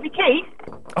Penelope Keith.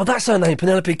 Oh, that's her name,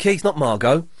 Penelope Keith, not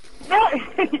Margot. No,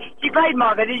 she played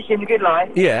Margaret, didn't she, in The Good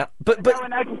Life? Yeah, but... No one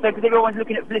noticed her because everyone's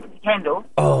looking at Felicity Kendall.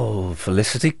 Oh,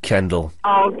 Felicity Kendall.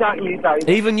 Oh, don't use those.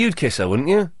 Even you'd kiss her, wouldn't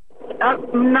you? No,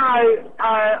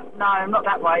 not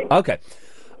that way. Okay.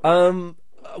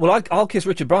 Well, I'll kiss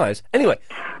Richard Briers. Anyway,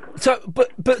 so,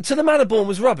 but To the Manor Born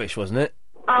was rubbish, wasn't it?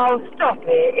 Oh, stop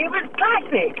it. It was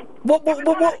classic.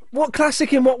 What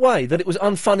classic in what way? That it was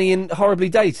unfunny and horribly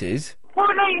dated? Well,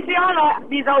 no, you see, I like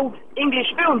these old English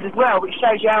films as well, which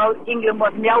shows you how England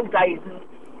was in the old days, and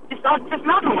I just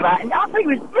love all that, and I think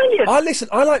it was brilliant.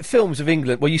 I like films of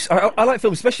England where I like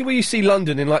films, especially where you see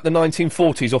London in like the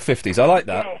 1940s or 50s. I like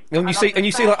that. Yeah, and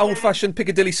you see like old-fashioned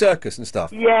Piccadilly Circus and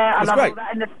stuff. Yeah, I love great. all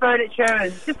that, and the furniture,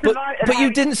 and just But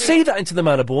you didn't see that into The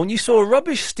Manor Born. You saw a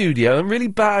rubbish studio and really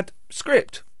bad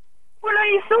script. Well, no,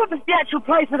 you saw the actual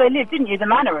place where they lived, didn't you? The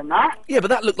manor and that. Yeah, but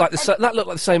that looked like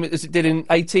the same as it did in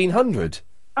 1800.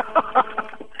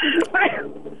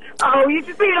 Oh, you're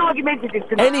just being argumentative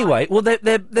tonight. Anyway, well,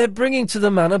 they're bringing To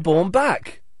the Manor Born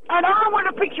back. And I want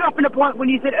to pick you up on a point when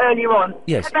you said earlier on.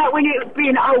 Yes. About when you was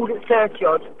being old at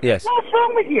Churchyard. Yes. What's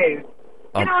wrong with you?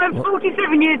 You know, I'm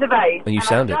 47 years of age. And you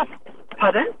sound it.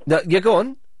 Pardon? No, yeah, go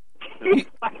on.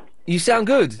 You sound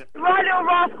good. Right little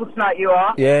rascal tonight you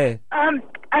are. Yeah. And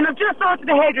I've just started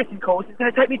the hairdressing course. It's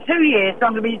going to take me 2 years, so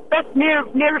I'm going to be best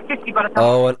nearer 50 by the time.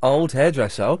 Oh, an old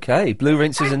hairdresser. Okay. Blue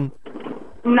rinses and...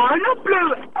 No, not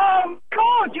blue. Oh,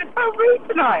 God, you're so rude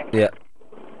tonight. Yeah.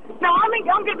 No, I mean,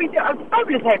 I'm going to be a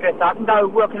fabulous hairdresser. I can go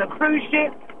work on a cruise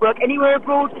ship, work anywhere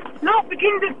abroad. Life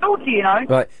begins at 40, you know.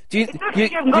 Right.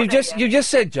 Especially You just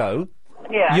said, Joe.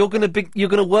 Yeah. You're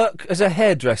gonna work as a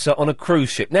hairdresser on a cruise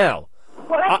ship. Now,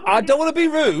 I don't want to be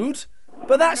rude,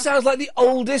 but that sounds like the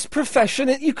oldest profession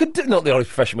you could do. Not the oldest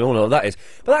profession, we all know what that is.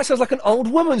 But that sounds like an old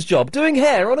woman's job, doing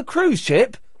hair on a cruise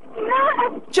ship.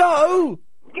 No. Joe!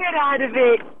 Get out of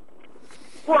it.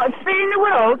 What, seeing the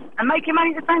world and making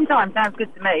money at the same time? Sounds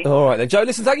good to me. All right then, Joe.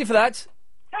 Listen, thank you for that.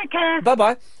 Take care. Bye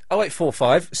bye.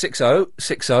 0845 60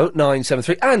 60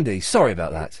 973. Andy, sorry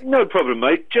about that. No problem,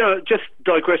 mate. Just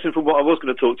digressing from what I was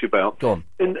going to talk to you about. Go on.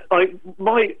 And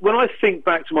when I think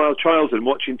back to my childhood and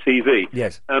watching TV,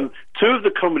 yes, two of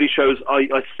the comedy shows I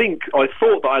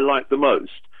thought that I liked the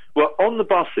most were On the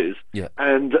Buses. Yeah.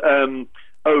 And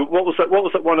what was that? What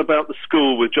was that one about the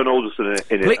school with John Alderson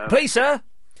in it? Please, sir.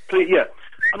 Please, yeah.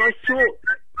 And I thought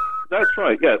that's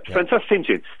right. Yeah, fantastic theme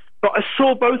tune. But I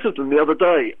saw both of them the other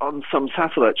day on some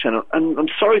satellite channel, and I'm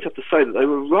sorry to have to say that they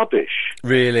were rubbish.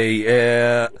 Really?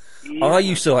 Yeah. I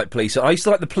used to like Police. I used to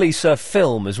like the Police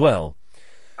film as well.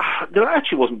 That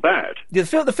actually wasn't bad. Yeah,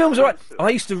 the film's all right.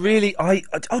 I used to really... do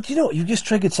you know what? You just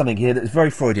triggered something here that's very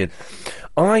Freudian.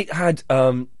 I had...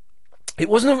 It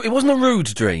wasn't a rude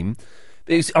dream.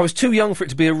 I was too young for it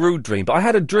to be a rude dream, but I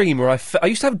had a dream where I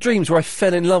used to have dreams where I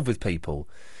fell in love with people.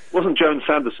 Wasn't Joan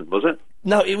Sanderson, was it?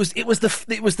 No, it was the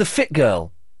fit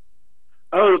girl.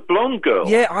 Oh, the blonde girl.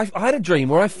 Yeah, I had a dream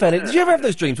where I fell in... Did you ever have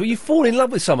those dreams where you fall in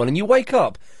love with someone and you wake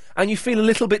up and you feel a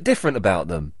little bit different about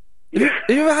them? Have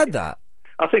you ever had that?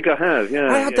 I think I have,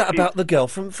 yeah. I had that about the girl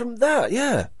from that,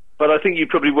 yeah. But I think you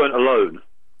probably weren't alone.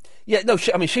 Yeah, no,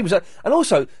 she was... and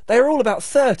also, they were all about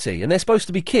 30 and they're supposed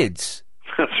to be kids.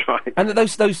 That's right. And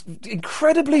those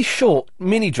incredibly short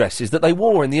mini dresses that they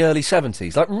wore in the early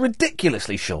 70s, like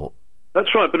ridiculously short.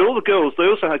 That's right, but all the girls, they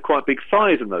also had quite big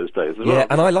thighs in those days as well. Yeah,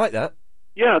 and I like that.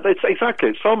 Yeah, exactly.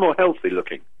 It's far more healthy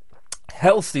looking.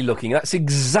 Healthy looking, that's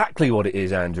exactly what it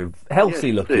is, Andrew.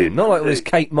 Healthy looking. Indeed, Not like all this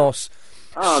Kate Moss,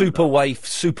 super waif,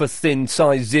 super thin,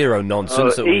 size 0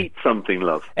 nonsense. Eat something,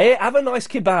 love. Hey, have a nice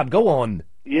kebab, go on.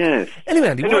 Yes. Anyway,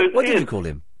 Andy, what did you call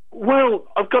him? Well,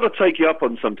 I've got to take you up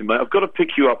on something, mate. I've got to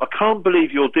pick you up. I can't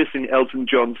believe you're dissing Elton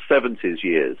John's 70s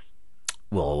years.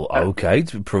 Well, okay,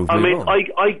 to prove me wrong.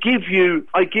 I give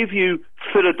you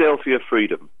Philadelphia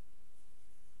Freedom.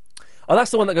 Oh,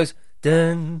 that's the one that goes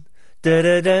dun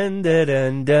dun dun dun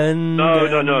dun dun.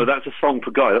 No, that's a song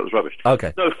for Guy. That was rubbish.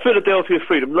 Okay. No, Philadelphia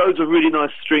Freedom. Loads of really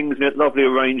nice strings in it, lovely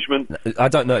arrangement. No, I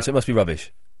don't know it, so it must be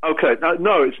rubbish. Okay,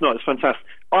 no, it's not. It's fantastic.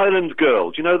 Island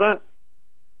Girl. Do you know that?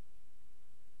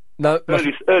 No.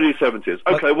 Early 70s.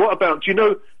 Okay, what about? Do you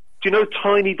know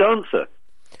Tiny Dancer?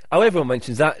 Oh, everyone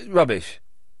mentions that. Rubbish.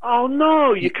 Oh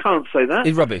no, you can't say that.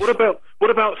 It's rubbish. What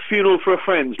about Funeral for a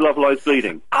Friend's Love Lies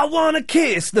Bleeding? I wanna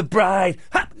kiss the bride.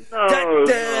 Ha! No,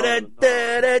 that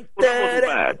wasn't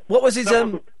bad. What was his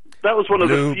That was one of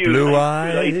the few blue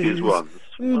 80s ones.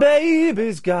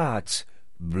 Baby's got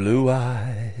blue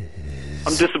eyes.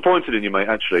 I'm disappointed in you, mate.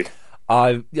 Actually.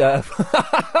 Well,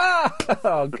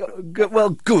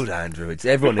 good, Andrew. It's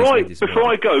everyone.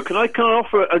 Before I go, can I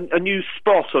offer a new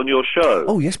spot on your show?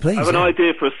 Oh yes, please. I have an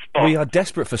idea for a spot. We are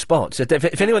desperate for spots.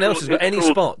 If anyone else has got any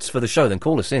spots for the show, then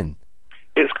call us in.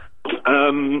 It's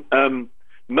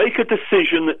Make a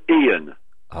Decision, Ian.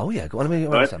 Oh yeah, go on.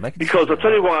 Because I'll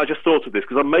tell you why I just thought of this,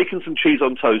 because I'm making some cheese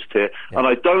on toast here, and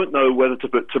I don't know whether to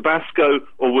put Tabasco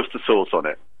or Worcester sauce on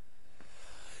it.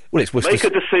 Well, it's Worcester. Make a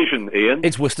decision, Ian.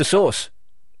 It's Worcester sauce.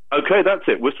 Okay, that's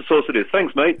it. Worcester sauce it is.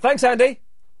 Thanks, mate. Thanks, Andy.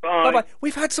 Bye. Bye-bye.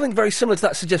 We've had something very similar to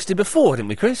that suggested before, didn't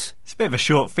we, Chris? It's a bit of a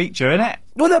short feature, isn't it?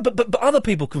 Well, no, but other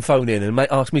people can phone in and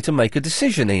ask me to make a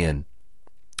decision, Ian.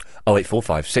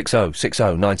 0845 60 60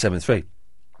 973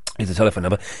 is the telephone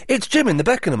number. It's Jim in the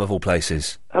Beckenham, of all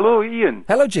places. Hello, Ian.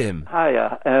 Hello, Jim.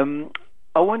 Hiya.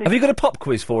 I wanted... Have you got a pop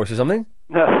quiz for us or something?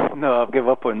 No, I've given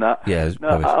up on that. Yeah,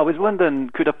 I was wondering,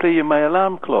 could I play you my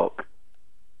alarm clock?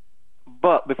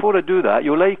 But before I do that,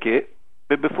 you'll like it,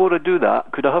 but before I do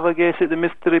that, could I have a guess at the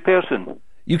mystery person?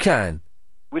 You can.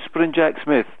 Whispering Jack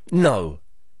Smith. No.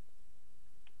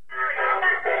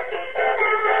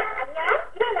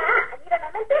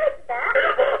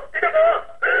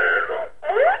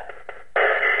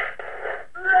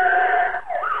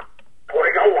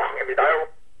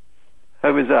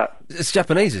 How was that? It's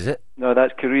Japanese, is it? No,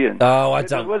 that's Korean. Oh, I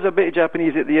don't... There was a bit of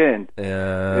Japanese at the end.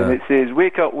 Yeah. And it says,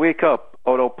 wake up,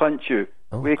 or I'll punch you.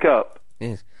 Oh. Wake up.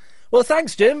 Yes. Well,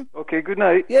 thanks, Jim. Okay, good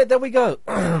night. Yeah, there we go.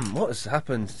 What has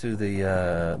happened to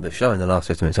the show in the last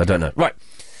 50 minutes? I don't know. Right.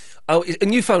 Oh, a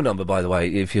new phone number, by the way,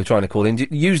 if you're trying to call in.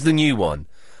 Use the new one.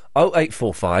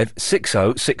 0845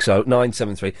 60 60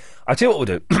 973. I tell you what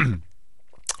we'll do.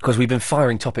 because we've been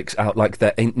firing topics out like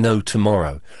there ain't no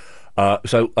tomorrow.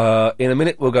 So in a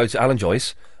minute we'll go to Alan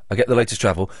Joyce. I'll get the latest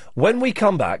travel. When we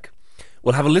come back,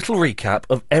 we'll have a little recap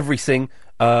of everything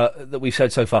that we've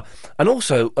said so far. And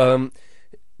also,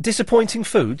 disappointing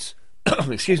foods.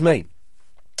 Excuse me.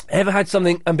 Ever had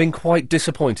something and been quite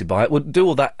disappointed by it? We'll do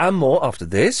all that and more after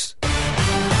this.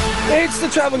 It's the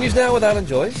Travel News Now with Alan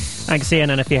Joyce. Thanks, Ian.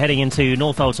 And if you're heading into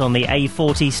Northolt on the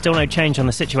A40, still no change on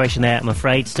the situation there, I'm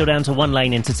afraid. Still down to one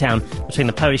lane into town between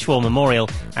the Polish War Memorial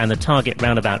and the Target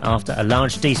roundabout after a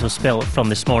large diesel spill from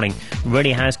this morning.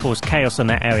 Really has caused chaos in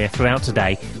that area throughout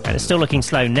today, and it's still looking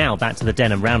slow now back to the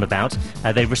Denham roundabout.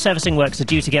 The resurfacing works are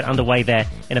due to get underway there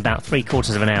in about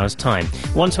 3/4 of an hour's time.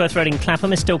 Wandsworth Road in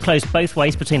Clapham is still closed both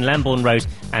ways between Lambourne Road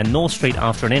and North Street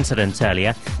after an incident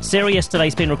earlier. Serious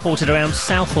delays been reported around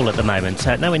Southall at the moment.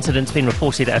 No incidents been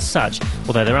reported as such,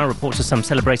 although there are reports of some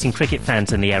celebrating cricket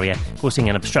fans in the area causing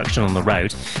an obstruction on the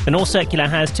road. The North Circular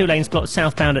has 2 lanes blocked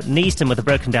southbound at Neasden with a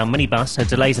broken down minibus, so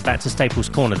delays are back to Staples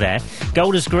Corner there.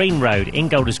 Golders Green Road in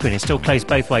Golders Green is still closed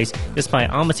both ways just by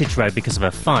Armitage Road because of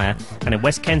a fire, and in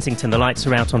West Kensington the lights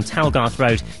are out on Talgarth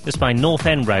Road just by North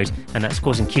End Road, and that's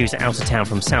causing queues out of town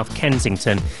from South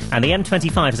Kensington. And the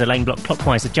M25 is a lane block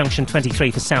clockwise at Junction 23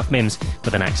 for South Mims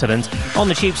with an accident. On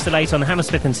the tubes, delays on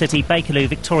Hammersmith and City, Bakerloo,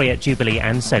 Victoria, Jubilee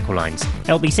and Circle Lines.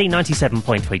 LBC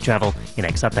 97.3 travel. Your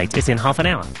next update is in half an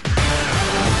hour.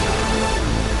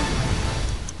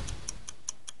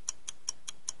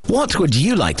 What would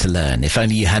you like to learn if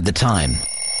only you had the time?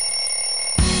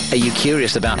 Are you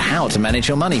curious about how to manage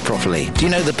your money properly? Do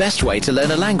you know the best way to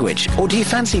learn a language? Or do you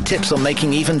fancy tips on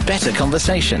making even better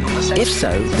conversation? If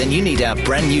so, then you need our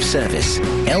brand new service,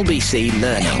 LBC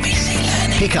Learning.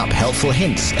 Pick up helpful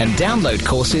hints and download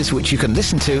courses which you can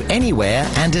listen to anywhere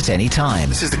and at any time.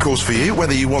 This is the course for you,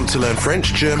 whether you want to learn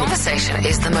French, German... Conversation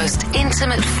is the most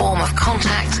intimate form of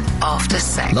contact after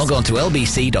sex. Log on to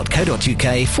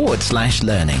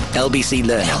lbc.co.uk/learning. LBC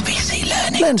Learning. LBC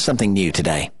Learning. Learn something new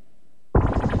today.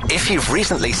 If you've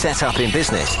recently set up in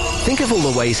business, think of all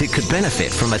the ways it could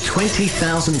benefit from a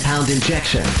 £20,000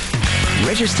 injection.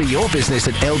 Register your business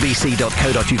at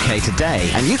lbc.co.uk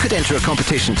today and you could enter a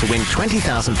competition to win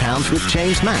 £20,000 with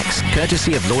James Max,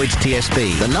 courtesy of Lloyds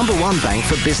TSB, the #1 bank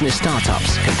for business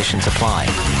startups. Conditions apply.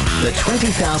 The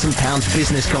 £20,000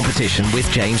 business competition with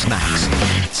James Max.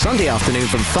 Sunday afternoon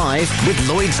from 5 with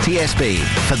Lloyds TSB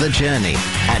for The Journey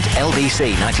at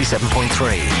LBC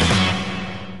 97.3.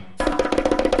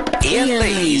 Ian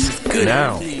Lee's Good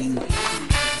Now. Evening.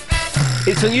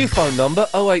 It's a new phone number,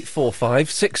 0845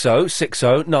 60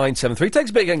 60 973.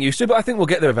 Takes a bit getting used to, but I think we'll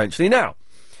get there eventually. Now,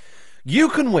 you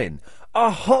can win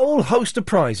a whole host of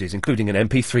prizes, including an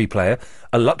MP3 player,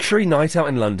 a luxury night out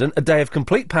in London, a day of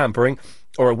complete pampering,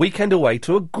 or a weekend away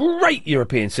to a great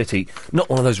European city, not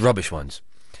one of those rubbish ones.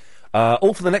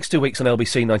 All for the next 2 weeks on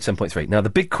LBC 97.3. Now, the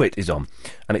big quit is on,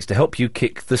 and it's to help you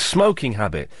kick the smoking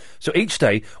habit. So each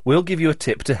day, we'll give you a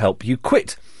tip to help you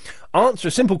quit. Answer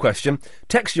a simple question,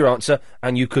 text your answer,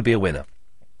 and you could be a winner.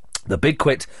 The Big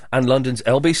Quit and London's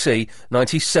LBC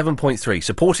 97.3,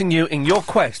 supporting you in your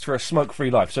quest for a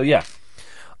smoke-free life. So, yeah,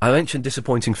 I mentioned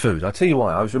disappointing food. I'll tell you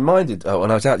why. I was reminded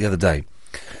when I was out the other day,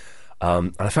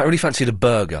 and I really fancied a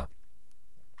burger.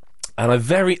 And I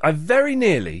very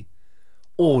nearly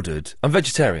ordered... I'm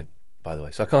vegetarian, by the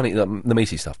way, so I can't eat the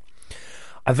meaty stuff.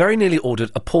 I very nearly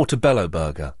ordered a Portobello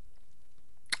burger.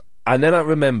 And then I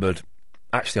remembered...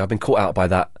 Actually, I've been caught out by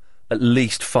that at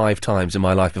least 5 times in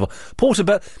my life before.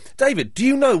 Portobello... David, do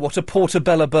you know what a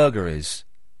Portobello burger is?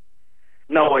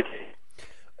 No idea.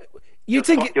 You're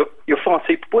far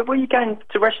too... Where are you going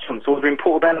to restaurants ordering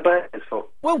Portobello burgers for?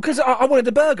 Well, because I wanted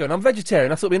a burger and I'm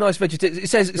vegetarian. I thought it'd be a nice vegetarian... It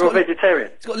says... You're a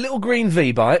vegetarian? It's got a little green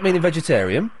V by it, meaning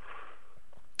vegetarian.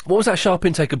 What was that sharp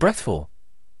intake of breath for?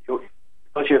 You're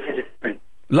a vegetarian.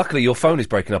 Luckily, your phone is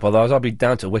breaking up, otherwise I'd be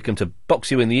down to Wickham to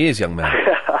box you in the ears, young man.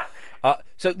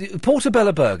 So the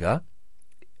Portobello burger,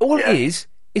 all it is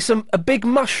a big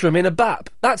mushroom in a bap.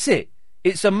 That's it.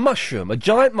 It's a mushroom, a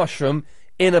giant mushroom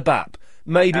in a bap.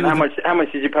 Maybe. And how much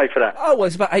did you pay for that? Oh, well,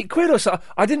 it's about £8 or so.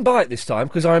 I didn't buy it this time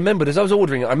because I remembered as I was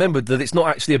ordering it. I remembered that it's not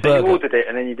actually a burger. You ordered it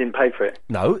and then you didn't pay for it.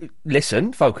 No,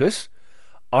 listen, focus.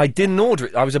 I didn't order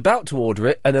it. I was about to order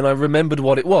it, and then I remembered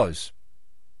what it was.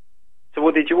 So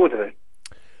what did you order then?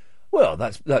 Well,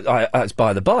 that's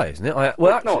by the by, isn't it?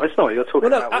 It's not. You're talking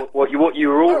about what you were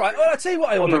ordering. All right, well, I'll tell you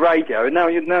what I ordered. On the radio, and now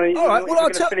you're all right, well, I'll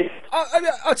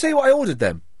tell you what I ordered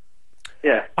then.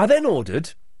 Yeah. I then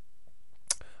ordered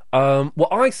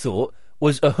what I thought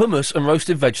was a hummus and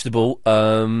roasted vegetable...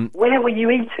 Where were you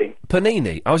eating?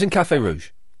 Panini. I was in Café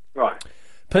Rouge. Right.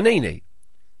 Panini.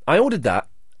 I ordered that,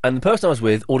 and the person I was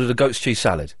with ordered a goat's cheese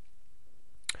salad.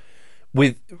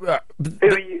 with... Who are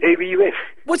you with?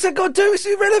 What's that got to do? It's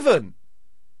irrelevant.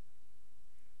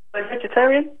 Are they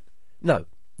vegetarian? No,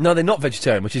 they're not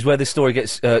vegetarian, which is where this story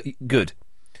gets good.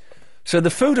 So the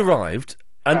food arrived,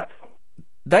 and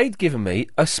they'd given me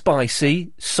a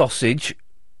spicy sausage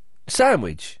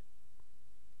sandwich.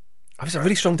 I was a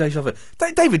really strong déjà vu.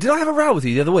 David, did I have a row with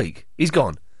you the other week? He's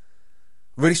gone.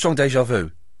 Really strong déjà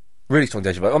vu. Really strong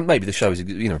déjà vu. Maybe the show is,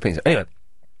 repeating it. Anyway.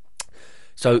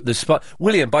 So the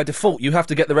William, by default, you have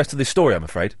to get the rest of this story, I'm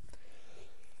afraid.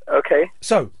 Okay.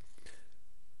 So,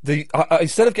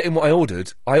 instead of getting what I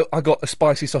ordered, I got a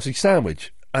spicy sausage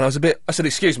sandwich. And I said,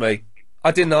 excuse me,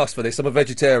 I didn't ask for this, I'm a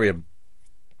vegetarian.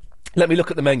 Let me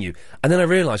look at the menu. And then I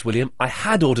realised, William, I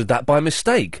had ordered that by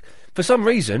mistake. For some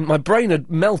reason, my brain had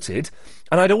melted,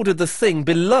 and I'd ordered the thing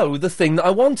below the thing that I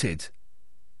wanted.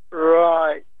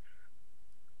 Right.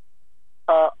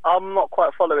 I'm not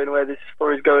quite following where this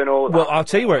story's going. Well, I'll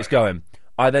tell you where it's going.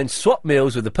 I then swapped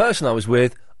meals with the person I was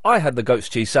with. I had the goat's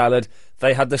cheese salad.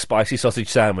 They had the spicy sausage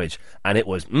sandwich. And it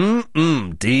was,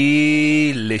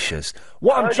 delicious.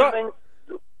 What I'm trying...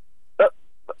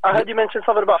 I heard you mention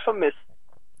something about hummus.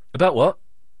 About what?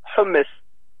 Hummus.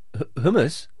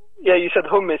 Hummus? Yeah, you said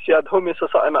hummus. You had hummus or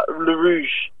something like Le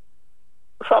Rouge.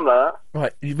 Something like that.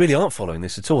 Right, you really aren't following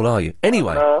this at all, are you?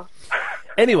 Anyway.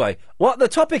 Anyway, what the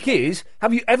topic is,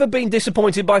 have you ever been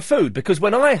disappointed by food? Because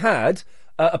when I had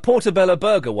a Portobello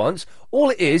burger once, all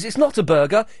it is, it's not a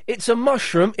burger, it's a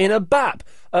mushroom in a bap.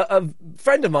 A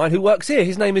friend of mine who works here,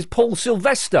 his name is Paul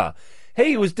Sylvester.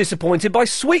 He was disappointed by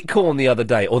sweet corn the other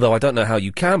day, although I don't know how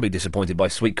you can be disappointed by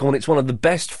sweet corn. It's one of the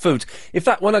best foods. In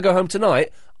fact, when I go home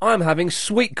tonight, I'm having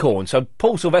sweet corn, so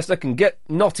Paul Sylvester can get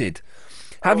knotted.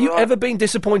 Have you ever been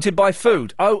disappointed by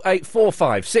food?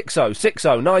 0845 60 60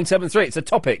 973. It's a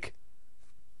topic.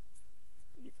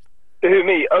 Who,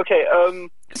 me? Okay,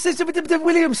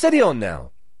 William, steady on now.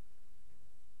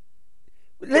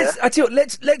 I tell you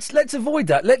what, let's avoid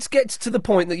that. Let's get to the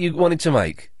point that you wanted to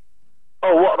make.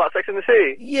 Oh, what about Sex and the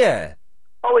City? Yeah.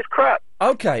 Oh, it's crap.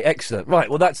 Okay, excellent.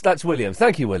 Right, well, that's William.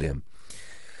 Thank you, William.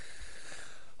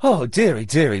 Oh,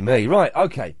 dearie me. Right,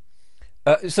 okay.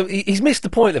 So he's missed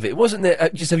the point of it. Wasn't there,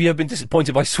 have you ever been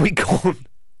disappointed by sweet corn?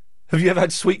 Have you ever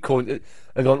had sweet corn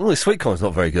and gone, this sweet corn's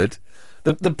not very good?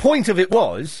 The point of it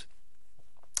was...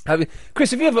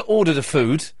 Chris, have you ever ordered a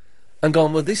food and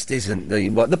gone, well, this isn't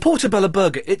the Portobello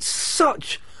burger, it's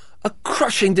such a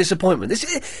crushing disappointment.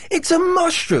 It's a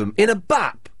mushroom in a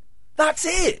bap. That's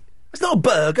it. It's not a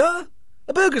burger.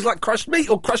 A burger's like crushed meat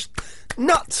or crushed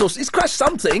nuts or... It's crushed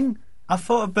something. I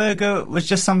thought a burger was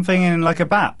just something in, like, a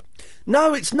bap.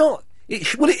 No, it's not.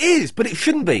 Well, it is, but it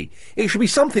shouldn't be. It should be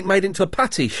something made into a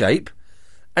patty shape,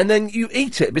 and then you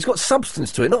eat it. But it's got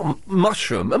substance to it, not a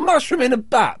mushroom. A mushroom in a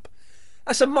bap.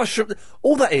 That's a mushroom.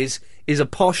 All that is a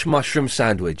posh mushroom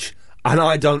sandwich. And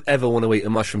I don't ever want to eat a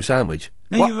mushroom sandwich.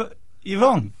 No, you're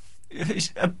wrong.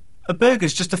 A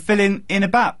burger's just a filling in a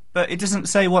bap, but it doesn't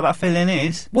say what that filling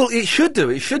is. Well, it should do.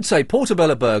 It should say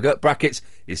Portobello burger, brackets,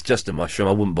 it's just a mushroom,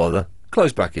 I wouldn't bother.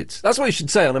 Close brackets. That's what it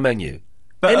should say on a menu.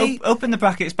 But open the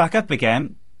brackets back up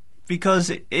again,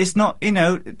 because it's not,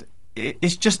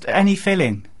 it's just any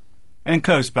filling. And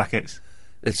close brackets.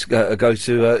 Let's go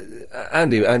to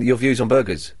Andy, and your views on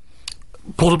burgers.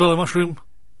 Portobello mushroom?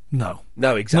 No.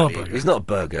 No, exactly. Not a burger. It's not a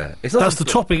burger. It's not. That's the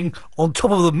topping on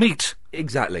top of the meat.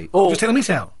 Exactly. Or just take the meat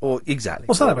out. Or exactly.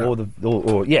 What's that about?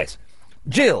 Or yes.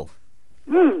 Jill,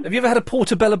 have you ever had a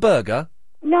Portobello burger?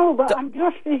 No, but I'm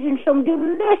just eating some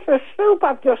delicious soup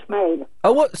I've just made.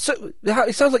 Oh, what? So,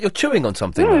 it sounds like you're chewing on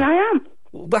something. I am.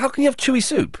 But how can you have chewy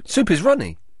soup? Soup is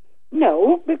runny.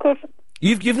 No, because...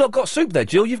 You've not got soup there,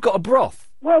 Jill. You've got a broth.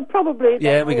 Well, probably...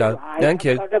 Yeah, we go. Right. Thank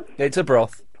you. It's a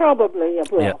broth. Probably a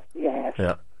broth, yes.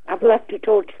 Yeah. I've left it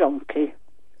all chunky.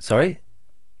 Sorry?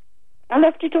 I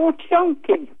left it all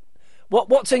chunky.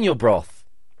 What's in your broth?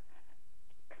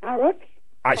 Carrots.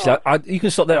 Actually, you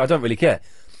can stop there. I don't really care.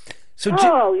 So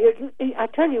I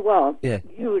tell you what. Yeah.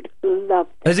 You'd love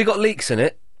it. Has it got leeks in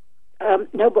it?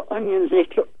 No, but onions,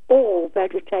 it's all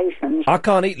vegetations. I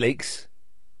can't eat leeks.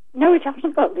 No, it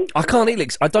hasn't got leeks. I can't eat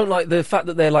leeks. I don't like the fact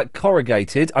that they're, like,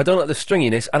 corrugated. I don't like the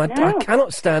stringiness, and I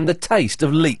cannot stand the taste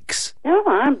of leeks.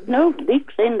 No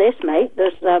leeks in this, mate.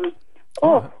 There's,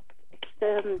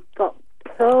 it's got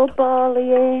pearl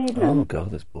barley in. Oh,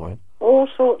 God, that's boring. All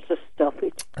sorts of stuff.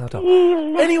 It's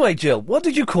Anyway, Jill, what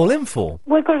did you call in for?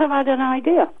 Well, because I've had an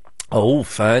idea. Oh,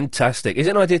 fantastic. Is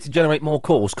it an idea to generate more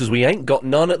calls? Because we ain't got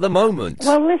none at the moment.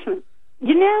 Well, listen,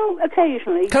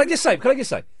 occasionally... Can I just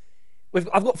say...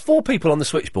 I've got 4 people on the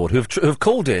switchboard who've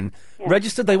called in,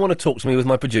 registered they want to talk to me with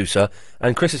my producer,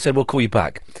 and Chris has said we'll call you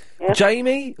back. Yes.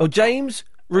 James,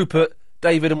 Rupert,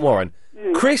 David and Warren.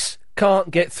 Chris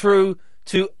can't get through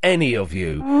to any of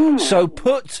you. So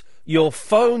put your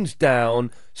phones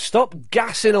down, stop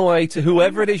gassing away to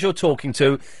whoever it is you're talking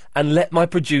to, and let my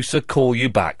producer call you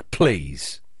back,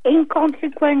 please.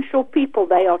 Inconsequential people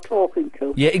they are talking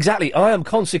to. Yeah, exactly. I am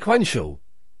consequential.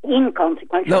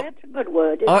 Inconsequential, No. that's a good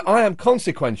word, isn't it? I am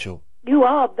consequential. You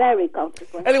are very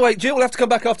consequential. Anyway, Jill will have to come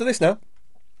back after this now.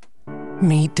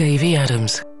 Meet Davy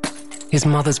Adams. His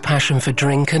mother's passion for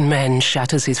drink and men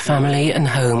shatters his family and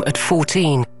home. At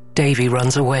 14, Davy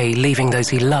runs away, leaving those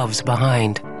he loves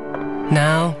behind.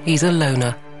 Now he's a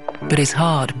loner, but his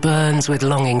heart burns with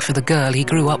longing for the girl he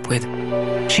grew up with.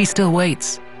 She still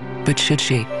waits, but should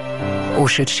she? Or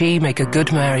should she make a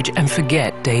good marriage and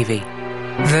forget Davy?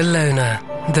 The Loner,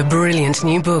 the brilliant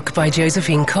new book by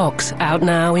Josephine Cox, out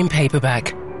now in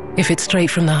paperback. If it's straight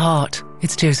from the heart,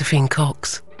 it's Josephine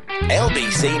Cox.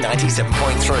 LBC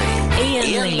 97.3.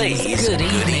 Ian Lee's Good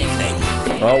Evening.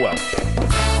 Oh, well.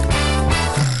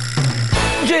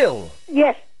 Jill!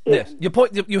 Yes. Yes. Your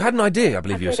point, you had an idea, I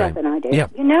believe you were saying. That's an idea. Yeah.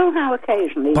 You know how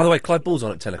occasionally... By the way, Clive Ball's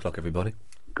on at 10 o'clock, everybody.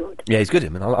 Good. Yeah, he's good,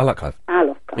 him, and I like Clive. I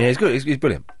love Clive. Yeah, he's good. He's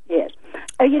brilliant. Yes.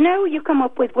 You know, you come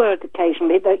up with words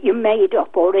occasionally that you made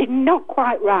up or are not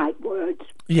quite right words.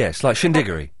 Yes, like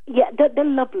shindiggery. Yeah, they're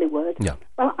lovely words. Yeah.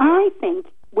 Well, I think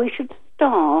we should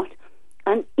start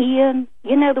an Ian...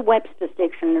 You know the Webster's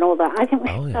Dictionary and all that. I think we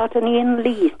should start an Ian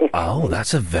Lee's Dictionary. Oh,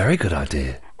 that's a very good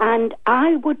idea. And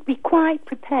I would be quite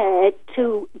prepared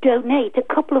to donate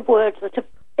a couple of words that are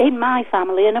in my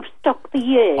family and have stuck for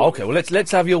years. Okay, well,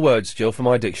 let's have your words, Jill, for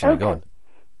my dictionary. Go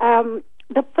on.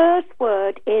 The first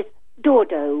word is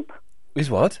doordobe. Is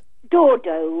what?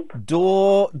 Doordobe.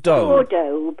 Doordobe.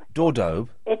 Doordobe. Doordobe.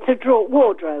 It's a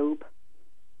wardrobe.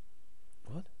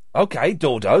 Okay,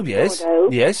 doordobe, yes.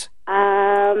 Doordobe. Yes.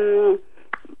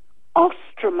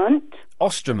 Ostrament.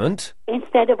 Ostrament.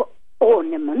 Instead of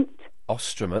ornament.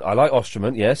 Ostrament. I like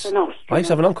ostrament, yes. An ostrament. I used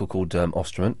to have an uncle called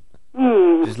Ostrament.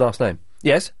 Hmm. His last name.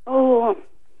 Yes? Oh,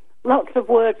 lots of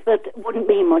words that wouldn't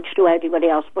mean much to anybody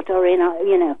else, but are in our,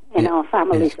 in our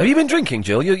families. Have you been drinking,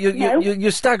 Jill? No.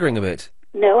 You're staggering a bit.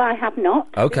 No, I have not.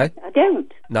 Okay. I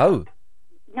don't. No.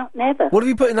 Not never. What have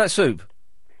you put in that soup?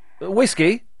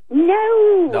 Whiskey?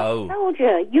 No. No. I told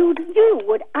you. You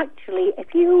would actually,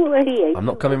 if you were here... I'm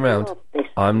not coming round.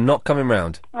 I'm not coming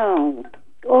round. Oh,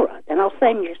 all right, then I'll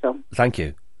send you some Thank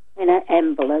you. in an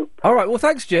envelope. All right, well,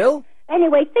 thanks, Jill.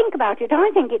 Anyway, think about it.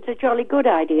 I think it's a jolly good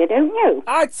idea, don't you?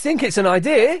 I think it's an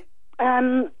idea.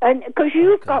 And because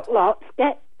you've got lots,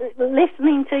 get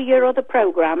listening to your other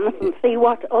programmes and see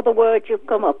what other words you've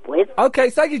come up with. Okay,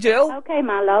 thank you, Jill. Okay,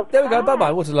 my love. There we go,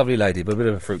 bye-bye. What a lovely lady, but a bit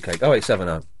of a fruitcake.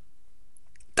 0870.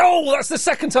 Oh, that's the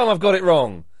second time I've got it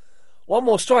wrong. One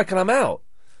more strike and I'm out.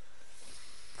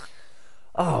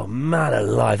 Oh, man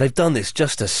alive. They've done this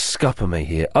just to scupper me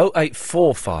here.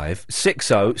 0845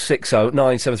 60 60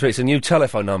 973. It's a new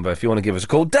telephone number if you want to give us a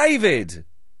call. David!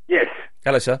 Yes.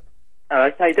 Hello, sir. Hello,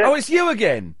 how you doing? Oh, it's you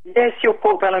again. Yes, your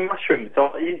pork belly mushrooms.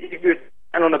 You were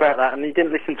going on about that and you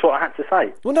didn't listen to what I had to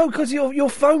say. Well, no, because your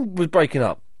phone was breaking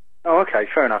up. Oh, okay,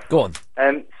 fair enough. Go on.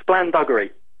 Splanduggery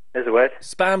is a word.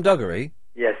 Spamduggery?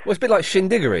 Yes. Well, it's a bit like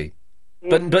shindiggery,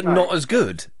 but no. not as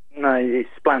good. No, it's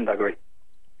splanduggery.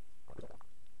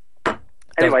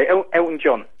 Anyway, Elton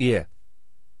John. Yeah.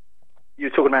 You were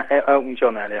talking about Elton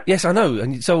John earlier. Yes, I know,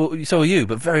 and so are you,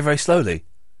 but very, very slowly.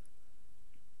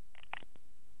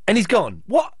 And he's gone.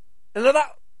 What?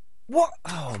 What?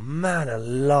 Oh, man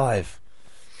alive.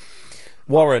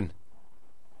 Warren.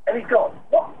 And he's gone.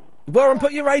 What? Warren,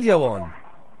 put your radio on.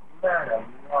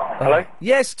 Hello?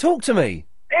 Yes, talk to me.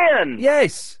 Ian!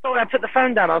 Yes. Sorry, I put the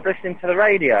phone down. I was listening to the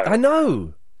radio. I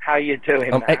know. How you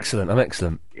doing, I'm man?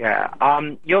 excellent. Yeah.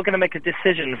 You're going to make a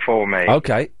decision for me.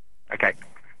 Okay. Okay.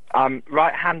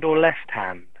 Right hand or left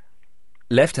hand?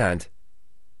 Left hand.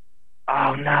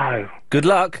 Oh, no. Good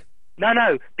luck.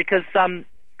 No, because, can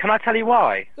I tell you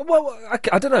why? Well,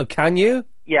 I don't know. Can you?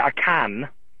 Yeah, I can.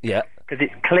 Yeah. Because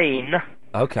it's clean.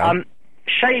 Okay.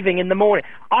 Shaving in the morning.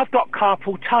 I've got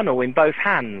carpal tunnel in both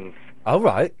hands. Oh,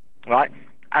 right. Right.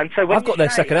 And so when I've got their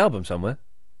second album somewhere.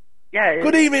 Yeah.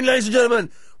 Good evening, ladies and gentlemen.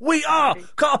 We are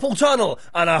Carpal Tunnel,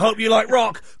 and I hope you like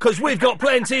rock, because we've got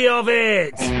plenty of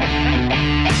it.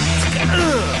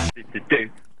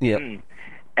 Yeah.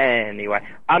 Anyway,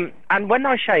 and when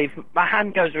I shave, my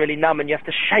hand goes really numb, and you have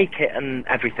to shake it and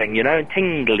everything, and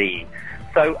tingly.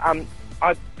 So,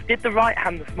 I did the right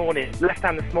hand this morning, left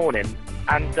hand this morning,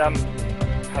 and,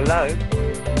 hello?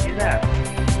 You there?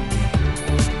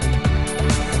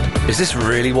 Is this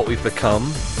really what we've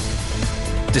become?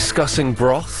 Discussing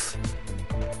broth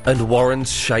and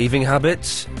Warren's shaving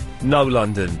habits? No,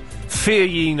 London. Fear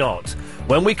ye not.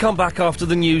 When we come back after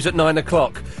the news at 9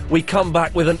 o'clock, we come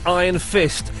back with an iron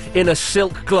fist in a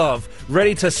silk glove,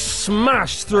 ready to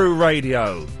smash through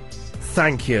radio.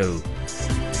 Thank you.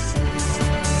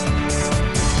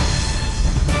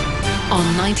 On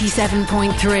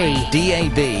 97.3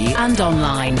 DAB and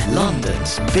online.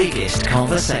 London's biggest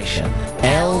conversation.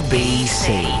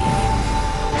 LBC.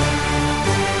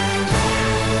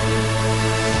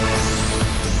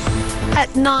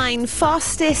 At 9,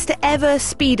 fastest ever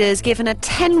speeders given a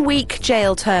 10-week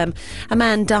jail term. A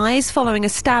man dies following a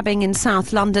stabbing in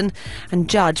South London, and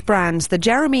judge brands the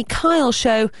Jeremy Kyle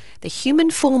show the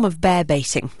human form of bear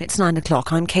baiting. It's 9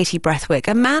 o'clock. I'm Katie Brethwick.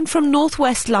 A man from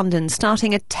northwest London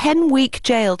starting a 10-week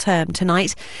jail term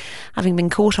tonight, having been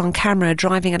caught on camera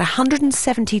driving at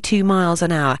 172 miles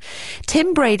an hour.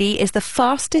 Tim Brady is the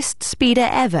fastest speeder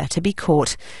ever to be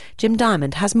caught. Jim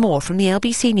Diamond has more from the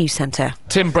LBC News Centre.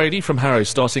 Tim Brady from Harrow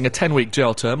starting a 10-week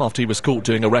jail term after he was caught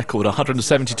doing a record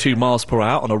 172 miles per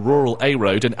hour on a rural A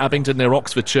road in Abingdon near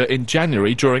Oxfordshire in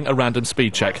January during a random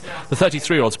speed check. The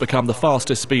 33-year-old's become the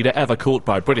fastest speeder ever caught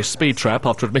by a British speed trap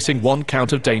after admitting one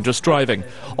count of dangerous driving.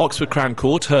 Oxford Crown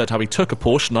Court heard how he took a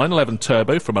Porsche 911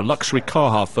 Turbo from a luxury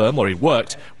car hire firm where he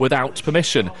worked without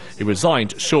permission. He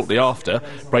resigned shortly after.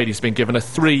 Brady's been given a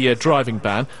 3-year driving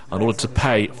ban in order to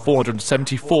pay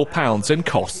 £474 in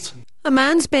costs. A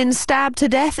man's been stabbed to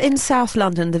death in South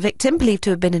London. The victim, believed to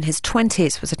have been in his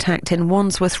 20s, was attacked in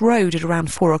Wandsworth Road at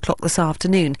around 4 o'clock this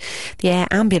afternoon. The air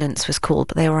ambulance was called,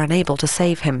 but they were unable to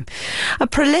save him. A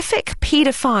prolific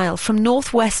paedophile from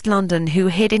northwest London who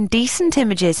hid indecent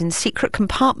images in secret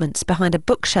compartments behind a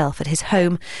bookshelf at his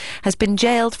home has been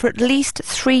jailed for at least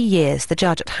 3 years. The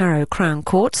judge at Harrow Crown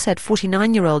Court said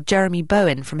 49-year-old Jeremy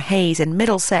Bowen from Hayes in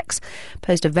Middlesex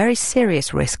posed a very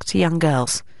serious risk to young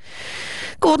girls.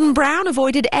 Gordon Brown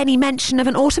avoided any mention of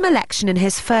an autumn election in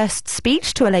his first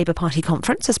speech to a Labour Party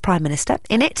conference as Prime Minister.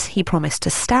 In it, he promised to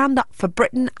stand up for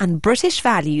Britain and British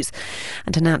values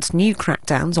and announced new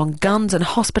crackdowns on guns and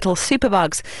hospital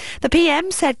superbugs. The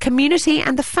PM said community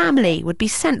and the family would be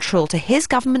central to his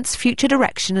government's future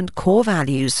direction and core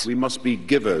values. We must be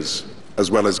givers as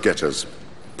well as getters.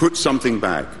 Put something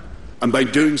back, and by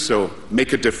doing so,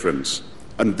 make a difference.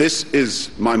 And this is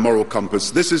my moral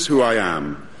compass. This is who I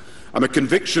am. I'm a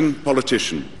conviction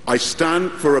politician. I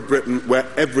stand for a Britain where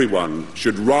everyone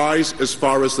should rise as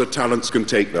far as their talents can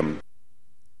take them.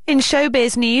 In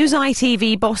showbiz news,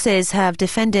 ITV bosses have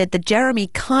defended the Jeremy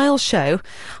Kyle show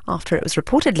after it was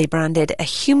reportedly branded a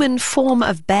human form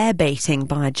of bear baiting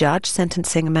by a judge,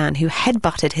 sentencing a man who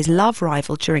headbutted his love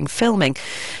rival during filming.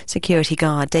 Security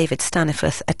guard David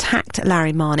Staniforth attacked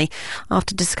Larry Marnie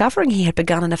after discovering he had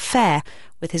begun an affair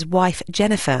with his wife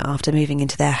Jennifer after moving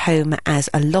into their home as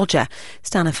a lodger.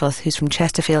 Staniforth, who's from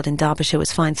Chesterfield in Derbyshire,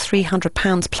 was fined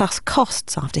 £300 plus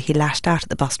costs after he lashed out at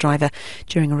the bus driver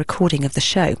during a recording of the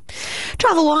show.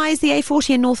 Travel-wise, the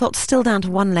A40 in Northolt still down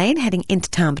to one lane, heading into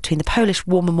town between the Polish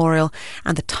War Memorial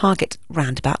and the Target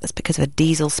roundabout. That's because of a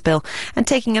diesel spill. And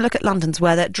taking a look at London's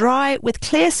weather, dry with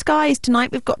clear skies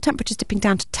tonight. We've got temperatures dipping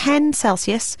down to 10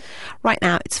 Celsius. Right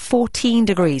now, it's 14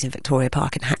 degrees in Victoria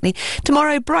Park in Hackney.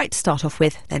 Tomorrow, bright to start off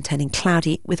with, then turning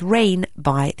cloudy with rain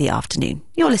by the afternoon.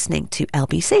 You're listening to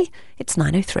LBC. It's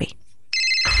 9:03.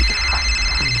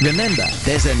 Remember,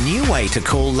 there's a new way to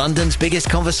call London's biggest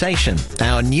conversation.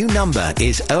 Our new number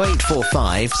is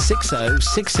 0845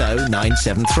 6060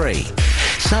 973.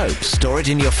 So, store it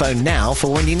in your phone now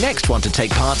for when you next want to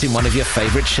take part in one of your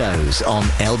favourite shows on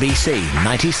LBC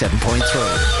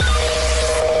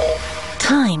 97.3.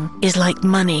 Time is like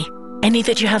money. Any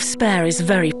that you have spare is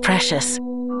very precious.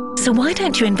 So why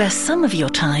don't you invest some of your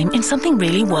time in something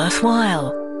really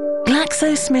worthwhile?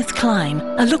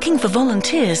 GlaxoSmithKline are looking for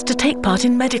volunteers to take part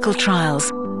in medical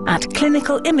trials at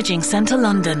Clinical Imaging Centre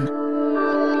London.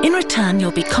 In return,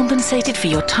 you'll be compensated for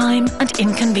your time and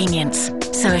inconvenience.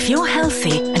 So if you're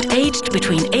healthy and aged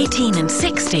between 18 and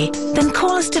 60, then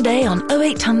call us today on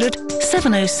 0800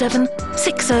 707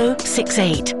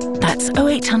 6068. That's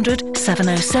 0800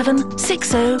 707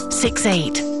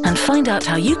 6068. And find out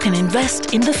how you can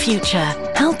invest in the future.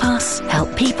 Help us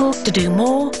help people to do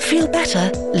more, feel better,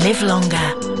 live longer.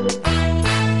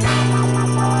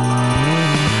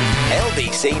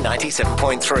 LBC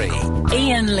 97.3.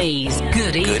 Ian Lee's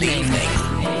Good Evening. Good evening.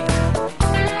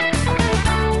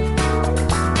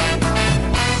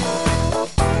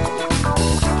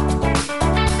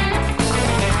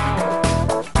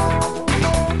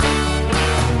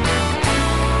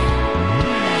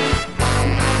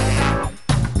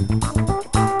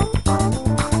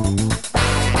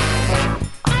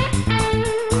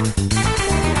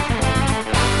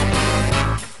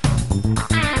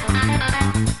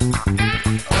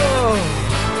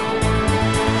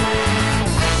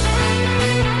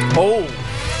 Oh!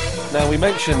 Now, we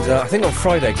mentioned, I think on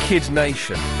Friday, Kid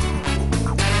Nation,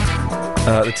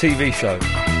 the TV show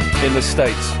in the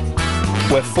States,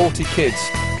 where 40 kids,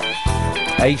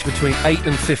 aged between 8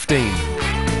 and 15,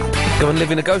 go and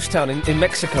live in a ghost town in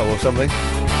Mexico or something.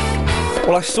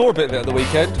 Well, I saw a bit of it at the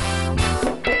weekend.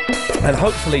 And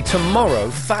hopefully tomorrow,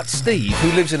 Fat Steve,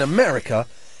 who lives in America,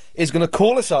 is going to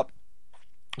call us up.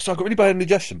 So I've got really bad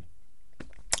indigestion.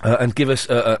 And give us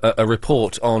a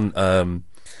report on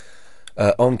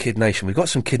Kid Nation. We've got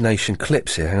some Kid Nation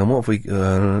clips here. Hang on, what have we...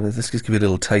 let's just give you a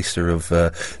little taster of...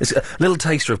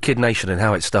 Kid Nation and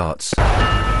how it starts.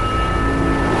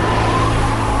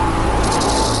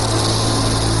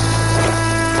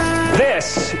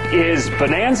 This is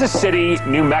Bonanza City,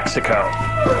 New Mexico,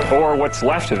 or what's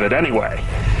left of it anyway.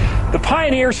 The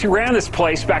pioneers who ran this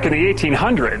place back in the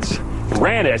 1800s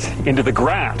ran it into the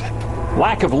ground.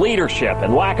 Lack of leadership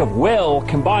and lack of will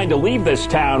combined to leave this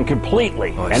town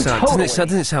completely and totally.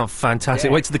 Doesn't it sound fantastic?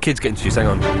 Yeah. Wait till the kids get introduced, hang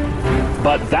on.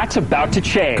 But that's about to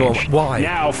change. Go on, why?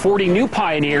 Now, 40 new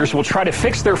pioneers will try to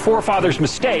fix their forefathers'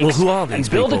 mistakes who are these and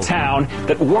build people? A town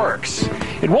that works.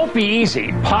 It won't be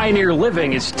easy. Pioneer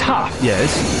living is tough.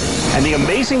 Yes. And the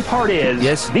amazing part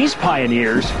is, these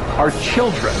pioneers are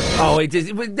children. Oh, it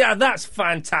is. That's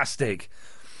fantastic.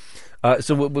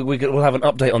 So we'll have an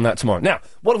update on that tomorrow. Now,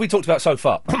 what have we talked about so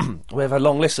far? We have a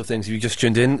long list of things. If you just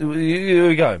tuned in, here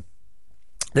we go.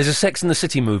 There's a Sex and the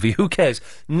City movie. Who cares?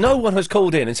 No one has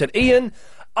called in and said, Ian,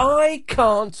 I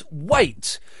can't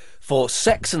wait for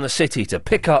Sex and the City to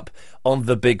pick up on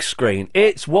the big screen.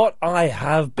 It's what I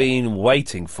have been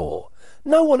waiting for.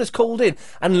 No one has called in.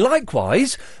 And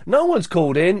likewise, no one's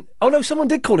called in... Oh, no, someone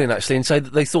did call in, actually, and say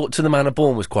that they thought To the Manor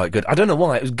Born was quite good. I don't know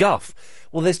why. It was guff.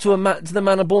 Well, there's To the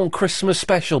Manor Born Christmas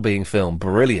special being filmed.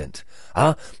 Brilliant.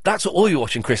 That's all you're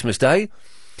watching Christmas Day.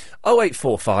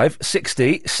 0845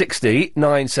 60 60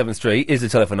 973 is the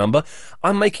telephone number.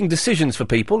 I'm making decisions for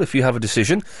people. If you have a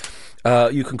decision,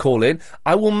 you can call in.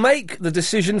 I will make the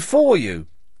decision for you.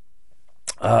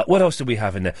 What else did we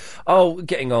have in there? Oh,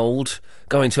 getting old,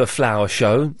 going to a flower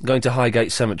show, going to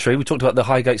Highgate Cemetery. We talked about the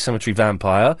Highgate Cemetery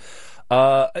vampire.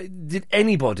 Did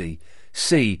anybody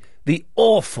see the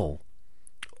awful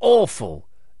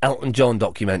Elton John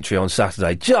documentary on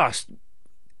Saturday? Just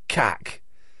cack.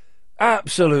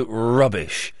 Absolute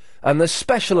rubbish. And the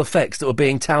special effects that were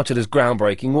being touted as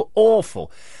groundbreaking were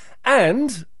awful.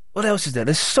 And, what else is there?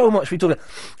 There's so much we talk about.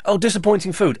 Oh,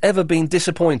 disappointing food. Ever been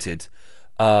disappointed?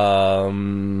 Ever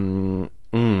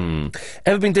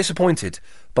been disappointed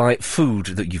by food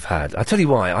that you've had? I tell you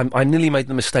why. I nearly made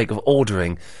the mistake of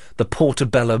ordering the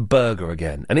Portobello burger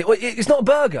again. And it's not a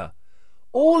burger.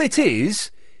 All it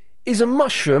is a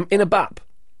mushroom in a bap.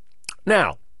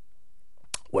 Now,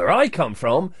 where I come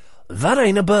from, that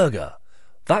ain't a burger.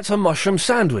 That's a mushroom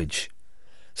sandwich.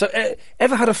 So,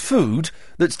 ever had a food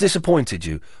that's disappointed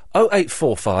you?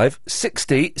 0845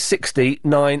 60 60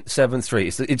 973.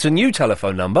 It's a new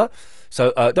telephone number,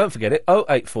 so don't forget it.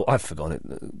 084... I've forgotten it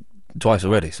twice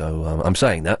already, so I'm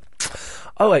saying that.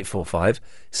 0845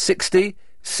 60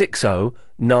 60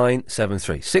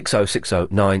 973. 60 60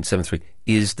 973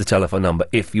 is the telephone number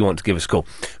if you want to give us a call.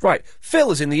 Right,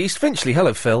 Phil is in the East Finchley.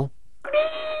 Hello, Phil.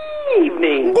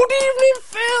 Evening. Good evening,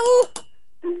 Phil.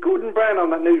 Did Gordon Brown on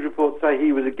that news report say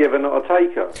he was a giver, not a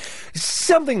taker?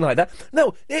 Something like that.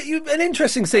 No, an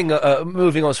interesting thing,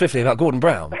 moving on swiftly about Gordon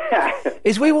Brown,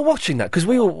 is we were watching that, because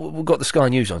we all got the Sky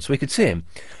News on, so we could see him.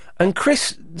 And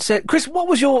Chris said, Chris, what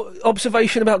was your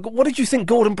observation about, what did you think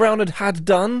Gordon Brown had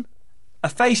done? A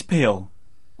face peel.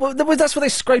 Well, that's where they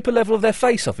scrape a level of their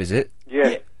face off, is it?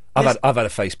 Yeah. I've had a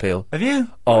face peel. Have you?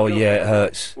 Oh, yeah, it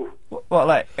hurts. What,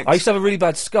 like... I used to have a really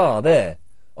bad scar there,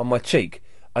 on my cheek,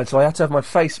 and so I had to have my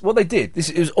face... What they did,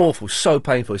 it was awful, so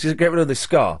painful, is to get rid of this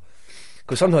scar,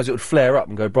 because sometimes it would flare up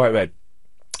and go bright red.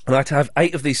 And I had to have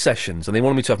 8 of these sessions, and they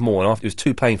wanted me to have more, and after it was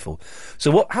too painful.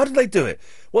 So how did they do it?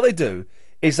 What they do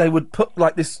is they would put,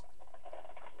 like, this...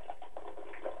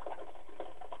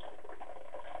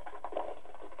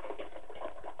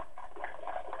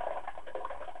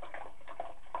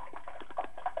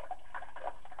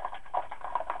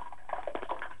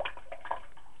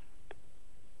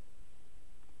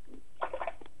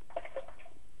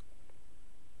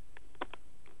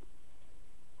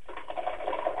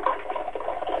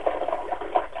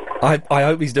 I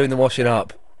hope he's doing the washing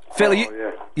up. Phil,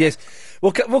 yeah. Yes.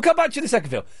 We'll come back to you in a second,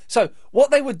 Phil. So,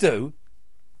 what they would do,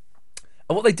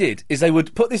 and what they did, is they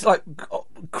would put this, like,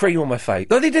 cream on my face.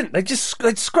 No, they didn't.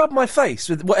 They'd scrub my face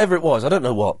with whatever it was. I don't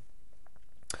know what.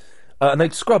 And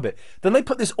they'd scrub it. Then they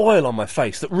put this oil on my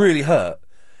face that really hurt.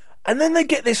 And then they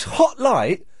get this hot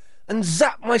light and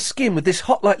zap my skin with this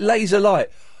hot, like, laser light.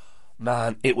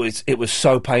 man, it was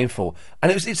so painful,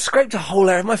 and it scraped a whole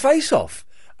layer of my face off,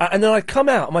 and then I'd come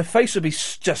out, and my face would be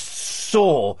just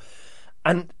sore,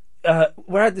 and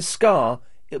where I had the scar,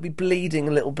 it would be bleeding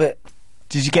a little bit.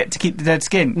 Did you get to keep the dead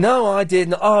skin? No, I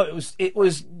didn't. Oh, it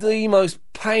was the most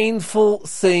painful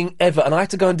thing ever, and I had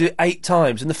to go and do it 8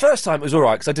 times. And the first time it was all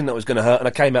right because I didn't know it was going to hurt, and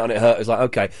I came out and it hurt. It was like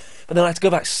okay, but then I had to go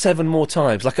back 7 more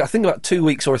times. Like I think about 2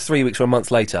 weeks or 3 weeks or a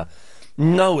month later,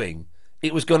 knowing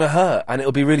it was going to hurt and it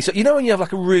would be really. So you know when you have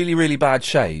like a really really bad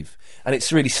shave and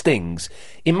it really stings.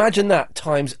 Imagine that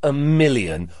times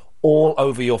 1,000,000 all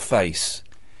over your face.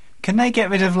 Can they get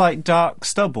rid of like dark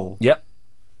stubble? Yep.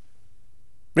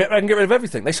 I can get rid of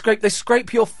everything. They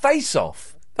scrape your face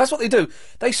off. That's what they do.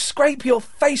 They scrape your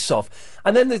face off,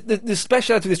 and then the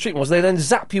speciality of this treatment was they then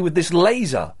zap you with this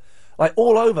laser, like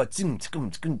all over. I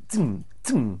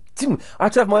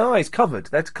had to have my eyes covered.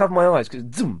 They had to cover my eyes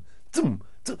because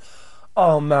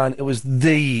oh man, it was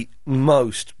the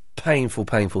most painful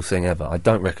thing ever. I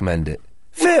don't recommend it.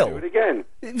 Phil, do it again.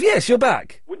 Yes, you're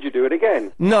back. Would you do it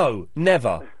again? No,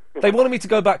 never. They wanted me to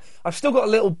go back. I've still got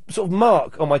a little sort of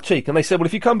mark on my cheek, and they said, well,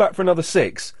 if you come back for another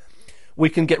 6, we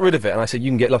can get rid of it. And I said, you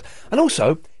can get lost. And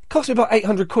also, it cost me about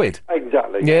 800 quid.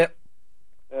 Exactly. Yeah.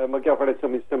 My girlfriend had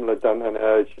something similar done, and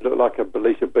she looked like a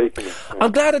Belisha Beacon.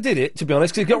 I'm glad I did it, to be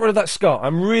honest, because it got rid of that scar.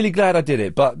 I'm really glad I did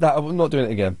it, but I'm not doing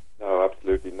it again. No,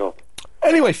 absolutely not.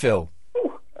 Anyway, Phil.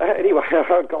 Anyway,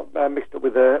 I got mixed up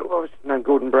with, what was his name,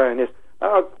 Gordon Brown, yes.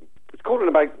 I was calling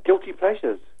about guilty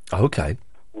pleasures. Okay.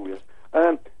 Oh, yes.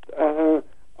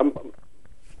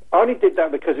 I only did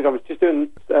that because I was just doing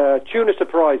tuna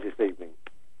surprise this evening.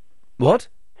 What?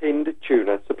 Tinned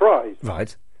tuna surprise.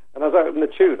 Right. And as I opened the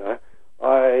tuna,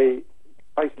 I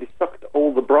basically sucked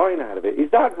all the brine out of it.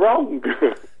 Is that wrong?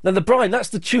 Now, the brine, that's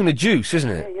the tuna juice, isn't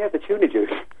it? Yeah, the tuna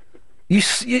juice. You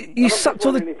sucked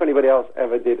all the... if anybody else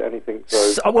ever did anything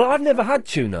so... well, I've never had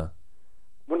tuna.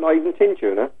 Well, not even tinned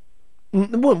tuna?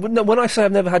 No, when I say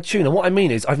I've never had tuna, what I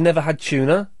mean is I've never had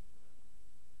tuna.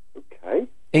 Okay.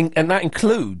 And that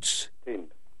includes... Tinned.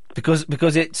 Because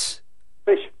it's...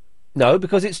 Fish. No,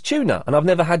 because it's tuna, and I've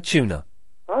never had tuna.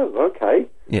 Oh, okay.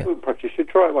 Yeah. Well, perhaps you should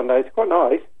try it one day. It's quite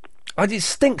nice. It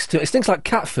stinks to... It stinks like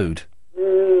cat food.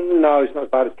 No, it's not as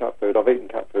bad as cat food. I've eaten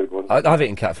cat food once. I've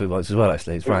eaten cat food once as well,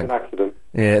 actually. It's rank. An accident.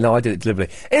 Yeah, no, I did it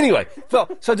deliberately. Anyway,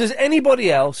 so does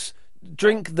anybody else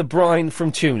drink the brine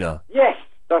from tuna? Yes,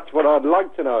 that's what I'd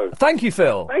like to know. Thank you,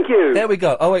 Phil. Thank you. There we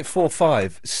go.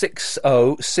 0845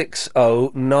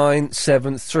 6060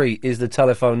 973 is the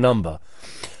telephone number.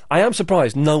 I am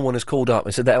surprised no one has called up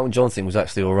and said that Elton John thing was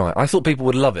actually all right. I thought people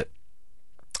would love it.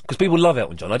 Because people love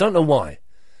Elton John. I don't know why.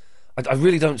 I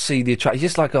really don't see the attraction. He's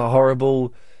just like a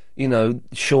horrible,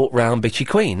 short, round, bitchy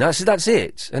queen. That's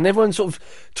it. And everyone sort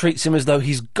of treats him as though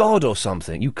he's God or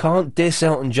something. You can't diss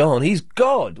Elton John. He's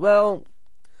God. Well,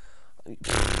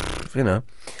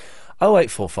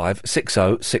 0845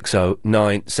 6060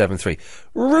 973.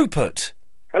 Rupert.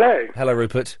 Hello. Hello,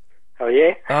 Rupert. How are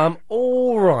you?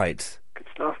 All right. Good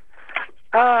stuff.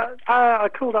 I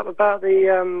called up about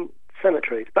the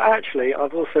cemeteries, but actually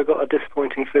I've also got a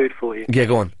disappointing food for you. Yeah,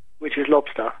 go on. Which is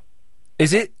lobster.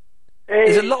 Is it?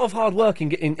 There's a lot of hard work in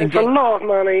getting... It's a lot of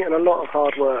money and a lot of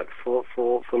hard work for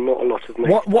not a lot of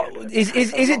meat. Is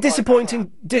it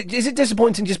disappointing? Is it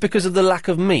disappointing just because of the lack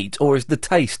of meat, or is the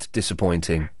taste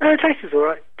disappointing? No, the taste is all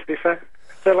right, to be fair.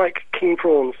 They're like king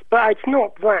prawns, but it's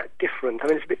not that different. I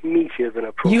mean, it's a bit meatier than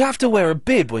a prawn. You have to wear a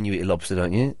bib when you eat a lobster,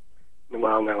 don't you?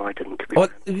 Well, no, I didn't.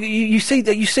 You see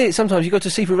it sometimes. You go to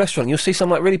a seafood restaurant, you'll see some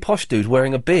like really posh dude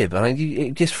wearing a bib, and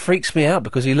it just freaks me out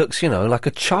because he looks, like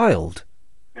a child.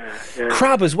 Yeah.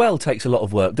 Crab as well takes a lot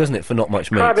of work, doesn't it, for not much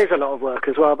meat? Crab is a lot of work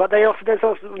as well, but they do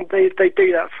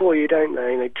that for you, don't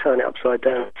they? They turn it upside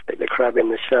down, stick the crab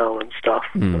in the shell and stuff.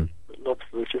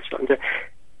 Lobster is just like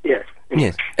yes.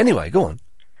 Yes. Anyway, go on.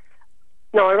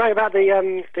 No, I rang about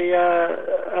the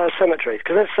cemeteries,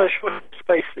 because there's so short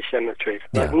space for cemeteries.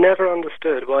 Yeah. I've never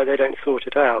understood why they don't sort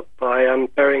it out by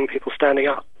burying people standing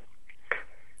up.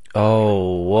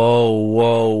 Oh,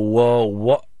 whoa,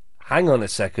 what? Hang on a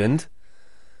second.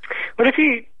 Well, if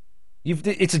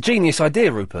it's a genius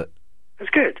idea, Rupert. It's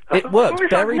good. It works.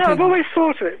 I've always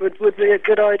thought it would be a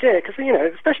good idea, because,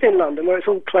 especially in London, where it's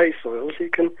all clay soils, you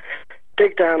can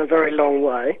dig down a very long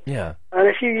way. Yeah. And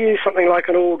if you use something like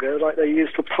an auger, like they use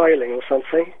for piling or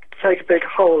something, take a big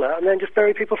hole out and then just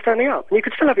bury people standing up. And you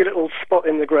could still have your little spot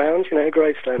in the ground, a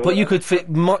gravestone. But you could fit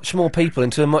much more people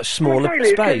into a much smaller space.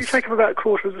 You space. take up about a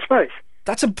quarter of the space.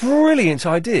 That's a brilliant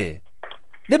idea.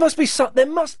 There must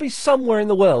be somewhere in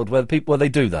the world where they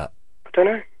do that. I don't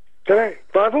know.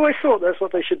 But I've always thought that's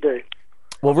what they should do.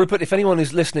 Well, Rupert, if anyone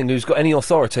is listening who's got any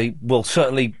authority, will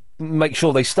certainly make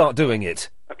sure they start doing it.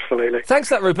 Absolutely. Thanks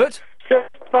for that, Rupert. Sure,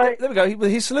 bye. There we go.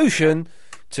 With his solution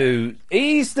to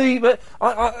ease the... But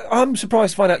I'm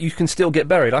surprised to find out you can still get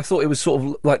buried. I thought it was sort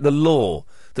of like the law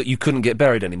that you couldn't get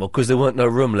buried anymore because there weren't no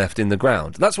room left in the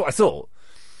ground. That's what I thought.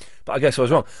 But I guess I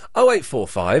was wrong.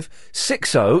 0845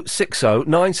 60 60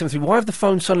 973. Why have the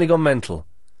phones suddenly gone mental?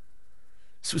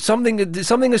 Something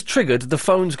has triggered the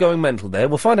phones going mental there.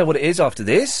 We'll find out what it is after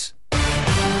this.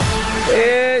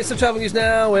 It's the travel news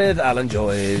now with Alan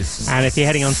Joyce. And if you're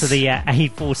heading onto the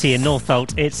A40 in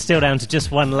Northolt, it's still down to just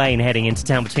one lane heading into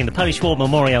town between the Polish War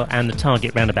Memorial and the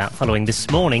Target roundabout following this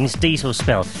morning's diesel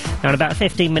spill. Now, in about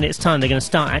 15 minutes' time, they're going to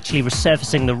start actually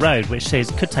resurfacing the road, which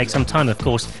could take some time, of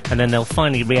course, and then they'll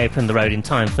finally reopen the road in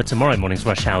time for tomorrow morning's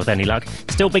rush hour with any luck.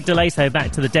 Still big delays, though,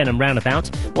 back to the Denham roundabout.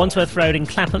 Wandsworth Road in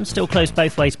Clapham still closed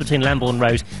both ways between Lambourne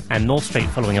Road and North Street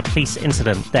following a police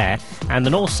incident there. And the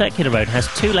North Circular Road has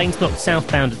 2 lanes blocked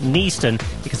southbound Neaston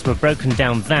because of a broken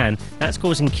down van. That's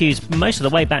causing queues most of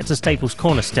the way back to Staples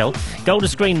Corner still.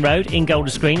 Golders Green Road in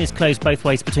Golders Green is closed both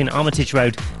ways between Armitage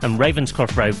Road and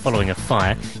Ravenscroft Road following a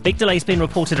fire. Big delays being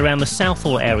reported around the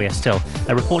Southall area still.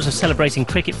 Reports of celebrating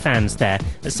cricket fans there.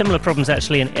 There's similar problems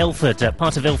actually in Ilford.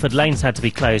 Part of Ilford Lanes had to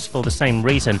be closed for the same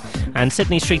reason. And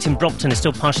Sydney Street in Brompton is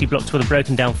still partially blocked with a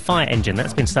broken down fire engine.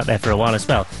 That's been stuck there for a while as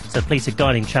well. So police are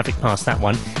guiding traffic past that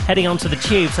one. Heading on to the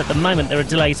tubes at the moment, there are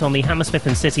delays on the Hammersmith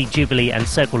and City, Jubilee and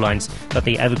Circle lines, but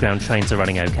the overground trains are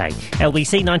running okay.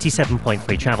 LBC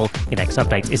 97.3 travel. Your next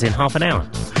update is in half an hour.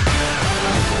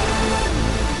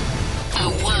 A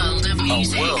world of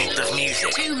music. A world of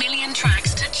music. 2 million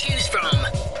tracks to choose from.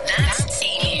 That's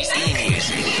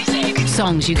eMusic.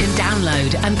 Songs you can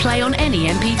download and play on any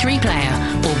MP3 player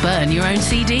or burn your own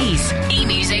CDs.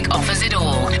 eMusic offers it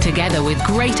all. Together with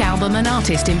great album and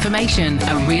artist information,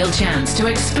 a real chance to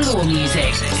explore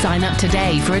music. Sign up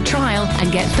today for a trial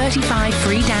and get 35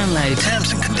 free downloads.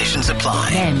 Terms and conditions apply.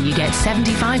 Then you get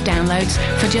 75 downloads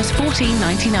for just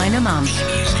 $14.99 a month.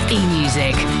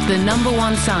 eMusic, the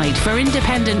 #1 site for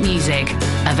independent music.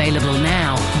 Available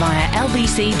now via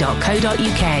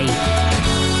lbc.co.uk.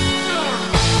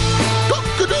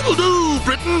 Cock-a-doodle-doo,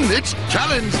 Britain! It's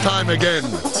challenge time again!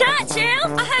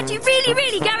 Churchill, I heard you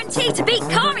really guarantee to beat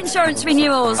car insurance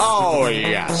renewals. Oh,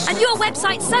 yes. And your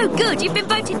website's so good, you've been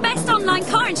voted best online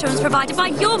car insurance provider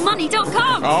by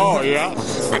yourmoney.com. Oh,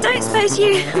 yes. I don't suppose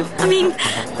you... I mean,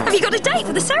 have you got a date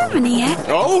for the ceremony yet?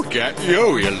 Oh, get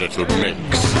you little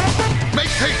minx. Make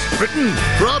haste, Britain!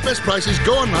 For our best prices,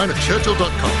 go online at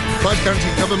Churchill.com. Price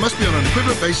guaranteed cover must be on an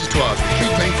equivalent basis to ours. Free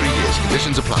claim 3 years.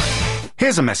 Conditions apply.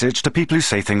 Here's a message to people who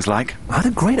say things like, I had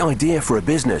a great idea for a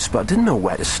business, but didn't know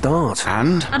where to start.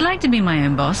 And? I'd like to be my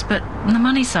own boss, but the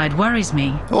money side worries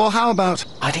me. Or how about,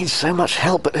 I need so much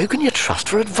help, but who can you trust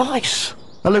for advice?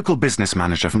 a local business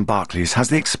manager from Barclays has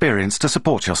the experience to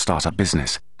support your startup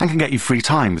business and can get you free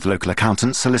time with local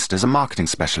accountants, solicitors and marketing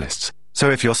specialists.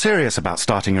 So if you're serious about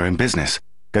starting your own business,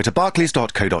 go to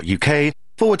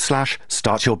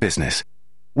barclays.co.uk/start your business.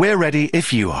 We're ready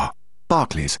if you are.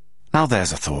 Barclays. Now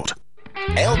there's a thought.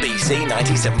 LBC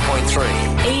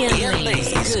 97.3. Ian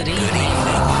Lee's Good Evening.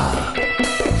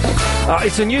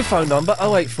 It's a new phone number,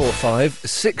 0845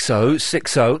 60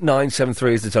 60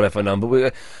 973 is the telephone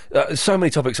number. So many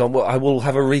topics on. I will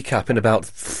have a recap in about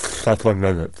 5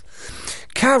 minutes.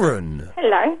 Karen.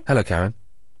 Hello. Hello, Karen.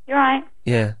 You alright?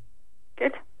 Yeah.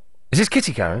 Good. Is this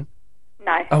Kitty Karen?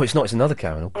 No. Oh, it's not. It's another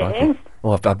Karen. Oh, crikey. It is.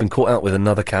 Oh, I've been caught out with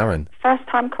another Karen. First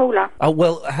time caller. Oh,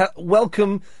 well,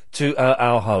 welcome to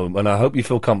our home, and I hope you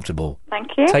feel comfortable.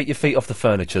 Thank you. Take your feet off the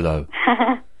furniture, though.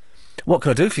 What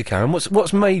can I do for you, Karen?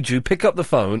 What's made you pick up the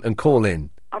phone and call in?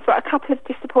 I've got a couple of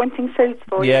disappointing foods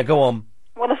for you. Yeah, go on.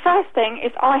 Well, the first thing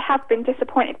is I have been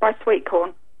disappointed by sweet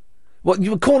corn. What,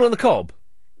 you were corn on the cob?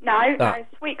 No,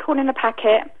 sweet corn in a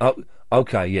packet. Oh,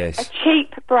 okay, yes. A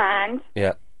cheap brand.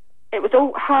 Yeah. It was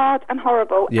all hard and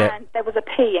horrible, Yeah. and there was a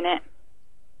pea in it.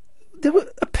 There was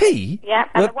a pea? Yeah,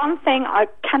 and the one thing I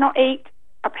cannot eat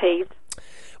are peas.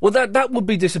 Well, that would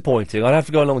be disappointing. I'd have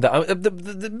to go along with that.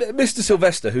 Mr.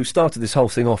 Sylvester, who started this whole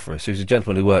thing off for us, who's a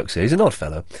gentleman who works here, he's an odd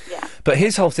fellow. Yeah. But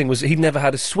his whole thing was he'd never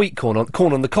had a sweet corn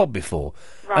on the cob before.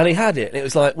 Right. And he had it, and it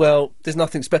was like, well, there's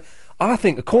nothing special. I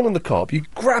think a corn on the cob, you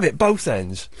grab it both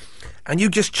ends, and you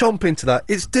just chomp into that.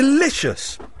 It's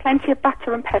delicious. Plenty of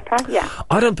butter and pepper, yeah.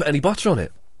 I don't put any butter on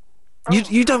it. Oh.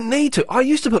 You don't need to. I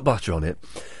used to put butter on it.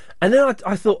 And then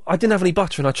I thought I didn't have any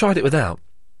butter, and I tried it without.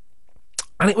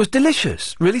 And it was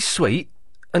delicious, really sweet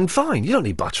and fine. You don't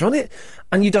need butter on it,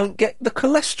 and you don't get the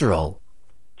cholesterol.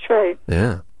 True.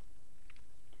 Yeah.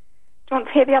 Do you want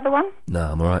to hear the other one?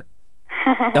 No, I'm all right.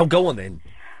 Oh, go on then.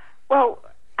 Well,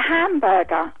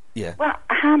 hamburger. Yeah. Well,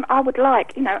 a ham, I would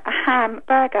like, a ham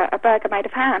burger, a burger made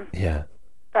of ham. Yeah.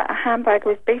 But a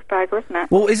hamburger is beef burger, isn't it?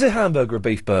 Well, is a hamburger a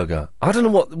beef burger? I don't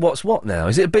know what's what now.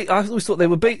 Is it a beef? I always thought they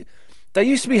were beef. They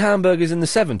used to be hamburgers in the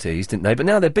 70s, didn't they? But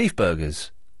now they're beef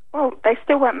burgers. Well, they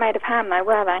still weren't made of ham, though,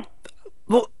 were they?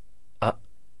 Well,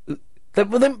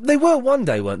 they were one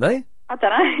day, weren't they? I don't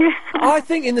know. I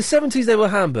think in the 70s they were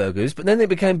hamburgers, but then they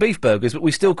became beef burgers, but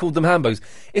we still called them hamburgers.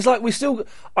 It's like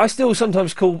I still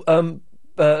sometimes call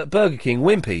Burger King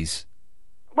Wimpy's.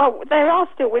 Well, there are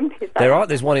still Wimpy's, though.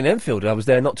 There's one in Enfield. I was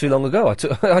there not too long ago. I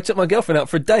took my girlfriend out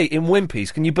for a date in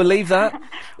Wimpy's. Can you believe that?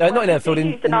 Not in Enfield. You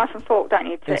use a knife and fork, don't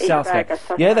you, to eat a burger?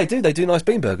 So yeah, they do. They do nice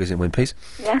bean burgers in Wimpy's.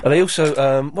 Yeah. They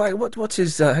also what's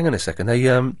his? Hang on a second. They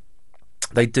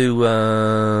do. They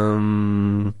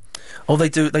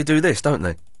do this, don't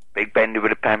they? Big Bender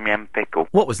with a pan yam pickle.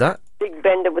 What was that? Big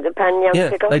Bender with a pan yam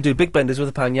pickle. Yeah, they do big benders with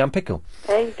a pan yam pickle.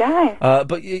 There you go.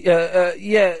 But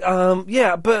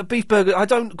beef burger. I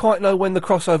don't quite know when the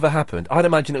crossover happened. I'd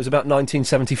imagine it was about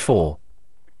 1974.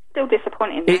 Still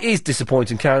disappointing. It is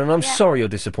disappointing, Karen, and I'm sorry you're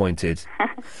disappointed.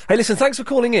 Hey, listen, thanks for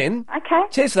calling in. Okay.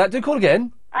 Cheers for that. Do call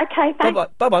again. Okay, thanks.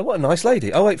 Bye-bye. What a nice lady.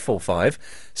 0845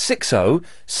 60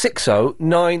 60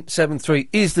 973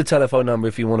 is the telephone number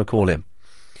if you want to call in.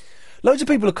 Loads of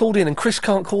people have called in and Chris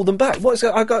can't call them back.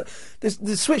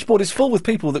 The switchboard is full with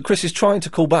people that Chris is trying to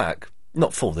call back.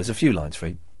 Not full, there's a few lines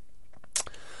free.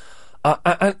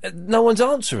 And no one's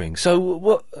answering.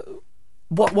 So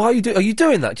why are you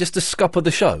doing that just to scupper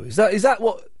the show? Is that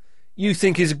what you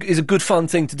think is a good fun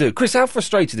thing to do? Chris, how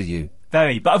frustrated are you?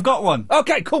 Very, but I've got one.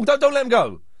 Okay, cool. Don't let him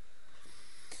go.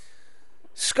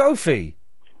 Scofie.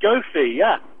 Scofie,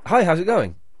 yeah. Hi, how's it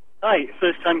going? Hi,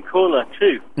 first time caller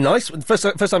too. Nice. First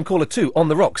time caller too, on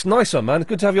the rocks. Nice one, man.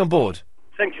 Good to have you on board.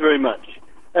 Thank you very much.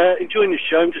 Enjoying the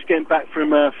show. I'm just getting back from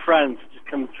France, just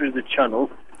come through the channel.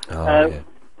 Yeah.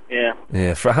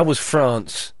 Yeah, how was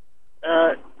France?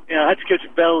 I had to go to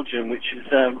Belgium, which is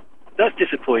that's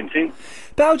disappointing.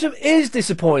 Belgium is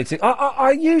disappointing.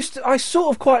 I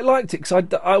sort of quite liked it because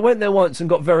I went there once and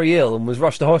got very ill and was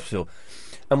rushed to hospital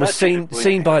and was seen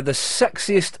by the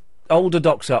sexiest older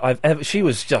doctor I've ever. She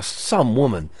was just some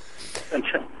woman.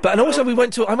 And also we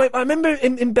went to. I remember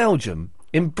in Belgium,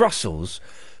 in Brussels,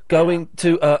 going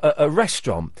to a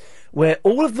restaurant where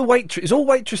all of the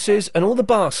waitresses and all the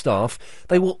bar staff,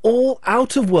 they were all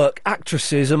out of work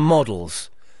actresses and models.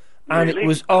 And really?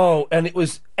 it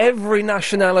was every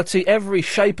nationality, every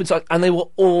shape and size, and they were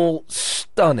all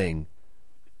stunning.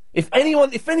 If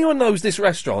anyone knows this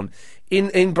restaurant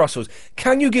in Brussels,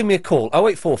 can you give me a call?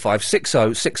 0845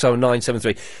 60 60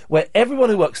 973, where everyone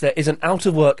who works there is an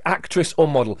out-of-work actress or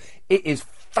model. It is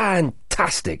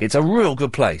fantastic. It's a real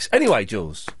good place. Anyway,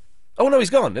 Jules. Oh, no, he's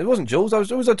gone. It wasn't Jules.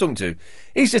 Who was I talking to?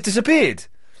 He's just disappeared.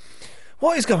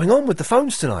 What is going on with the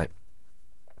phones tonight?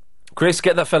 Chris,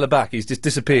 get that fella back. He's just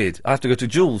disappeared. I have to go to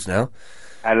Jules now.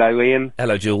 Hello, Ian.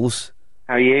 Hello, Jules.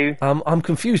 How are you? I'm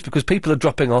confused because people are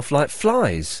dropping off like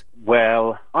flies.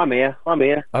 Well, I'm here.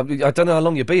 I don't know how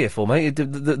long you'll be here for, mate.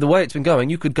 The way it's been going,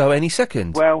 you could go any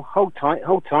second. Well, hold tight.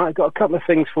 I've got a couple of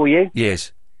things for you.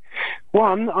 Yes.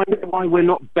 One, I know why we're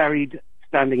not buried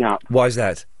standing up. Why is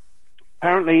that?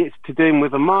 Apparently it's to do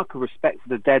with a mark of respect for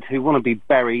the dead who want to be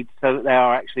buried so that they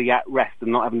are actually at rest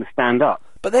and not having to stand up.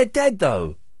 But they're dead,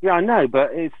 though. Yeah, I know,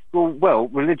 but it's well,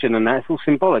 religion and that, it's all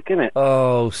symbolic, isn't it?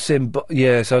 Oh,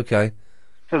 yes, okay.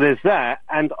 So there's that,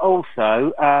 and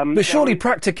also... but surely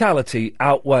practicality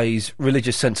outweighs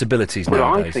religious sensibilities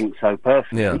nowadays. I think so,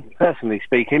 personally. Yeah. Personally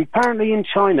speaking. Apparently in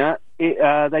China,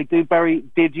 they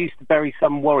did used to bury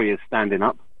some warriors standing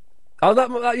up. Oh,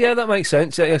 that makes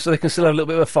sense. Yeah, so they can still have a little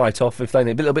bit of a fight off if they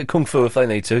need, a little bit of kung fu if they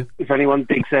need to. If anyone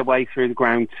digs their way through the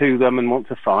ground to them and wants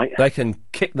to fight... They can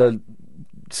kick the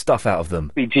stuff out of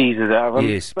them. Bejesus out of them.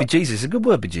 Yes, bejesus, a good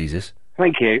word, bejesus.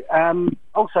 Thank you.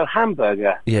 Also,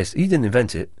 hamburger. Yes, you didn't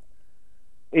invent it.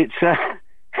 It's,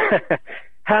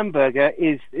 hamburger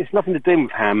it's nothing to do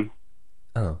with ham.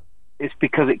 Oh. It's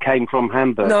because it came from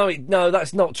Hamburg. No,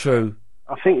 that's not true.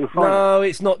 I think you'll find No,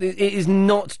 it's not. It is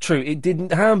not true.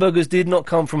 Hamburgers did not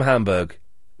come from Hamburg.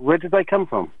 Where did they come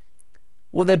from?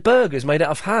 Well, they're burgers made out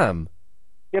of ham.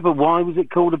 Yeah, but why was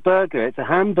it called a burger? It's a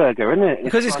hamburger, isn't it?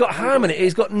 Because it's got ham in it.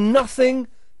 It's got nothing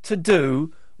to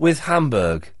do with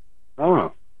Hamburg.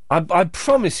 Oh. I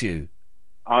promise you.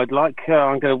 I'm going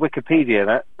to Wikipedia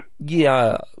that.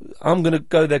 Yeah, I'm going to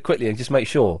go there quickly and just make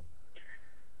sure.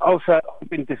 Also, I've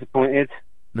been disappointed.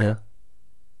 Yeah.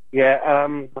 Yeah,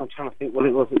 I'm trying to think what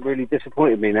it was that really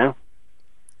disappointed me now.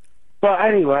 But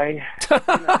anyway...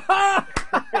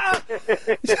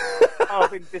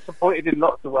 I've been disappointed in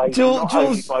lots of ways. not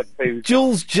only by food.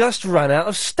 Jules just ran out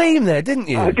of steam there, didn't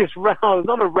you? I was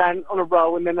on a rant, on a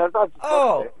roll, and then I just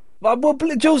lost it. Well,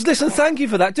 Jules, listen, thank you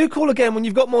for that. Do call again when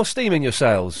you've got more steam in your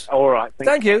sails. All right.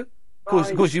 Thank you.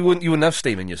 Of course, you wouldn't have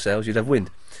steam in your sails. You'd have wind.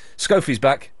 Scofie's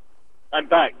back. I'm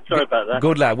back. Sorry about that.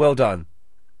 Good lad. Well done.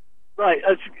 Right.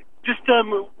 Just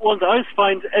wonder. I always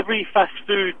find every fast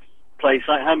food place,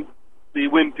 like the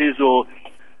Wimpy's or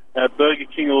Burger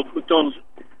King or McDonald's,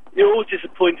 you're always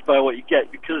disappointed by what you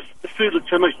get because the food looks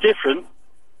so much different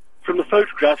from the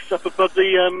photographs up above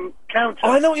the counter.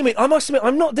 I know what you mean. I must admit,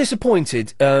 I'm not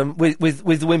disappointed with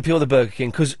the Wimpy or the Burger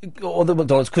King or the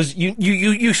McDonald's because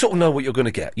you sort of know what you're going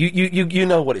to get. You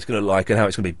know what it's going to look like and how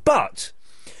it's going to be. But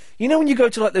you know when you go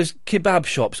to like those kebab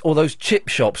shops or those chip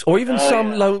shops or even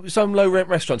some low rent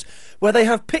restaurants where they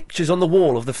have pictures on the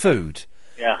wall of the food.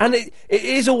 Yeah. And it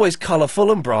is always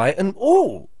colourful and bright and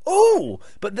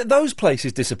but those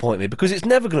places disappoint me because it's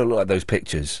never going to look like those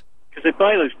pictures. Because they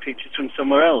buy those pictures from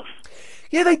somewhere else.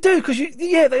 Yeah, they do. Because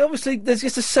they obviously there's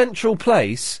just a central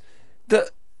place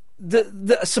that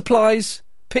supplies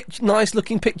nice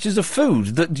looking pictures of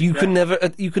food that you can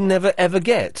never ever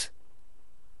get.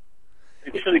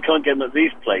 You certainly can't get them at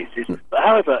these places. But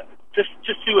however, just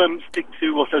to stick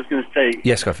to what I was going to say.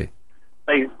 Yes, Coffee.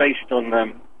 Based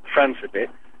on France a bit,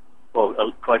 well,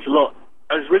 quite a lot.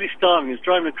 I was really starving. I was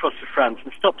driving across to France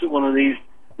and stopped at one of these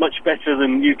much better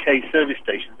than UK service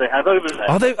stations they have over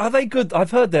there. Are they good?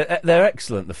 I've heard they're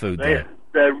excellent. The food there.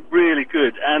 They're really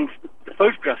good, and the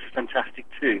photographs are fantastic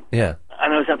too. Yeah.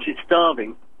 And I was absolutely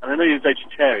starving, and I know you're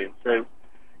vegetarian, so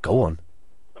go on.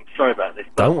 I'm sorry about this.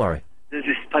 Don't worry. There's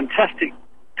this fantastic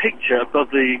picture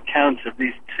above the counter of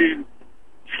these two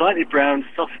slightly browned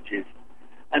sausages,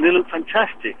 and they look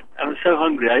fantastic. And I was so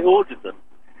hungry, I ordered them.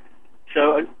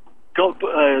 So I got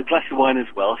a glass of wine as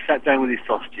well, sat down with these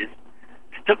sausages,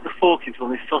 stuck the fork into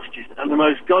one of these sausages, and the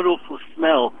most god-awful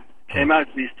smell came out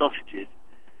of these sausages.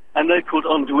 And they're called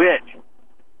andouillettes.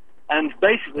 And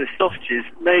basically, sausages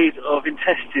made of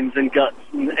intestines and guts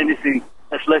and anything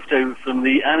that's left over from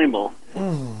the animal.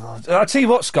 I'll tell you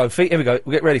what, Scofie, here we go,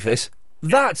 we'll get ready for this.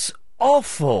 That's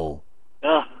awful.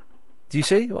 Ah. Do you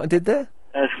see what I did there?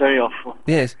 That's very awful.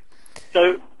 Yes.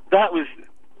 So that was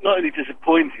not only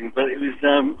disappointing, but it was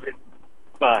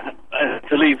I had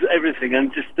to leave everything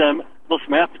and just lost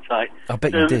my appetite. I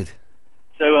bet you did.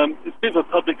 So it's a bit of a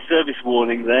public service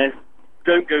warning there.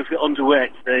 Don't go for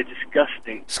andouillettes, they're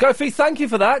disgusting. Scofie, thank you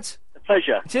for that. A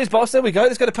pleasure. Cheers, boss. There we go.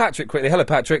 Let's go to Patrick quickly. Hello,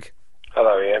 Patrick.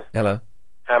 Hello, Ian. Hello.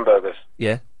 Hamburgers.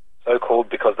 Yeah. So called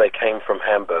because they came from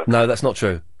Hamburg. No, that's not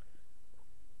true.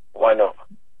 Why not?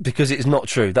 Because it's not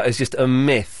true. That is just a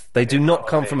myth. They do not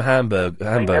come from Hamburg.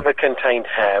 They never contained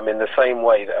ham in the same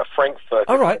way that a Frankfurt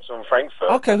comes from Frankfurt.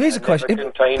 Okay, here's a question.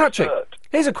 Patrick, dirt.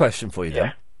 here's a question for you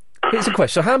then. Here's a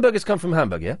question. So hamburgers come from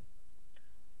Hamburg, yeah?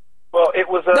 Well, it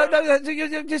was a...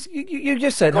 You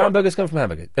just said hamburgers come from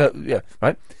Hamburg. Yeah,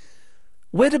 right.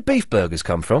 Where do beef burgers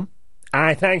come from?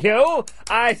 I thank you.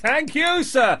 I thank you,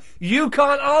 sir. You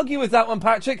can't argue with that one,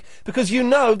 Patrick, because you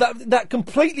know that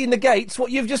completely negates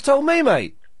what you've just told me,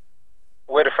 mate.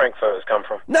 Where do Frankfurters come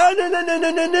from? No.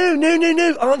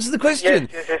 Answer the question.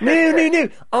 Yes. No.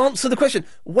 Answer the question.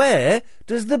 Where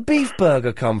does the beef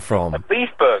burger come from? A beef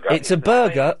burger? It's a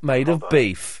burger made of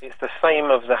beef. It's the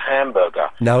same as the hamburger.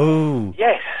 No.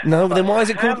 Yes. No, then why is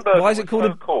it called? Why is it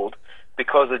called called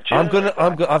because a German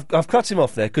I've cut him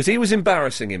off there because he was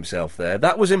embarrassing himself there.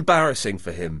 That was embarrassing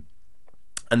for him,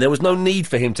 and there was no need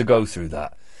for him to go through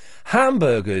that.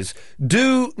 Hamburgers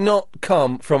do not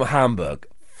come from Hamburg.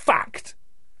 Fact.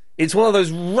 It's one of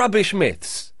those rubbish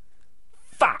myths.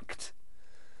 Fact.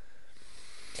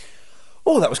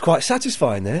 Oh, that was quite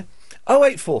satisfying there.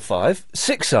 0845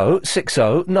 60 60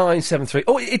 973.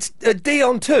 Oh, it's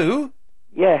Dion too.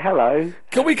 Yeah, hello.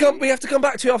 We have to come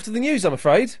back to you after the news, I'm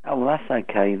afraid. Oh, well, that's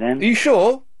okay then. Are you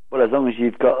sure? Well, as long as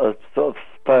you've got a sort of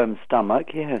firm stomach,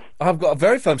 yes. I've got a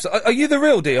very firm stomach. Are you the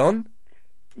real Dion?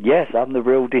 Yes, I'm the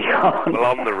real Dion. Well,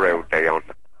 I'm the real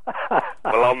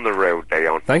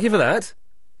Dion. Thank you for that.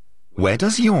 Where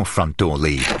does your front door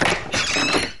lead?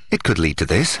 It could lead to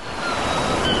this.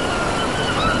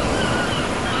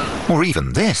 Or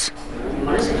even this.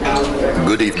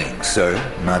 Good evening, sir,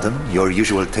 madam. Your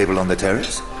usual table on the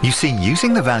terrace? You see,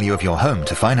 using the value of your home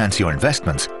to finance your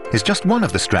investments is just one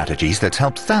of the strategies that's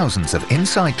helped thousands of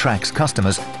Inside Tracks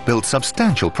customers build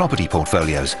substantial property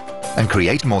portfolios and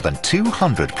create more than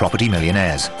 200 property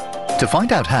millionaires. To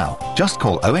find out how, just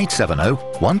call 0870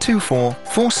 124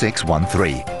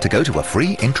 4613 to go to a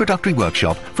free introductory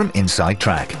workshop from Inside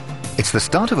Track. It's the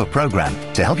start of a programme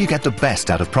to help you get the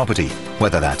best out of property,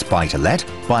 whether that's buy-to-let,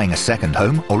 buying a second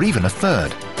home, or even a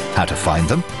third. How to find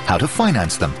them, how to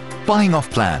finance them, buying off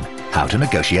plan, how to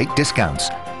negotiate discounts.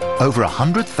 Over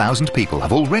 100,000 people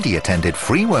have already attended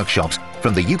free workshops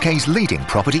from the UK's leading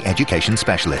property education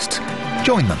specialists.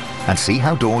 Join them and see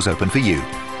how doors open for you.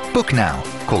 Book now.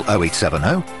 Call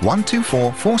 0870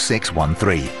 124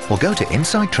 4613 or go to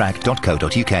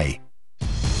insidetrack.co.uk.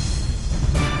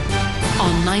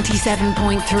 On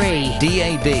 97.3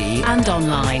 DAB and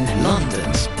online.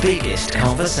 London's biggest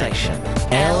conversation.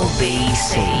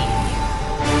 LBC.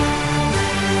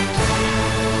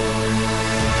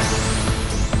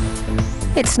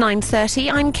 It's 9:30.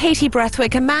 I'm Katie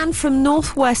Breathwick. A man from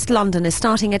northwest London is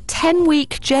starting a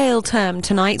 10-week jail term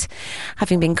tonight,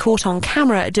 having been caught on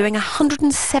camera doing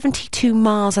 172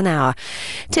 miles an hour.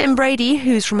 Tim Brady,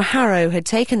 who's from Harrow, had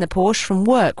taken the Porsche from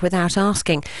work without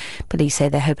asking. Police say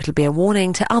they hope it'll be a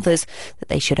warning to others that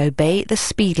they should obey the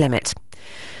speed limit.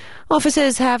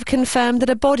 Officers have confirmed that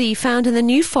a body found in the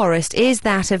New Forest is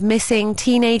that of missing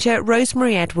teenager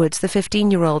Rosemary Edwards. The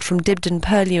 15-year-old from Dibden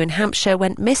Purlieu in Hampshire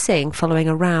went missing following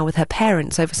a row with her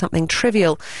parents over something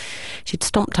trivial. She'd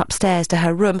stomped upstairs to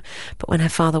her room, but when her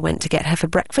father went to get her for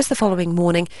breakfast the following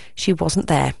morning, she wasn't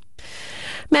there.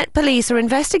 Met Police are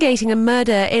investigating a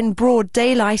murder in broad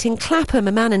daylight in Clapham.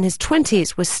 A man in his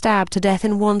 20s was stabbed to death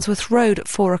in Wandsworth Road at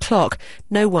 4 o'clock.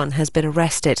 No one has been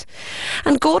arrested.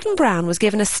 And Gordon Brown was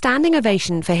given a standing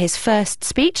ovation for his first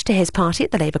speech to his party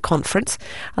at the Labour conference,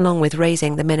 along with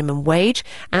raising the minimum wage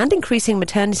and increasing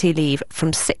maternity leave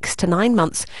from 6 to 9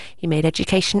 months. He made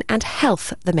education and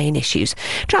health the main issues.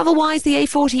 Travel-wise, the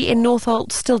A40 in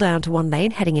Northolt still down to one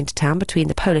lane, heading into town between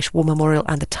the Polish War Memorial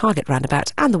and the Target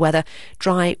roundabout. And the weather,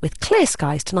 dry with clear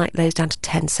skies tonight, lows down to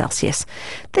 10 Celsius.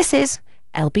 This is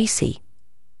LBC.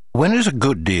 When is a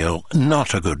good deal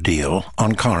not a good deal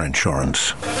on car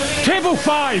insurance? Table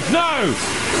 5, now!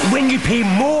 When you pay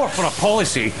more for a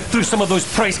policy through some of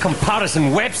those price comparison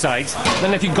websites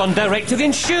than if you'd gone direct to the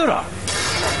insurer.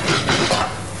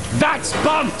 That's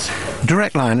bumped!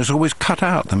 Direct Line has always cut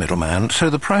out the middleman, so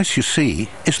the price you see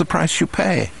is the price you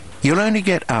pay. You'll only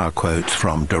get our quotes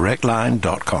from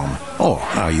directline.com or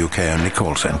our UK-only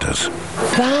call centres.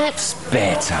 That's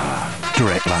better.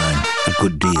 Direct Line. A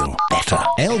good deal. Better.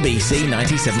 LBC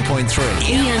 97.3.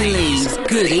 Ian Lee's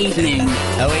Good Evening.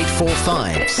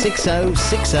 0845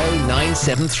 6060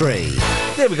 973.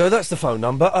 There we go, that's the phone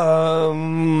number.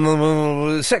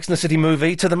 Sex and the City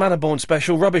movie, To the Manor Born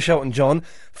special, Rubbish Elton John,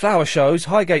 flower shows,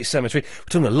 Highgate Cemetery. We're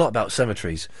talking a lot about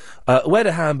cemeteries. Where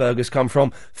do hamburgers come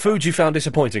from? Food you found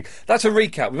disappointing. That's a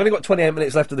recap. We've only got 28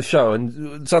 minutes left of the show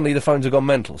and suddenly the phones have gone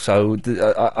mental, so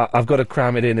I've got to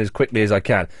cram it in as quickly as I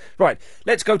can. Right,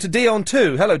 let's go to Dion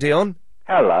too. Hello, Dion.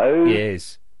 Hello.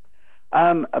 Yes.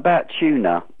 About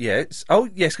tuna. Yes. Oh,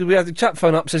 yes, because we had the chap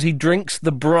phone up, says he drinks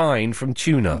the brine from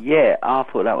tuna. Yeah, I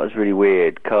thought that was really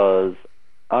weird, because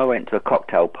I went to a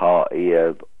cocktail party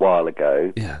a while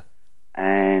ago. Yeah.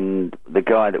 And the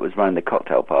guy that was running the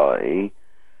cocktail party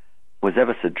was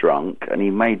ever so drunk, and he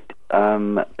made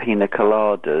pina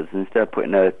coladas. Instead of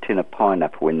putting a tin of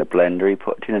pineapple in the blender, he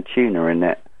put a tin of tuna in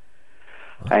it.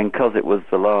 What? And because it was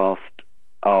the last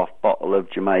half bottle of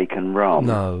Jamaican rum,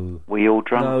 no, we all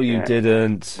drank it. No, you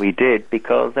didn't. We did,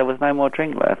 because there was no more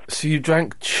drink left. So you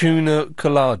drank tuna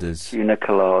coladas? Tuna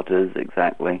coladas,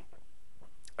 exactly.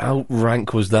 How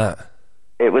rank was that?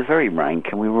 It was very rank,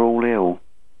 and we were all ill.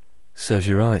 Serves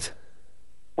you right.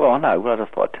 Well, I know, but I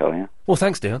just thought I'd tell you. Well,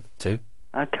 thanks, Dion, too.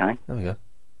 Okay. There we go.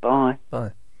 Bye.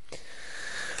 Bye.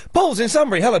 Paul's in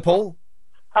Sunbury. Hello, Paul.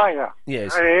 Hiya.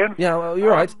 Yes. Hi, Ian. Yeah, well, you're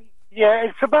right. Yeah,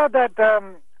 it's about that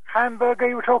hamburger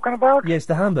you were talking about. Yes,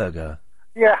 the hamburger.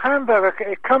 Yeah, hamburger.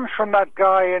 It comes from that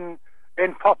guy in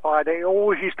Popeye that he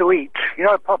always used to eat. You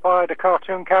know Popeye, the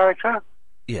cartoon character?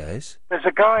 Yes. There's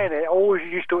a guy in it always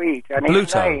used to eat, and his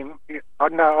Bluto. name... I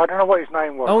don't know what his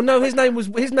name was. Oh, no, his name was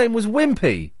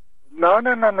Wimpy. No.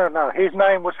 His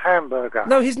name was Hamburger.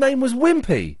 No, his name was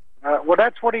Wimpy. Well,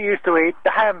 that's what he used to eat,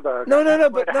 the hamburger. No,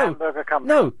 but the hamburger comes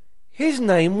no, his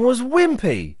name was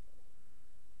Wimpy.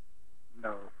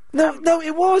 No,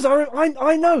 it was.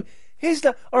 I know.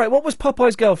 All right, what was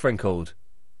Popeye's girlfriend called?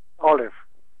 Olive.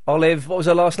 Olive. What was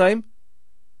her last name?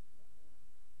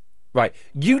 Right.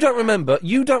 You don't remember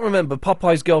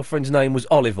Popeye's girlfriend's name was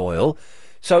Olive Oil,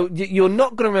 so you're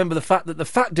not going to remember the fact that the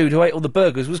fat dude who ate all the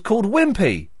burgers was called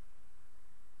Wimpy.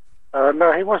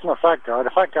 No, he wasn't a fat guy.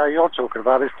 The fat guy you're talking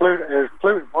about is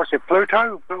Pluto. What's it?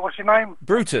 Pluto? What's his name?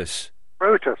 Brutus.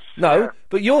 Brutus. No, yeah.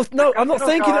 but you're no. I'm not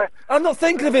thinking. I'm not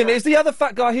thinking of him. It's the other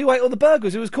fat guy who ate all the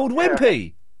burgers. Who was called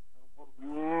Wimpy.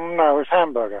 No, it was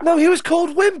Hamburger. No, he was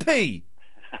called Wimpy.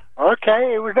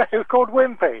 Okay, it was called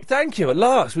Wimpy. Thank you. At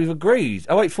last, we've agreed.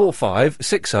 0845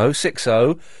 60 60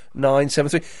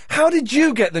 973. How did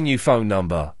you get the new phone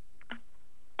number?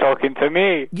 Talking to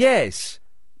me. Yes.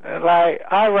 Like,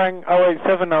 I rang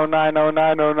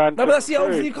 087090909. No, but that's the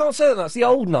old. You can't say that. That's the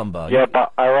old number. Yeah,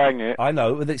 but I rang it. I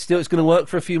know, but it's going to work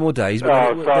for a few more days. But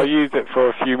Oh, so I'll use it for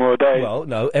a few more days. Well,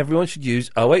 no, everyone should use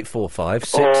 0845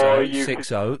 60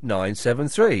 60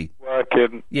 973.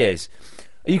 Working. Yes.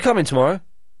 Are you coming tomorrow?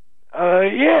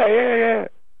 Yeah.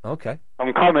 Okay.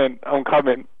 I'm coming.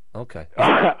 Okay.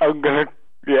 I'm gonna.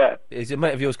 Yeah. Is a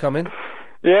mate of yours coming?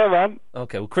 Yeah, man.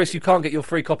 Okay. Well, Chris, you can't get your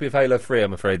free copy of Halo 3,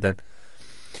 I'm afraid. Then.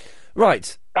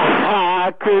 Right.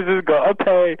 Chris has got to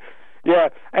pay. Yeah.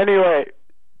 Anyway,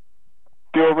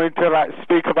 do you want me to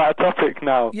speak about a topic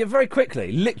now? Yeah, very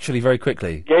quickly. Literally, very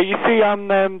quickly. Yeah, you see on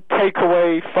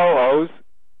takeaway photos.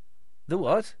 The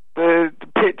what? The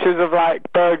pictures of like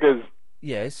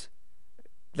Yes.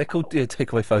 They're called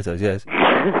takeaway photos, yes.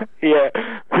 Yeah.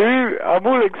 I'm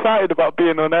all excited about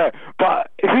being on air, but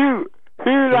who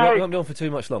You won't be on for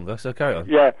too much longer, so carry on.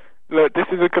 Yeah. Look, this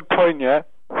is a good point, yeah?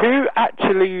 Whose job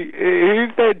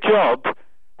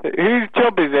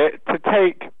is it to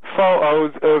take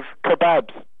photos of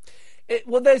kebabs?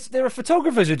 Well, there are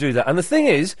photographers who do that, and the thing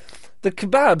is, the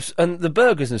kebabs and the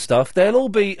burgers and stuff, they'll all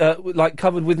be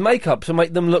covered with makeup to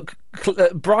make them look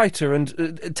brighter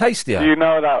and tastier. Do you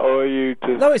know that, or are you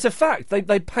just... No, it's a fact.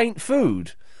 They paint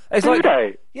food. It's Do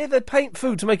they? Yeah, they paint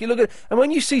food to make it look good. And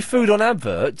when you see food on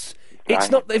adverts, it's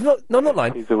not. They've not. No, I'm not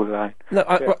lying. He's all lying. No,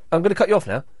 I'm going to cut you off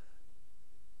now.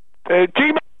 They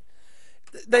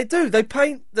do. They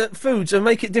paint the foods and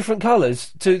make it different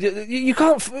colours. You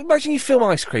can't imagine you film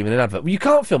ice cream in an advert. Well, you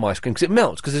can't film ice cream because it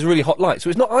melts because there's really hot light. So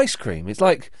it's not ice cream. It's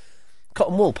like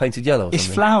cotton wool painted yellow. Or It's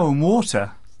something. flour and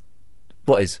water.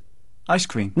 What is? Ice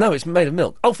cream. No, it's made of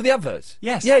milk. Oh, for the adverts.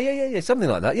 Yes. Yeah. Something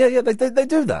like that. Yeah. They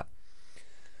do that.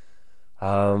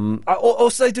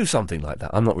 Also they do something like that.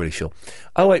 I'm not really sure.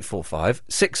 0845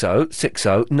 60 60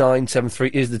 973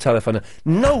 is the telephone.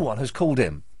 No one has called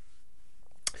in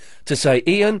to say,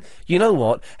 Ian, you know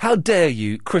what? How dare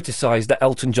you criticise the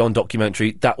Elton John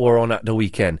documentary that were on at the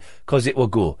weekend? Because it were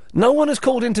good. No one has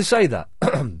called in to say that,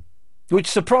 which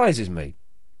surprises me.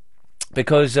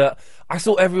 Because I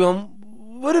thought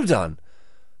everyone would have done.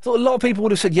 I thought a lot of people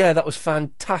would have said, yeah, that was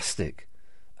fantastic.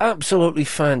 Absolutely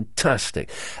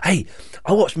fantastic. Hey,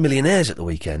 I watched Millionaires at the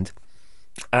weekend,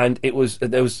 and there was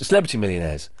Celebrity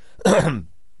Millionaires. And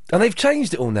they've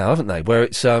changed it all now, haven't they? Where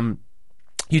it's...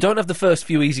 you don't have the first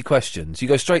few easy questions. You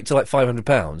go straight to like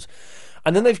 £500,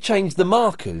 and then they've changed the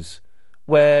markers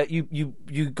where you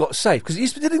got safe because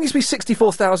it didn't used to be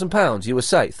 £64,000. You were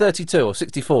safe 32 or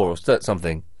 64 or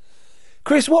something.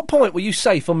 Chris, what point were you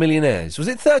safe on Millionaires? Was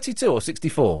it 32 or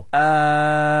 64?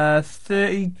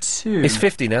 32. It's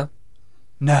 50 now.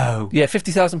 No. Yeah,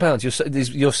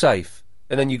 £50,000. You're safe,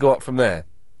 and then you go up from there.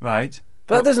 Right.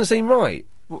 But that doesn't seem right.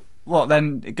 What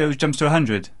then? It jumps to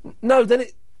 100. No, then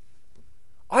it.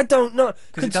 I don't know.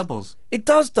 Because it doubles. It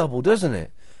does double, doesn't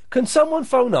it? Can someone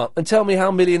phone up and tell me how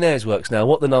Millionaires works now,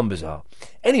 what the numbers are?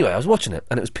 Anyway, I was watching it,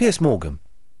 and it was Piers Morgan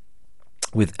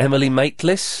with Emily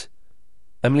Maitlis.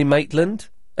 Emily Maitland?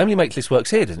 Emily Maitlis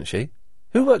works here, doesn't she?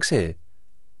 Who works here?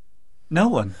 No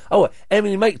one. Oh,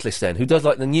 Emily Maitlis then, who does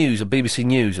like the news or BBC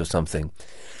News or something.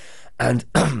 And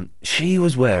she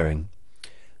was wearing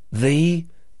the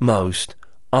most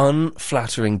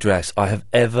unflattering dress I have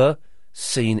ever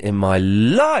seen in my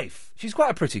life. She's quite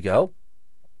a pretty girl,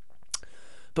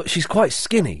 but she's quite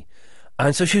skinny,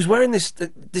 and so she was wearing this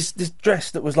dress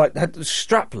that was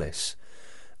strapless,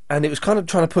 and it was kind of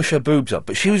trying to push her boobs up,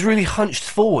 but she was really hunched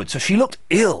forward, so she looked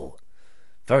ill.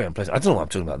 Very unpleasant. I don't know what I'm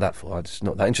talking about that for. It's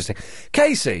not that interesting.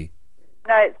 Casey.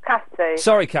 No, it's Cassie.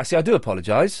 Sorry, Cassie. I do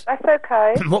apologise. That's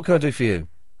okay. What can I do for you?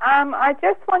 I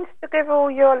just wanted to give all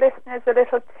your listeners a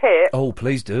little tip. Oh,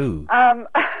 please do.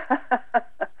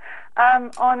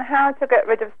 On how to get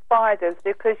rid of spiders,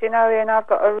 because, you know, Ian, I've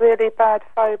got a really bad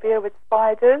phobia with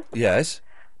spiders. Yes.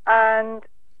 And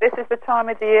this is the time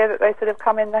of the year that they sort of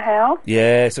come in the house.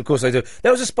 Yes, of course they do.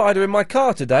 There was a spider in my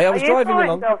car today. I was driving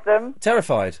along. Of them?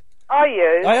 Terrified. Are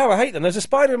you? I hate them. There's a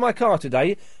spider in my car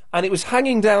today, and it was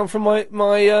hanging down from my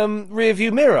rear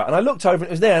view mirror, and I looked over and it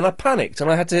was there, and I panicked,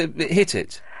 and I had to hit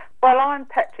it. Well, I'm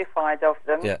petrified of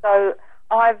them, yeah. So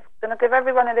I'm going to give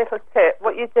everyone a little tip.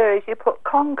 What you do is you put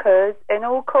conkers in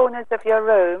all corners of your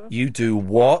room. You do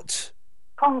what?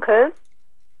 Conkers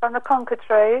from the conker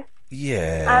tree.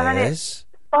 Yes. And then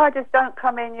spiders don't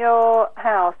come in your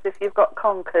house if you've got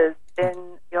conkers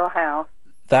in your house.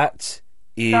 That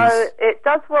is... So it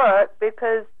does work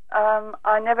because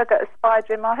I never get a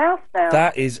spider in my house now.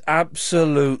 That is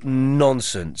absolute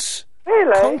nonsense.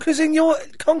 Really? Conkers in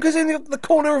the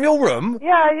corner of your room?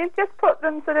 Yeah, you just put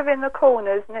them sort of in the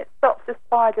corners and it stops the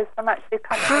spiders from actually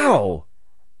coming in. How?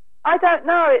 I don't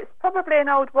know. It's probably an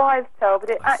old wives' tale, but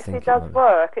it actually does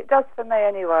work. It does for me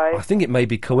anyway. I think it may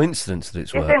be coincidence that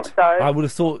it's You worked. think so? I would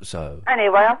have thought so.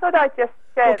 Anyway, I thought I'd just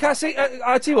share. Well, Cassie,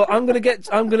 I tell you what, I'm going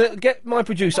to get my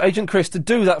producer, Agent Chris, to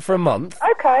do that for a month.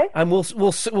 Okay. And we'll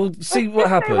see what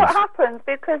happens. See what happens,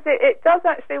 because it does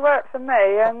actually work for me,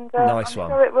 and Nice I'm one.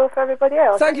 sure it will for everybody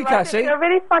else. Thank you, Anyway, I Cassie. think you're a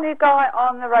really funny guy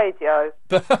on the radio.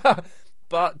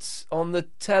 But on the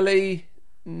telly,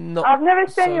 not I've never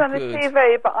seen so you on the good.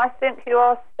 TV, but I think you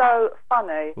are so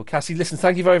funny. Well, Cassie, listen,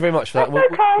 thank you very, very much for that.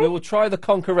 That's okay. We will try the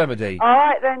Conker remedy. All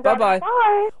right, then. Bye-bye.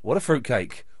 Bye. What a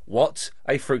fruitcake. What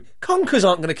a fruit. Conkers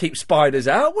aren't going to keep spiders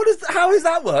out. How is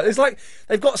that work? It's like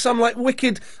they've got some like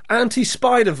wicked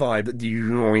anti-spider vibe. The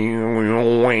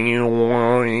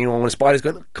spider's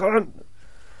going, can't.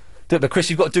 Chris,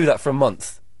 you've got to do that for a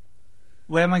month.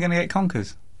 Where am I going to get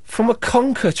conkers? From a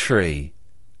conker tree.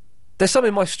 There's some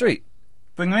in my street.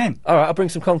 Bring them in. All right, I'll bring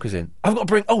some conkers in. I've got to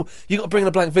bring. Oh, you got to bring in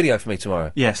a blank video for me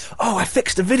tomorrow. Yes. Oh, I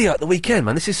fixed a video at the weekend,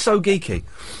 man. This is so geeky.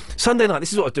 Sunday night.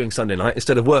 This is what I'm doing Sunday night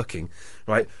instead of working.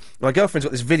 Right. My girlfriend's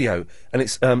got this video, and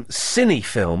it's cine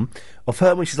film of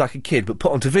her when she's like a kid, but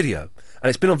put onto video. And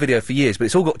it's been on video for years, but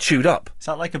it's all got chewed up. Is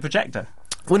that like a projector?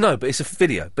 Well, no, but it's a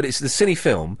video. But it's the cine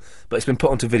film, but it's been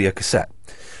put onto video cassette.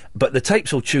 But the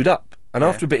tape's all chewed up, and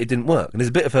after a bit, it didn't work. And there's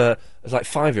a bit of her, it's like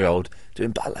 5-year-old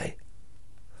doing ballet.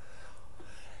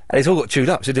 And it's all got chewed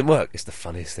up, so it didn't work. It's the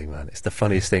funniest thing, man. It's the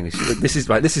funniest thing. This is.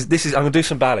 I'm going to do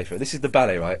some ballet for it. This is the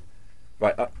ballet, right?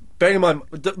 Right. Bearing in mind,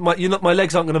 my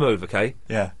legs aren't going to move, okay?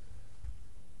 Yeah.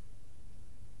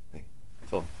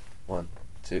 4, 1,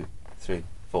 2, 3,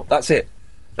 4. That's it.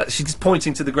 She's just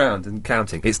pointing to the ground and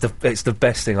counting. It's the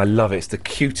best thing. I love it. It's the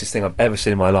cutest thing I've ever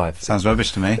seen in my life. Sounds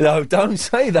rubbish to me. No, don't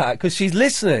say that, because she's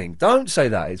listening. Don't say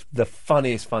that. It's the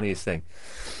funniest thing.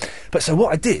 But so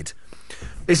what I did.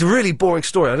 It's a really boring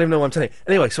story. I don't even know what I'm telling you.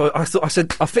 Anyway, so I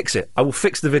said, I'll fix it. I will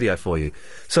fix the video for you.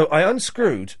 So I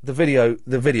unscrewed the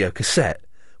video cassette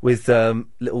with tiny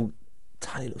little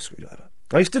screwdriver.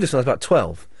 I used to do this when I was about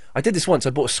 12. I did this once. I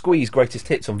bought a Squeeze Greatest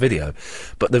Hits on video,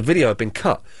 but the video had been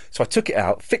cut. So I took it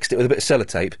out, fixed it with a bit of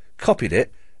sellotape, copied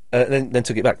it, then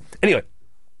took it back. Anyway,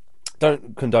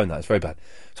 don't condone that. It's very bad.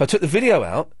 So I took the video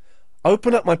out,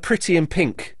 opened up my Pretty in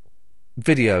Pink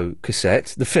video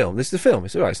cassette, the film. This is the film.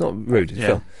 It's all right. It's not rude. It's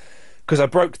film. Because I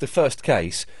broke the first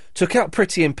case, took out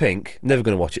Pretty in Pink. Never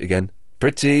going to watch it again.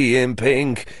 Pretty in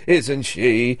Pink, isn't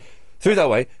she? Threw that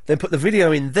away. Then put the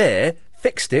video in there,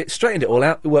 fixed it, straightened it all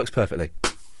out. It works perfectly.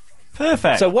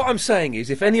 Perfect. So what I'm saying is,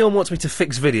 if anyone wants me to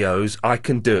fix videos, I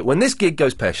can do it. When this gig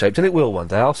goes pear-shaped, and it will one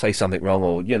day, I'll say something wrong,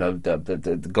 or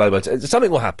the Globo,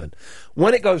 something will happen.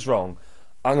 When it goes wrong,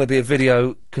 I'm going to be a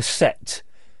video cassette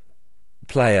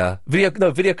player,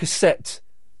 video cassette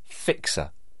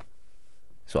fixer.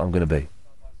 That's what I'm going to be.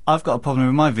 I've got a problem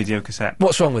with my video cassette.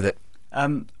 What's wrong with it?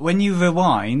 When you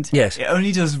rewind, yes, it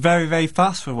only does very, very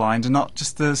fast rewind, and not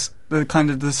just the kind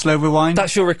of the slow rewind.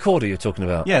 That's your recorder you're talking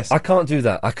about? Yes. I can't do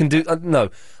that. I can do no.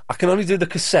 I can only do the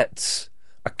cassettes.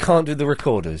 I can't do the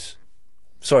recorders.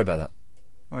 Sorry about that.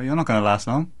 Well, you're not going to last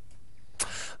long.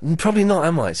 Probably not,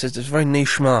 am I? It's a very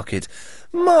niche market.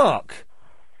 Mark.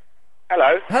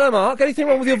 Hello. Hello, Mark. Anything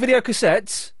wrong with your video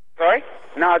cassettes? Sorry?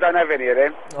 No, I don't have any of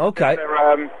them. Okay.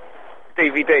 They're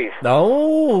DVDs.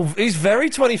 Oh, he's very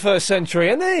 21st century,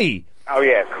 isn't he? Oh,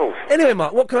 yeah, of course. Anyway,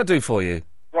 Mark, what can I do for you?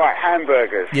 Right,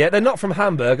 hamburgers. Yeah, they're not from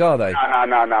Hamburg, are they?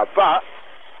 No. But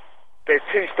there's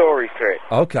two stories to it.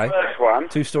 Okay. First one.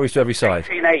 2 stories to every side.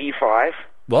 1885.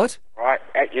 What? Right,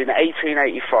 in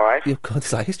 1885. Oh, God,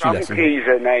 it's like a history some lesson.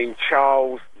 geezer named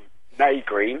Charles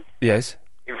Nagreen Yes.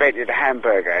 invented a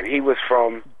hamburger, and he was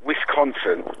from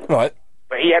Wisconsin. Right.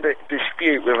 But he had a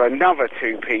dispute with another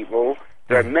two people,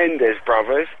 the Mendes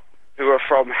brothers, who are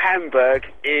from Hamburg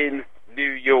in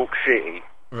New York City.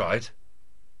 Right.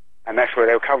 And that's where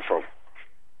they'll come from.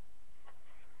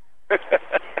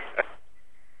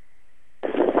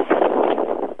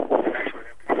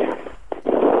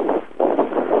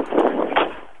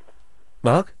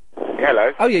 Mark?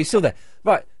 Hello. Oh, yeah, he's still there.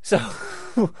 Right, so...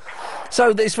 so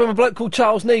it's from a bloke called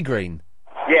Charles Nagreen?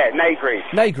 Yeah, Nagreen.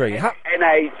 Nagreen.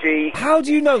 N-A-G... How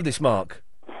do you know this, Mark?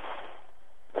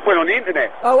 Well, on the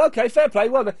internet. Oh, okay, fair play.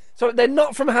 Well done. So they're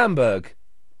not from Hamburg?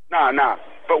 No.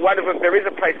 But one of them, there is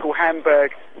a place called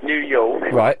Hamburg, New York.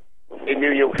 Right. In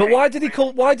New York But City. why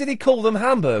did he call them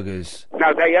hamburgers?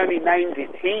 No, they only named it.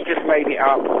 He just made it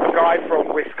up. A guy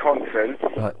from Wisconsin.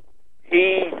 Right.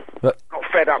 He got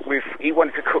fed fed up with, he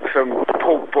wanted to cook some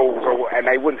pork balls, and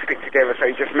they wouldn't stick together, so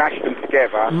he just mashed them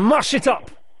together. Mush it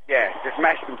up! Yeah, just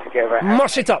mashed them together.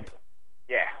 Mush it up!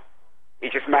 Yeah. He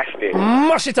just mashed it.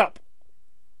 Mush it up!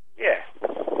 Yeah.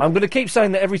 I'm going to keep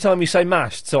saying that every time you say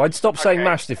mashed, so I'd stop saying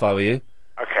mashed if I were you.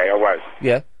 Okay, I won't.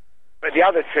 Yeah. But the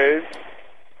other two,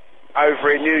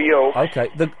 over in New York... Okay,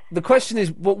 the question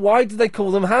is, why do they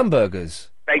call them hamburgers?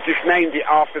 They just named it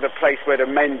after the place where the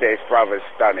Mendes brothers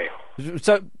done it.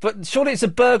 So, but surely it's a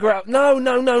burger out... No,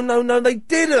 they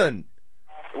didn't!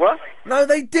 What? No,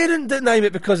 they didn't name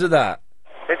it because of that.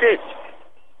 They did.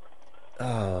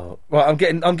 Oh, right, I'm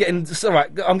getting so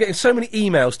many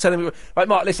emails telling me... Right,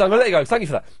 Mark, listen, I'm going to let you go. Thank you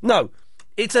for that. No,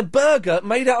 it's a burger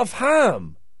made out of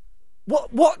ham.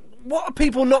 What are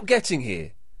people not getting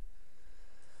here?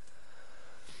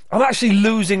 I'm actually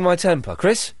losing my temper.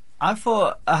 Chris? I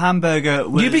thought a hamburger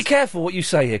was... You be careful what you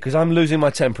say here, because I'm losing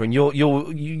my temper, and all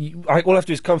I have to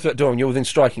do is come through that door and you're within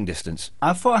striking distance.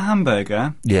 I thought a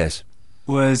hamburger... Yes.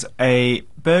 ...was a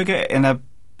burger in a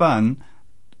bun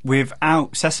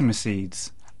without sesame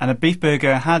seeds. And a beef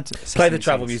burger had sesame seeds. Play the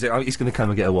travel music. He's going to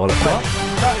come and get a wallet. What? No,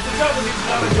 it's the travel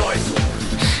music, Joyce.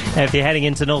 If you're heading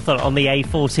into Norfolk on the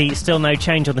A40, still no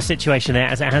change on the situation there,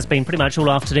 as it has been pretty much all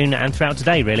afternoon and throughout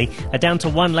today, really. Down to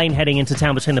one lane heading into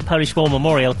town between the Polish War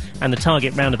Memorial and the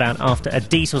Target roundabout after a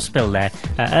diesel spill there.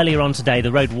 Earlier on today,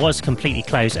 the road was completely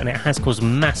closed and it has caused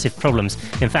massive problems.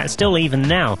 In fact, still even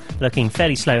now, looking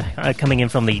fairly slow coming in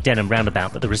from the Denham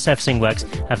roundabout, but the resurfacing works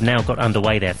have now got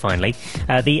underway there finally.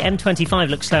 The M25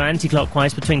 looks slow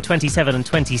anti-clockwise between 27 and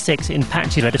 26 in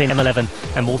Patchy between M11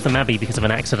 and Waltham Abbey because of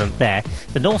an accident there.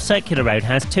 The North Circular Road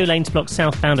has 2 lanes blocked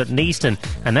southbound at Neaston,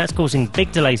 and that's causing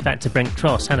big delays back to Brent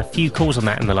Cross. Had a few calls on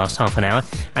that in the last half an hour.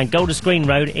 And Golders Green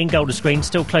Road in Golders Green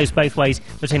still closed both ways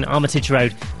between Armitage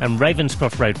Road and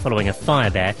Ravenscroft Road following a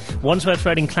fire there. Wandsworth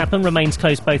Road in Clapham remains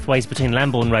closed both ways between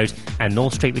Lambourne Road and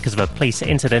North Street because of a police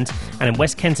incident. And in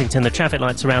West Kensington, the traffic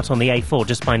lights are out on the A4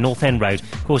 just by North End Road,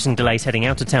 causing delays heading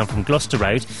out of town from Gloucester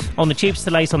Road. On the tubes,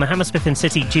 delays on the Hammersmith and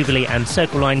City, Jubilee and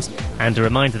Circle lines. And a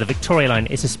reminder, the Victoria line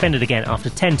is suspended again after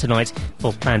 10 tonight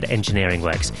for planned engineering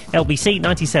works. LBC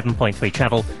 97.3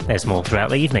 travel. There's more throughout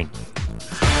the evening.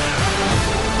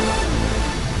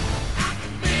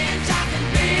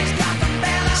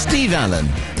 Steve Allen.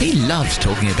 He loves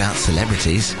talking about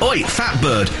celebrities. Oi, fat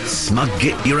bird. Smug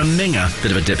git, you're a minger.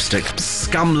 Bit of a dipstick.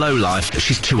 Scum lowlife.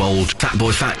 She's too old. Fat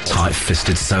boy fat.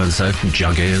 Tight-fisted so-and-so.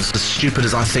 Jug ears. As stupid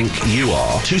as I think you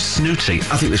are. Too snooty.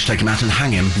 I think they should take him out and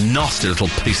hang him. Nasty little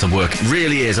piece of work.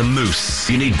 Really is a moose.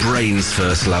 You need brains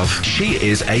first, love. She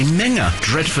is a minger.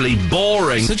 Dreadfully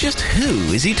boring. So just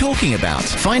who is he talking about?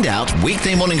 Find out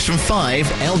weekday mornings from 5,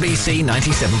 LBC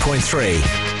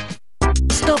 97.3.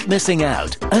 Stop missing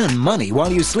out. Earn money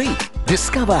while you sleep.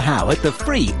 Discover how at the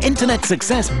free Internet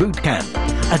Success Bootcamp.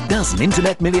 A dozen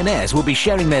internet millionaires will be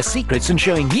sharing their secrets and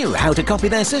showing you how to copy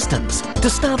their systems to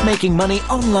start making money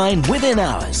online within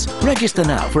hours. Register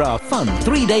now for our fun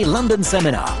 3-day London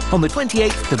seminar on the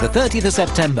 28th to the 30th of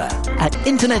September at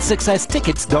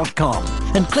internetsuccesstickets.com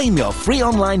and claim your free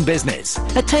online business.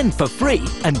 Attend for free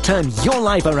and turn your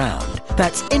life around.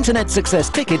 That's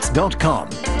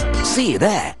internetsuccesstickets.com. See you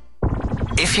there.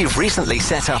 If you've recently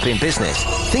set up in business,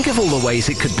 think of all the ways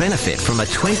it could benefit from a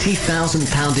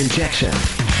 £20,000 injection.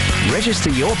 Register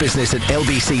your business at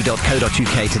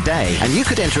lbc.co.uk today and you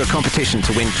could enter a competition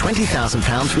to win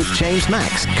 £20,000 with James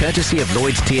Max, courtesy of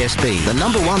Lloyds TSB, the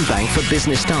 #1 bank for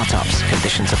business startups.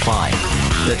 Conditions apply.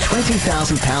 The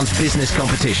 £20,000 business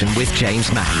competition with James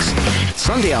Max.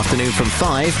 Sunday afternoon from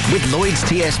 5 with Lloyds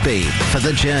TSB for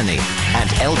The Journey and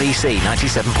LBC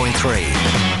 97.3.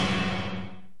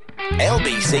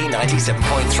 LBC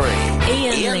 97.3.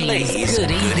 Ian Lee's Good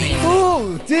Evening.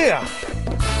 Oh, dear.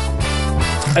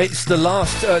 It's the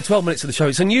last 12 minutes of the show.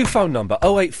 It's a new phone number,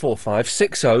 0845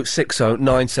 60 60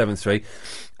 973.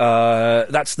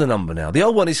 That's the number now. The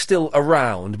old one is still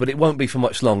around, but it won't be for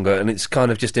much longer, and it's kind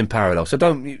of just in parallel. So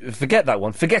don't forget that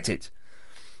one. Forget it.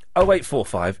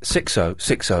 0845 60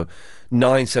 60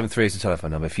 973 is the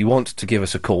telephone number if you want to give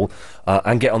us a call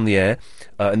and get on the air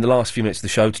in the last few minutes of the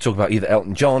show to talk about either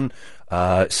Elton John,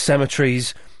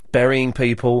 cemeteries, burying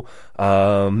people,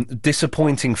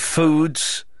 disappointing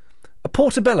foods. A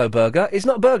portobello burger is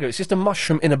not a burger, it's just a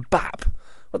mushroom in a bap.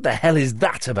 What the hell is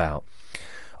that about?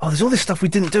 Oh, there's all this stuff we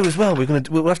didn't do as well.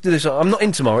 We'll have to do this. I'm not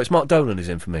in tomorrow. It's Mark Dolan who's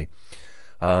in for me.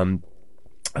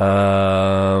 But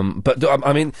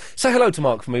I mean, say hello to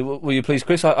Mark for me, will you please,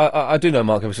 Chris? I do know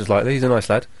Mark ever so slightly. He's a nice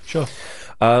lad. Sure.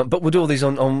 But we'll do all these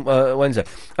on Wednesday.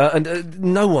 And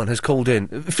no one has called in.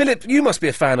 Philip, you must be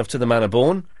a fan of To the Manor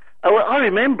Born. Oh, well, I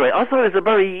remember it. I thought it was a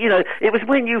very, it was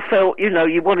when you felt,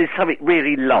 you wanted something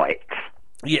really light.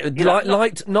 Yeah,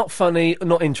 light, not funny,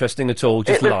 not interesting at all,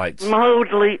 just it was light.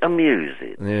 mildly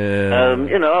amusing.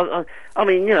 Yeah. I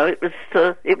mean,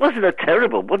 it wasn't a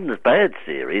terrible, wasn't a bad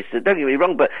series. Don't get me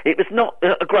wrong, but it was not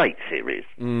a great series.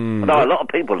 Mm. Although a lot of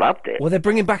people loved it. Well, they're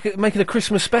making a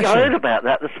Christmas special. Yeah, I heard about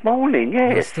that this morning.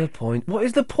 Yes. What's the point? What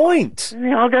is the point?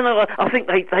 Yeah, I don't know. I think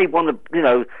they want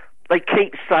to, they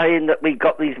keep saying that we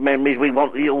got these memories. We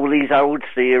want all these old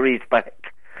series back.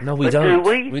 No, we But don't. do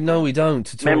we? No, we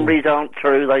don't at all. Memories aren't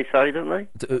true, they say, don't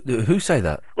they? Who say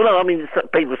that? Well, no, I mean,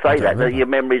 people say that remember. your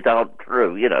memories aren't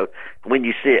true. When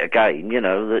you see it again,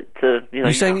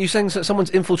 You're saying that someone's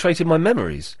infiltrated my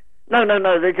memories? No,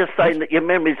 they're just saying that your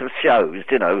memories of shows,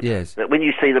 Yes. that when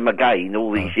you see them again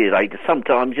all these years later,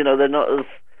 sometimes, they're not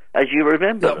as you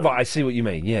remember them. Right, I see what you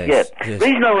mean, yes. Yeah. Yes. The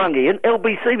reason I rang Ian,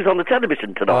 LBC was on the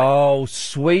television tonight. Oh,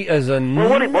 sweet as a Well,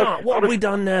 what it was, nut. What have we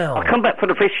done now? I come back from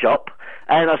the fish shop,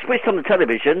 and I switched on the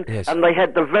television, and they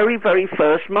had the very, very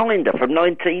first Minder from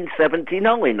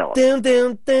 1979 on. Yeah,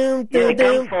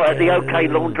 Gunfire at the OK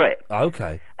Laundrette.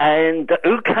 Okay. And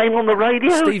who came on the radio?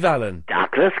 Steve Allen.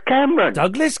 Douglas Cameron.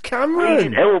 Douglas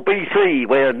Cameron. LBC,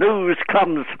 where news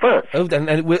comes first. Oh, and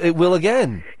it will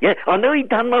again. Yeah, I know he'd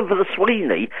done one for the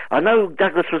Sweeney. I know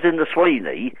Douglas was in the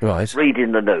Sweeney, Right.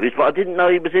 reading the news, but I didn't know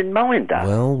he was in Minder.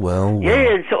 Well. Yeah,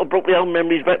 it sort of brought the old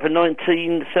memories back for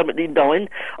 1979.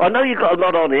 I know you got a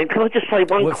lot on here. Can I just say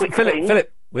one quick thing?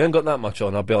 Philip, we haven't got that much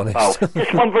on, I'll be honest. Oh,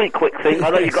 just one very quick thing. I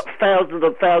know you've got thousands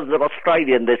and thousands of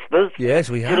Australian listeners. Yes,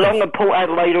 we have. Geelong and Port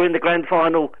Adelaide are in the grand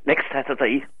final next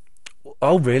Saturday.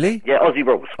 Oh, really? Yeah, Aussie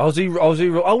rules. Aussie rules.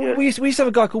 Oh, we used to have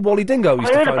a guy called Wally Dingo who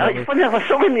used I to heard phone about up it. with- Funny enough, I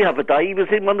saw him the other day. He was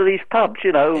in one of these pubs,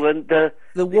 and The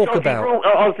walkabout.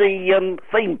 Aussie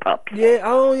theme pub.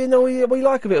 Yeah, we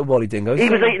like a bit of Wally Dingo. He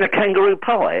was eating a kangaroo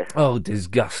pie. Oh,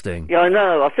 disgusting. Yeah, I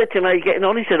know. I said to him, "How you getting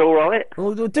on?" He said, "All right."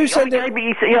 Well, do send him.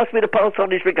 He asked me to pass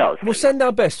on his regards. We'll send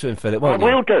our best to him, Philip, won't I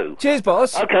we? will do. Cheers,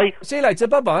 boss. Okay. See you later.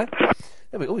 Bye-bye.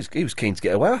 Yeah, he was keen to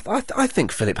get away. I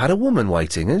think Philip had a woman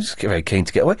waiting. He was very keen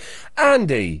to get away.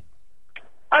 Andy.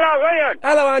 Hello, Ian.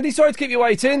 Hello, Andy. Sorry to keep you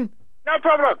waiting. No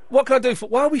problem. What can I do for...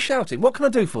 Why are we shouting? What can I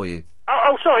do for you?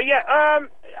 Oh, sorry, yeah. I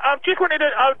just wanted to...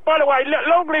 by the way,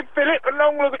 long live Philip and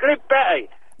long live Betty.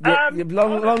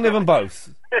 Long live them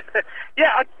both.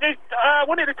 Yeah, I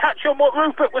wanted to touch on what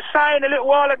Rupert was saying a little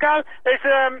while ago.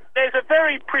 There's a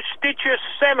very prestigious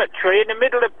cemetery in the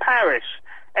middle of Paris,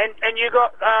 and you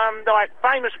got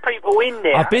famous people in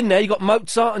there. I've been there. You got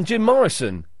Mozart and Jim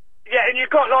Morrison. Yeah, and you've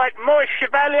got Maurice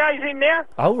Chevalier's in there.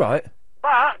 Oh, right.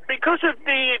 But because it's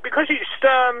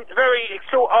very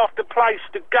sought after place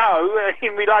to go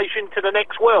in relation to the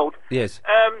next world. Yes.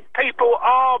 People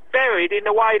are buried in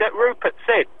the way that Rupert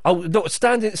said. Oh,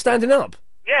 standing up.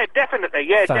 Yeah, definitely.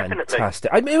 Yeah, definitely.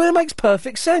 Fantastic. I mean, it makes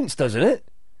perfect sense, doesn't it?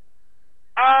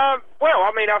 Well,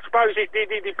 I mean, I suppose it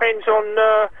depends on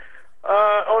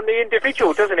the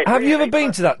individual, doesn't it? Have you ever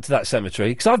been to that cemetery?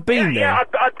 Because I've been there. Yeah,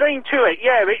 I've been to it.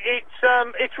 Yeah,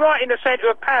 it's right in the centre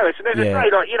of Paris, and as I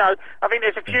say, I think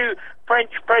there's a few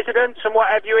French presidents and what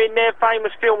have you in there,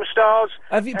 famous film stars.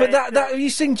 Have you? But have you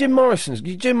seen Jim Morrison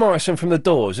from The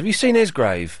Doors? Have you seen his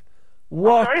grave?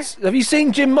 What? Have you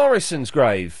seen Jim Morrison's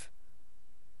grave?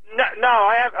 No,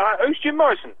 I have. Who's Jim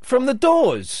Morrison? From The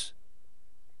Doors.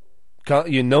 Can't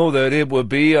you know that it would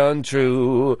be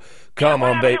untrue? Come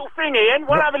on, babe. We'll have a little thing, Ian.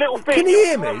 We'll have a little thing. Can you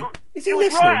hear me? Is he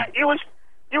listening? He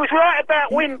was right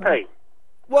about Wimpy.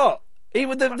 What? He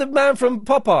was the man from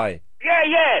Popeye. Yeah.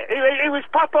 He was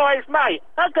Popeye's mate.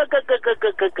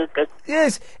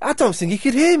 Yes, I don't think he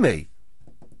could hear me.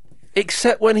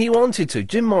 Except when he wanted to.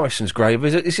 Jim Morrison's grave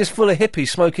is just full of hippies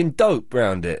smoking dope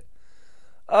round it.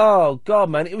 Oh, God,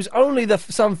 man. It was only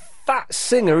some fat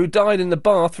singer who died in the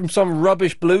bath from some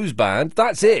rubbish blues band.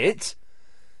 That's it.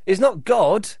 It's not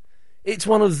God. It's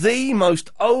one of the most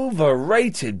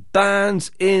overrated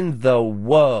bands in the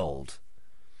world.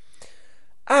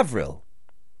 Avril.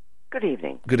 Good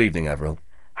evening. Good evening, Avril.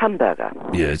 Hamburger.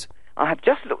 Yes. I have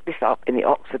just looked this up in the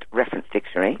Oxford Reference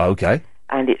Dictionary. Okay.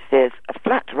 And it says a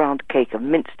flat round cake of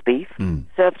minced beef,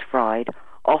 served fried,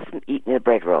 often eaten in a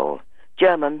bread roll.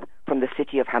 German, from the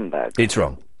city of Hamburg. It's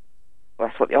wrong. Well,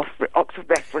 that's what the Oxford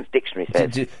Reference Dictionary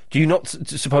says. Do you not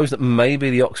suppose that maybe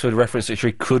the Oxford Reference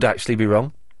Dictionary could actually be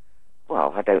wrong?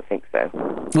 Well, I don't think so.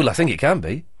 Well, I think it can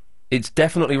be. It's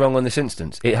definitely wrong on this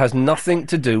instance. It has nothing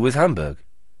to do with Hamburg.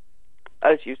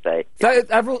 As you say.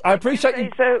 Avril, I appreciate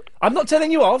you. So. I'm not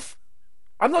telling you off.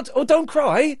 I'm not. Oh, don't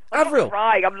cry, Avril. I'm not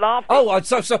crying. I'm laughing. Oh, I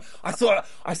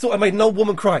thought I made an old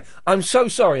woman cry. I'm so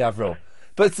sorry, Avril.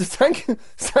 But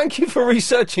thank you for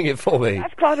researching it for me.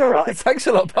 That's quite all right. Thanks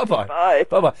a lot. Bye-bye. Bye.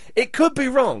 Bye-bye. It could be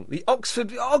wrong. The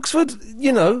Oxford,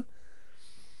 you know.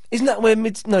 Isn't that where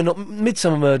not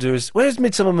Midsummer Murders? Where's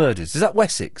Midsummer Murders? Is that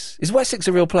Wessex? Is Wessex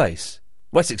a real place?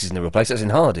 Wessex isn't a real place. That's in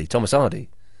Hardy, Thomas Hardy.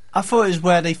 I thought it was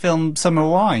where they filmed Summer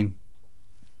Wine.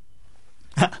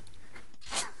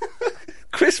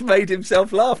 Chris made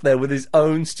himself laugh there with his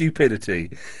own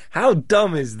stupidity. How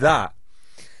dumb is that?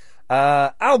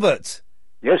 Albert.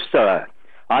 Yes, sir.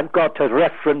 I've got a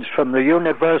reference from the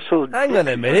Universal... Hang on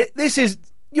a minute. This is...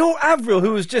 You're Avril,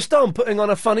 who was just on, putting on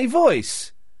a funny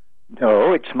voice.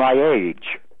 No, it's my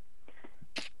age.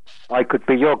 I could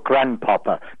be your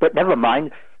grandpapa. But never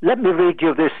mind. Let me read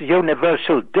you this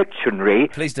Universal Dictionary.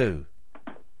 Please do.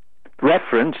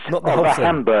 Reference Not the of whole a thing.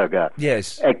 hamburger.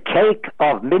 Yes. A cake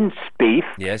of minced beef.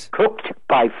 Yes. Cooked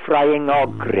by frying or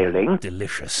grilling.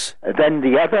 Delicious. Then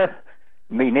the other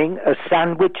meaning, a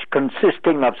sandwich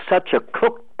consisting of such a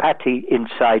cooked patty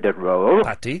inside a roll.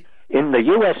 Patty? In the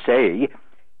USA,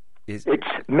 it's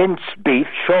minced beef,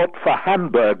 short for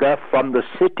hamburger, from the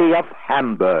city of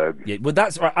Hamburg. Yeah, well,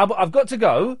 that's right. I've got to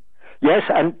go. Yes,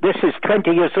 and this is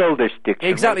 20 years old, this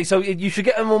dictionary. Exactly, so you should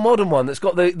get a more modern one that's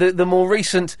got the more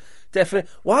recent definite...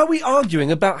 Why are we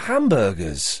arguing about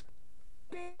hamburgers?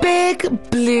 Big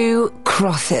blue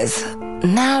crosses.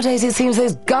 Nowadays it seems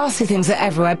those ghastly things are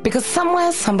everywhere because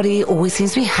somewhere somebody always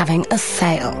seems to be having a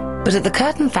sale. But at the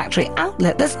Curtain Factory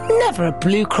outlet there's never a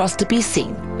blue cross to be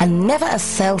seen and never a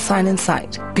sale sign in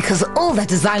sight because all their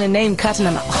designer name curtain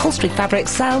and upholstery fabric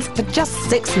sells for just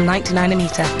 $6.99 a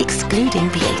metre, excluding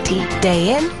VAT.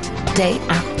 Day in, day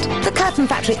out. The Curtain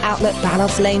Factory outlet,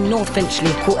 Ballas Lane, North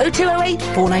Finchley. Call 0208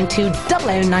 492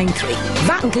 0093.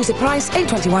 VAT inclusive price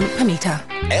 $8.21 per metre.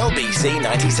 LBC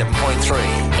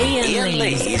 97.3. Ian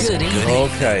Lee's Good Evening.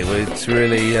 Okay, well, it's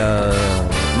really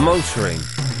motoring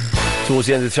towards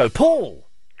the end of the show. Paul!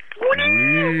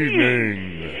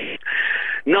 Evening.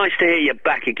 Nice to hear you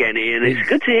back again, Ian. It's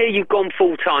good to hear you've gone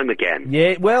full-time again.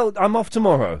 Yeah, well, I'm off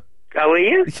tomorrow. Oh, are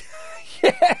you?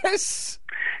 Yes!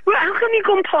 Well, how come you've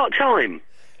gone part-time?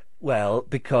 Well,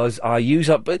 because I use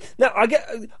up... Now, I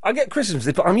get Christmas,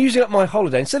 but I'm using up my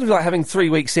holiday. Instead of, like, having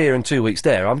 3 weeks here and 2 weeks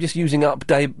there, I'm just using up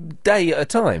day at a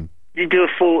time. You do a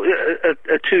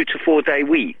 2 to 4 day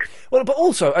week? Well, but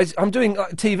also, I'm doing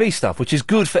TV stuff, which is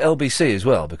good for LBC as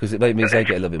well, because it means they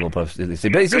get a little bit more publicity.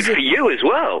 But it's Good for you as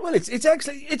well. Well, it's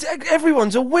actually...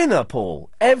 everyone's a winner,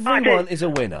 Paul. Everyone is a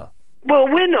winner. Well,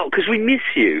 we're not, because we miss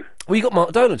you. Well, you got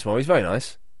Mark Dolan tomorrow. He's very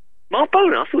nice. Mark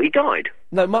Boner? I thought he died.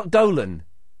 No, Mark Dolan.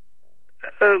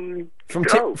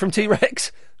 From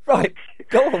T-Rex? Right,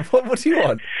 go on, what do you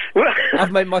want?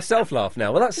 I've made myself laugh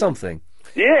now, well that's something.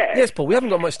 Yeah. Yes, Paul, we haven't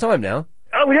got much time now.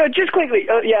 Oh, yeah, just quickly.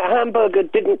 Hamburger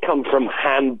didn't come from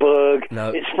Hamburg. No.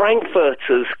 It's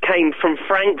Frankfurters came from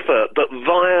Frankfurt, but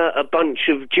via a bunch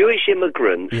of Jewish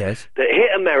immigrants Yes. that hit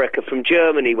America from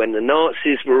Germany when the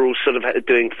Nazis were all sort of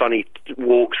doing funny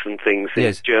walks and things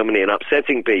in Germany and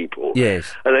upsetting people.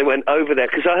 Yes. And they went over there,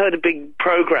 because I heard a big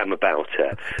programme about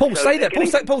it. Paul, stay there,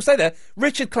 Paul, stay there.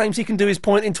 Richard claims he can do his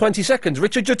point in 20 seconds.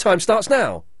 Richard, your time starts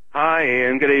now. Hi,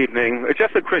 Ian. Good evening.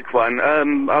 Just a quick one.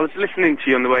 I was listening to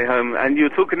you on the way home, and you were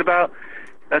talking about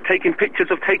taking pictures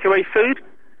of takeaway food,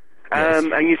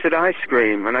 and you said ice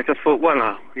cream, and I just thought, well,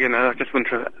 I just want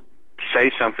to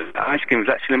say something. Ice cream is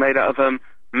actually made out of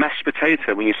mashed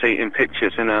potato when you see it in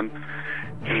pictures in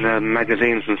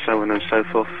magazines and so on and so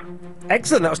forth.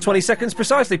 Excellent, that was 20 seconds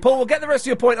precisely. Paul, we'll get the rest of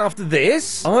your point after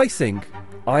this. I think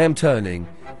I am turning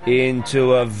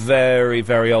into a very,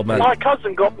 very old man. My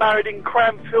cousin got married in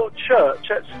Cranfield Church.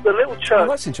 That's the little church. Oh,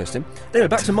 that's interesting. Anyway,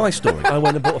 back to my story. I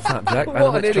went and bought a flapjack and I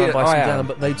What went an to try and idiot buy I some am. down,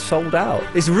 but they'd sold out.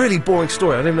 It's a really boring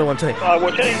story. I don't even know what I'm telling you. I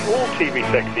watch all TV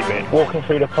sexy bits. Walking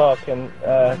through the park and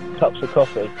cups of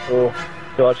coffee, or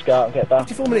do I just go out and get back?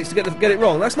 54 minutes to get it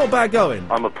wrong. That's not bad going.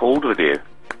 I'm appalled with you.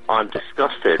 I'm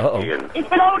disgusted, Uh-oh. Ian.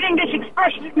 It's an old English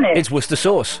expression, isn't it? It's Worcester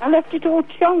sauce. I left it all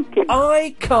chunky.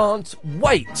 I can't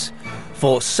wait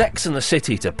for Sex and the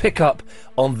City to pick up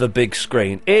on the big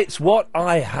screen. It's what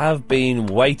I have been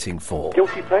waiting for.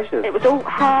 Guilty pleasure. It was all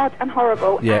hard and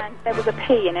horrible, Yeah. and there was a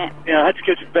pee in it. Yeah, I had to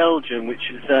go to Belgium, which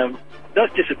is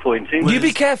that's disappointing. You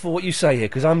be careful what you say here,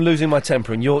 because I'm losing my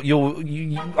temper, and all I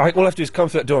have to do is come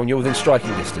through that door, and you're within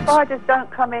striking distance. Spiders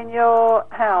don't come in your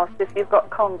house if you've got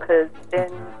conkers in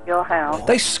your house.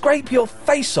 They scrape your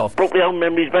face off. Brought the old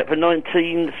memories back for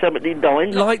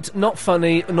 1979. Light, not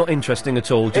funny, not interesting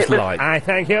at all, just light. I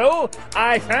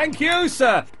thank you,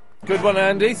 sir. Good one,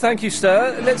 Andy. Thank you,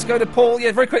 sir. Let's go to Paul.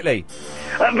 Yeah, very quickly.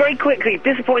 Very quickly,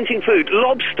 disappointing food.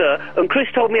 Lobster, and Chris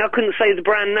told me I couldn't say the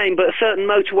brand name, but a certain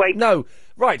motorway... No.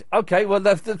 Right, OK, well,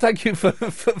 thank you for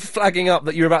flagging up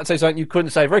that you were about to say something you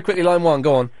couldn't say. Very quickly, line 1,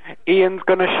 go on. Ian's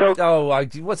gonna show... Oh, how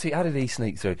did he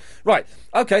sneak through? Right,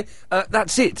 OK,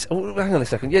 that's it. Oh, hang on a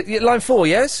second. Yeah, line 4,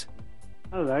 yes?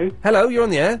 Hello. Hello, you're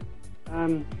on the air.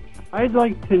 I'd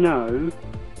like to know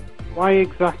why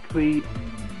exactly...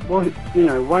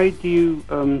 why do you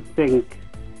think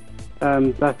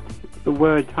that the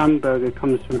word hamburger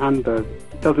comes from Hamburg?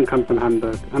 It doesn't come from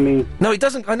Hamburg. I mean... No, it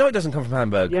doesn't. I know it doesn't come from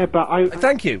Hamburg. Yeah, but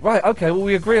Thank you. Right, OK, well,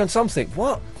 we agree on something.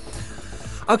 What?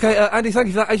 OK, Andy, thank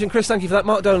you for that. Agent Chris, thank you for that.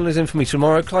 Mark Dolan is in for me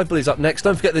tomorrow. Clive Bully's up next.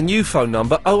 Don't forget the new phone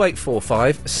number,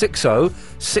 0845 60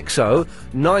 60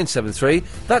 973.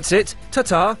 That's it.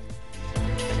 Ta-ta.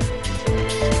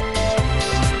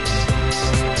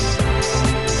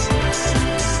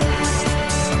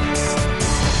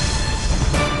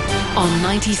 On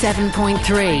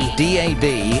 97.3 DAB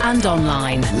and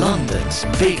online. London's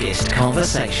biggest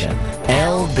conversation.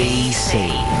 LBC.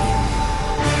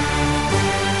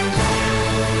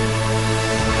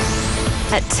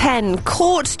 At 10,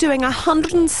 caught doing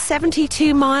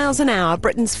 172 miles an hour,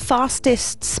 Britain's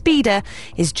fastest speeder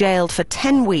is jailed for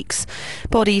 10 weeks.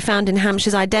 Body found in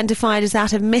Hampshire's identified as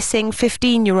that of missing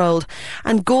 15-year-old.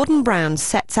 And Gordon Brown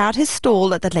sets out his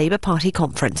stall at the Labour Party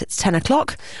conference. It's 10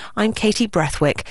 o'clock. I'm Katie Breathwick.